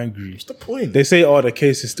 so angry. What's the point? They say, oh, the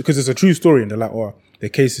case is because it's a true story, and they're like, oh, the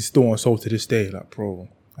case is still unsolved to this day. Like, bro,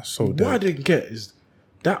 that's so What dead. I didn't get is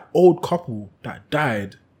that old couple that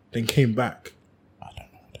died then came back.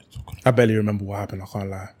 I barely remember what happened. I can't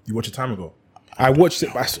lie. You watched it time ago. I watched it,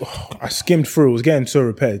 but I skimmed through. It was getting so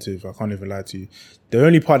repetitive. I can't even lie to you. The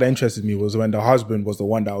only part that interested me was when the husband was the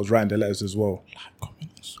one that was writing the letters as well.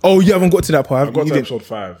 Oh, you haven't got to that part. I got You to didn't- episode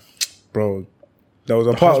 5. bro. There was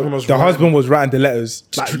a part. husband was The writing- husband was writing the letters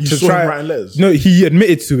Like, you saw him writing letters? No, he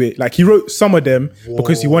admitted to it. Like he wrote some of them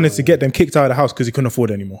because he wanted to get them kicked out of the house because he couldn't afford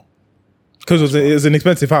it anymore. Because it was an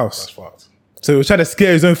expensive house. That's fucked. So he was trying to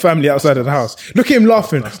scare his own family outside of the house. Look at him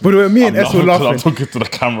laughing. But when me and S were I'm laughing. talking to the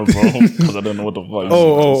camera, bro, because I don't know what the fuck.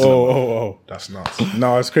 Oh. That's nuts.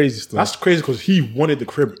 No, it's crazy stuff. That's crazy because he wanted the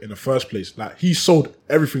crib in the first place. Like, he sold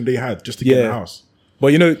everything they had just to get in the house. But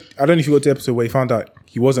you know, I don't know if you got to the episode where he found out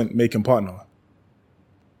he wasn't making partner.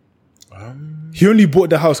 He only bought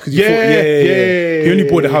the house because he thought, He only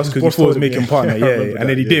bought the house because he thought he was making partner. I Yeah, remember and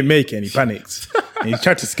then he that, didn't make it and he panicked. And he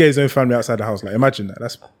tried to scare his own family outside the house. Like, imagine that.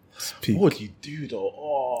 That's peak. What do you do though?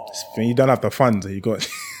 Oh, When you don't have the funds that you got.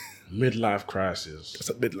 midlife crisis. It's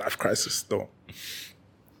a midlife crisis still.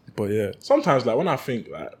 But yeah. Sometimes, like, when I think,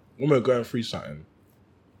 like, when we're going through something,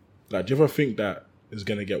 like, do you ever think that it's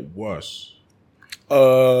gonna get worse? Like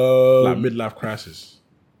midlife crisis.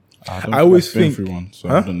 I always think. through one, so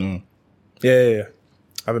Huh? I don't know. Yeah.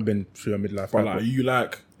 I haven't been through a midlife But crisis. like, are you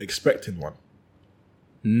like expecting one?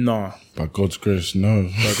 Nah. By God's grace, no.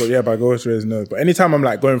 By God's grace, no. But anytime I'm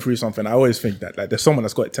like going through something, I always think that like there's someone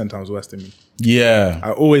that's got it 10 times worse than me. Yeah,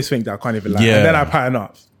 I always think that I can't even lie. Yeah. And then I pattern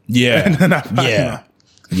up. yeah, And then I pattern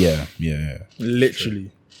yeah, up. yeah.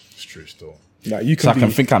 Literally. It's true still. Like you So I can can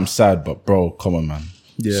be. think I'm sad, but bro, come on, man.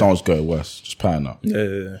 Yeah. Someone's got it worse. Just pattern up,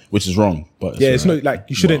 Yeah. which is wrong. But Yeah, it's alright. not like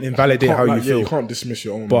you shouldn't invalidate Can't, how like, you feel. you can't dismiss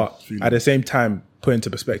your own But feelings. at the same time, put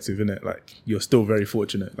into perspective, innit? Like you're still very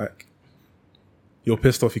fortunate. Like you're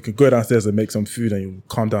pissed off. You could go downstairs and make some food and you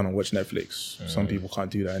calm down and watch Netflix. Some people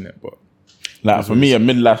can't do that, innit? But Like for me, a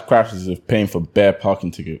midlife crisis is paying for bare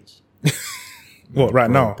parking tickets. what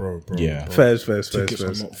right now? bro. Yeah. Fairs. Tickets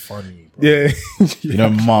are not funny, bro. Yeah. You know,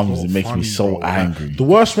 mums, it makes me Funny, so bro. angry. The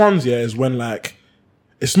worst ones, yeah, is when like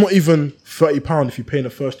it's not even £30 if you pay in the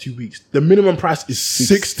first 2 weeks. The minimum price is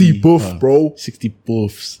 60 buff, bro. 60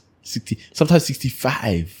 buffs. 60, sometimes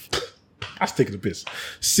 65. That's taking the piss.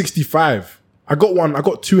 65. I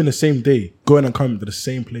got 2 in the same day, going and coming to the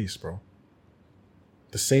same place, bro.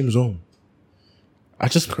 The same zone. I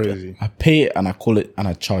just Crazy. I pay it and I call it and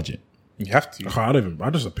I charge it. You have to. I don't even.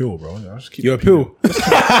 I just appeal, bro. I just keep You appeal.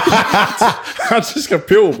 I just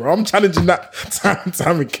appeal, bro. I'm challenging that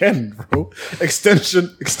time again, bro.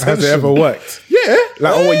 Extension. Has it ever worked? Yeah.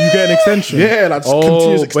 Like, oh, what, you get an extension? Yeah, like just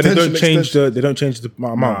continuous but they don't extension, change they don't change the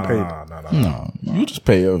amount paid. Nah. No, you just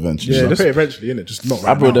pay it eventually. Yeah, Yeah, just pay eventually, innit? Just not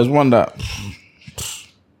right bro, now. there's one that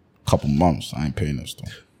couple months I ain't paying it still.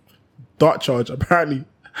 Dart charge, apparently,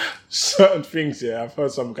 certain things, yeah, I've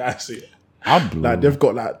heard some guys say, I'll be like, real. they've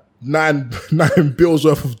got like nine bills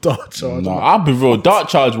worth of dart charge. No, I'll be real. Dart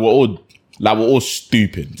charge we're all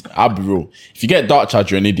stupid. I'll be real. If you get dart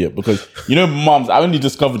charge, you're an idiot because mums. I only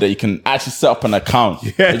discovered that you can actually set up an account.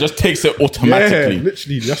 Yeah. It just takes it Yeah, automatically.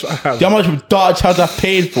 literally, that's what I have. See how much dart charge I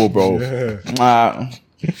paid for, bro?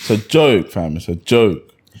 It's a joke, fam. It's a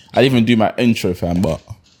joke. I didn't even do my intro, fam. But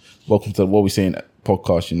welcome to What We Saying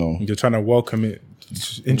podcast. You're trying to welcome it.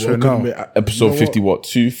 Intro Welcome now. it. Episode You know 50. What?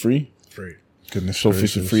 2, 3? Free. Goodness Episode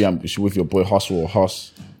gracious. 53. I'm with your boy Hustle or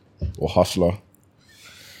Hus or Hustler.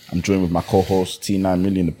 I'm joined with my co-host T9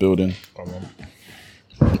 Millie in the building.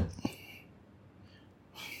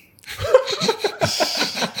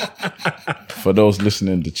 For those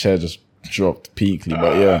listening, the chair just dropped peakly.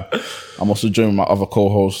 But yeah, I'm also joined with my other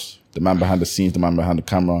co-host, the man behind the scenes, the man behind the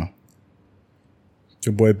camera.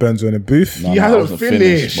 Your boy Benzo in the booth. No, He I hasn't wasn't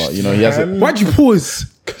finished, But he hasn't. Why'd you pause?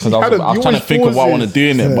 Because I was trying to think of what I want to do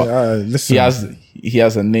in it. But Listen, he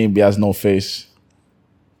has a name, but he has no face.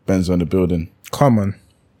 Benzo in the building. come on.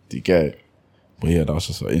 Do you get it? But yeah, that was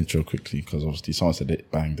just an intro quickly because obviously someone said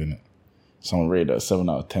it banged, didn't it? Someone rated it at 7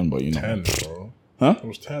 out of 10, but 10, bro. Huh? It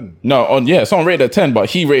was 10. No, someone rated it at 10, but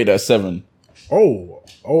he rated it at 7. Oh,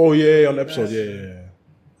 yeah, on the episode,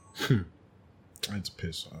 yeah. I need to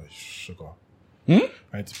piss. Sugar. I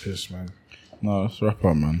need to piss, man. No, let's wrap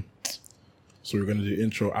up, man. So we're gonna do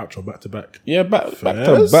intro, outro, back to back. Yeah, back to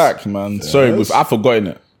Fairs? back, man. Sorry, Fairs? I forgot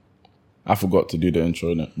it. I forgot to do the intro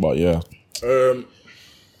in it, but yeah.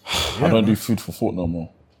 I don't do food for thought no more.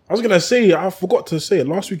 I was gonna say, I forgot to say it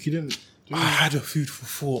last week. You didn't. I had a food for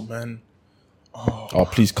thought, man. Oh,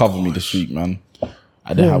 please cover me this week, man.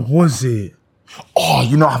 I didn't What have. was it? Oh,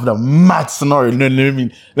 I have a mad scenario. No,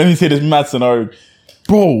 let me say this mad scenario,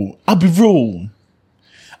 bro. I'll be real.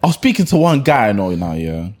 I was speaking to one guy I know now.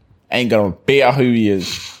 Yeah, I ain't gonna bait who he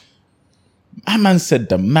is. My man said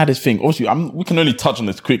the maddest thing. Obviously, we can only touch on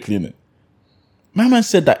this quickly, innit? My man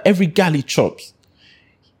said that every gal he chops,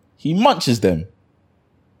 he munches them.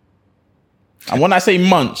 And when I say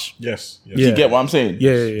munch, Yes. do you get what I'm saying?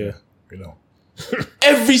 Yeah. You know.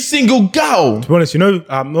 Every single gal. To be honest,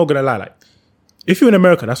 I'm not gonna lie. Like, if you're in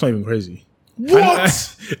America, that's not even crazy.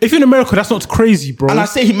 What? If you're in America, that's not crazy, bro. And I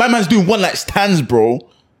say my man's doing one like stands, bro.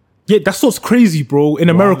 Yeah, that's not crazy, bro. In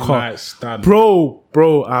America, night stand. bro.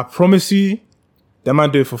 I promise you, that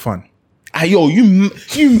man do it for fun. Hey, yo, you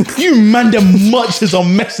man, them munches are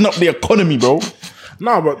messing up the economy, bro.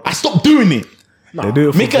 Nah, but I stopped doing it. They do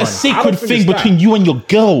it for Make it fun. a I sacred don't think thing it's that. between you and your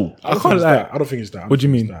girl. I don't can't think it's lie. that. I don't think it's that. What do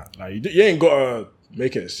you mean? Like, you ain't gotta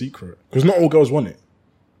make it a secret because not all girls want it.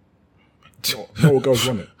 Not all girls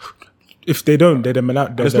want it. If they don't, they're the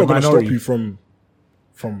It's not gonna stop minority. you from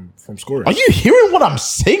scoring. Are you hearing what I'm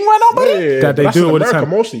saying right now, buddy? That they That's do in it all the America time.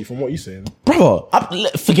 mostly, from what you're saying. Brother,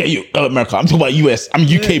 forget you, America. I'm talking about US. I'm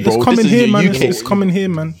UK, bro. It's coming This is here, your man. UK. It's coming here,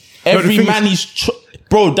 man. Every No, the thing man is, is...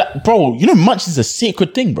 Bro, munch is a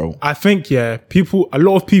sacred thing, bro. I think, a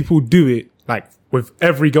lot of people do it, like, with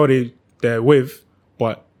every girl they're with,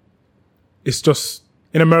 but it's just,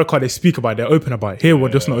 in America, they speak about it, they're open about it. Here, we're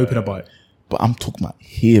just not open about it. But I'm talking about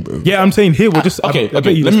here, bro. Yeah, I'm saying here, we're just... Okay, I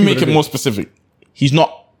bet you let there's me people make that it do more specific. He's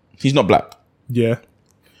not black. Yeah.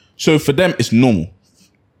 So for them, it's normal.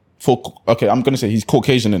 I'm going to say he's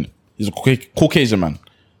Caucasian, innit? He's a Caucasian man.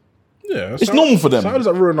 Yeah, It's normal for them. So how does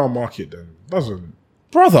that ruin our market then? Doesn't.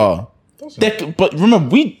 Brother. But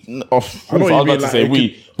remember, I know was what you about mean, to like, say it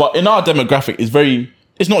we, but in our demographic,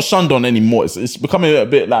 it's not shunned on anymore. It's becoming a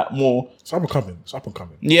bit like more, It's up and coming. It's up and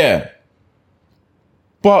coming. yeah.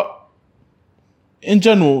 But in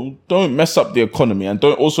general, don't mess up the economy and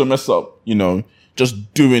don't also mess up,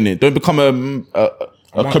 just doing it. Don't become a munch.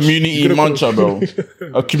 community You could've muncher, bro.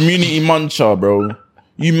 A community muncher, bro.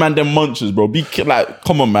 You man them munchers, bro. Like,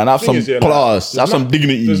 come on, man. Have some Thing is, yeah, class. like, Have some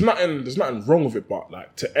dignity. There's nothing wrong with it, but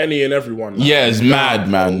like to any and everyone. Like, Yeah, it's mad,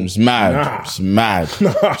 man. It's mad. Nah. It's mad.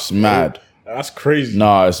 It's mad. That's crazy.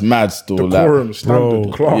 Nah, it's mad still. Decorum, standard,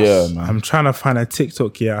 Bro, class. Yeah, man. I'm trying to find a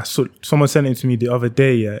TikTok. Yeah, I saw someone sent it to me the other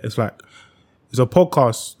day. Yeah, it's like it's a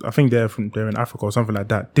podcast. I think they're in Africa or something like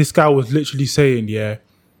that. This guy was literally saying, yeah,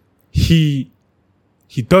 he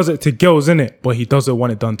does it to girls, innit? But he doesn't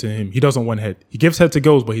want it done to him. He doesn't want head. He gives head to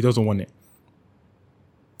girls, but he doesn't want it.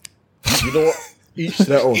 You know what? Each to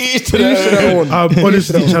their own. Each to their own. I'm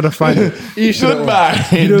honestly trying to find it. Each to their own.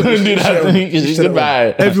 Don't do that.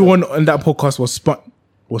 Goodbye. Everyone on that podcast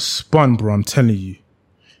was spun, bro. I'm telling you.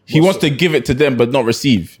 He wants to give it to them, but not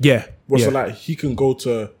receive. Yeah. What's yeah. it like? He can go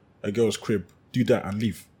to a girl's crib, do that, and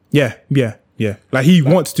leave. Yeah. Like he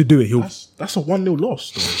wants to do it. That's a 1-0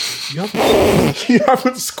 loss, though. You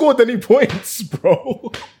haven't scored any points,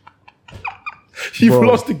 bro. You've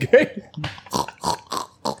lost the game.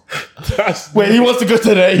 Wait, he wants to go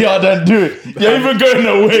to the yard and do it. You're even going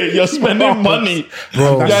away. You're spending money.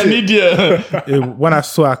 Bro. You're an idiot. When I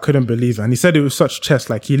saw it, I couldn't believe it. And he said it with such chest.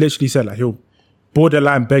 Like he literally said like he'll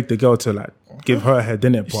borderline beg the girl to like give her a head,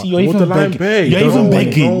 didn't it? You're even Borderline begging. beg. You're even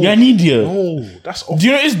begging. No. You're an idiot. Oh, that's Do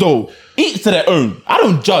you know what it is though? Each to their own. I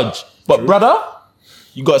don't judge. But brother,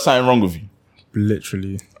 you got something wrong with you.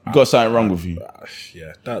 Literally. You got something wrong with you.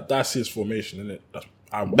 Yeah, that's his formation, isn't it?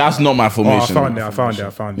 That's not my Oh, I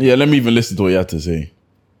formation. found it. Yeah, let me even listen to what you had to say.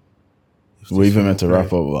 We're even meant to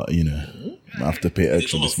wrap up, but I have to pay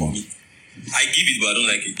extra this month. I give it, but I don't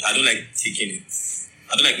like it. I don't like taking it.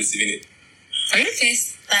 I don't like receiving it. For the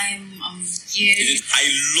first time, here. I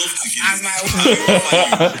love to give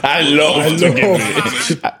it. I love to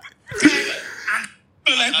give it.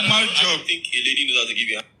 Like my job. I think a lady knows how to give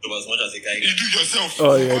you a job as much as a guy. You do yourself.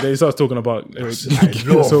 Oh yeah, they start talking about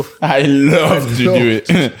I love to do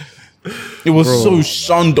it. It was so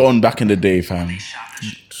shunned on back in the day, fam.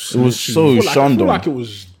 It was so shunned I feel on. like it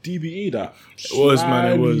was DBE that. It was,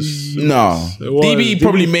 man. It was. No. DB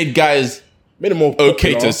probably made guys made it more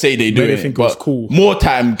okay popular to say they do Made it it, think it but was cool. more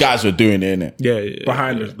time guys were doing it, innit? Yeah.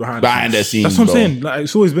 behind the scenes. That's what I'm bro. saying. Like,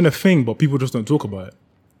 it's always been a thing, but people just don't talk about it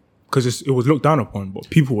because it was looked down upon. But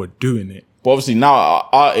people were doing it. But obviously now at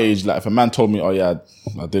our age, like if a man told me, "Oh yeah,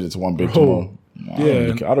 I did it to one big tomorrow," I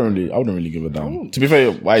wouldn't really give a damn. To be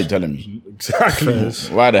fair, why are you telling me? Exactly.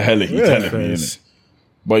 Why the hell are you telling me? Fairs. Innit?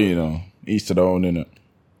 But each to their own, innit?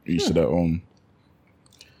 Each to their own.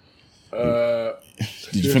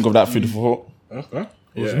 Did you think of that food for thought? Huh?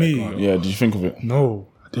 It was me. Yeah, did you think of it? No,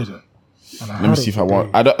 I didn't. Let me see if I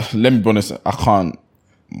want. Let me be honest. I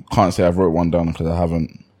can't say I've wrote one down because I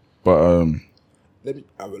haven't. But Let me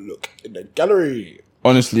have a look in the gallery.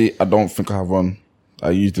 honestly, I don't think I have one.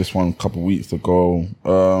 I used this one a couple weeks ago.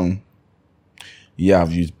 Yeah,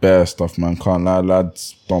 I've used bare stuff, man. Can't lie,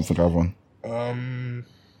 lads. Don't think I have one.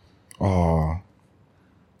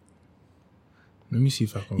 Let me see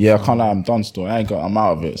if I can. Yeah, I can't lie. I'm done still. I'm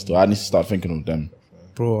out of it still. I need to start thinking of them.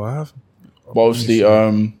 Bro, I have. But obviously,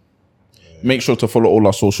 make sure to follow all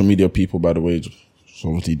our social media people, by the way. So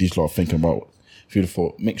obviously, these lot are thinking about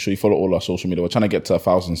beautiful. Make sure you follow all our social media. We're trying to get to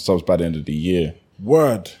 1,000 subs by the end of the year.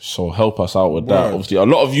 Word. So help us out with that. Word. Obviously, a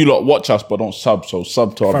lot of you lot watch us but don't sub. So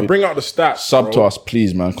sub to If our I bring out the stats, sub to us,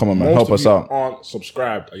 please, man. Come on, man. Most Help of us you out. aren't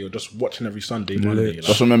subscribed. You're just watching every Sunday, Monday. Like,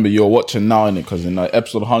 Just remember, you're watching now, innit? Because in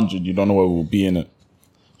episode 100, you don't know where we'll be in it.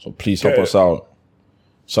 So please help us out.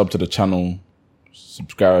 Sub to the channel.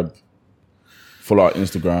 Subscribe. Follow our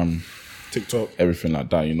Instagram. TikTok. Everything like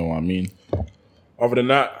that. You know what I mean? Other than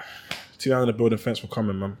that, Tina in the building. Thanks for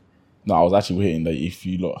coming, man. No, I was actually waiting that if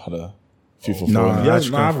you lot had a few for Nah, four. yeah. I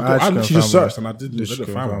just literally just confirm searched one. and I didn't Just find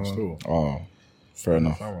confirm one one. still. Oh, fair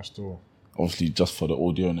enough. Find one still. Obviously, just for the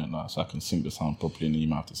audio in it now, so I can sync the sound properly, and then you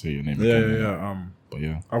might have to say your name. Yeah, again, yeah. But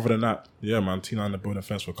yeah, Other than that, yeah, man. Tina in the building.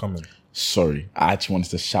 Thanks for coming. sorry. I actually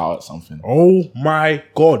wanted to shout out something. Oh my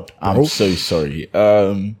god, bro. I'm so sorry.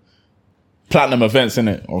 Platinum events,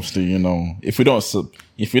 innit? Obviously, if we don't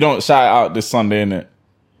shout it out this Sunday, innit?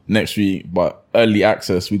 Next week, but early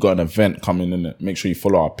access, we got an event coming in it. Make sure you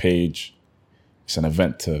follow our page. It's an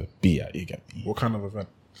event to be at, you get me? What kind of event?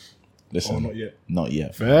 Listen, Oh, not yet. Not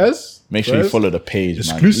yet. Fairs? Make sure you follow the page,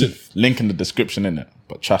 Exclusive. man. Link in the description, innit?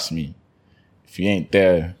 But trust me, if you ain't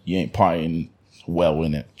there, you ain't partying well,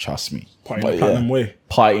 innit? Trust me. Party But the platinum way.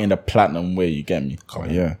 Party in the platinum way, you get me? Come But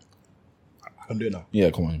on. yeah. I can do it now. Yeah,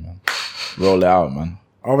 come on, man. Roll it out, man.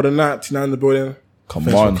 Other than that, Tina in the building. Come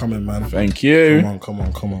Thanks on. for coming, man. Thank you. Come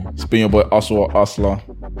on. It's been your boy Hustler.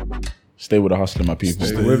 Stay with the hustler, my people.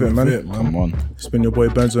 Stay with it, man. Come on. It's been your boy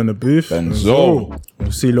Benzo in the booth. Benzo.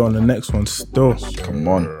 We'll see you on the next one still. Come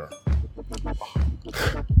on.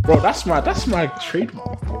 Bro, that's my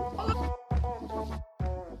trademark.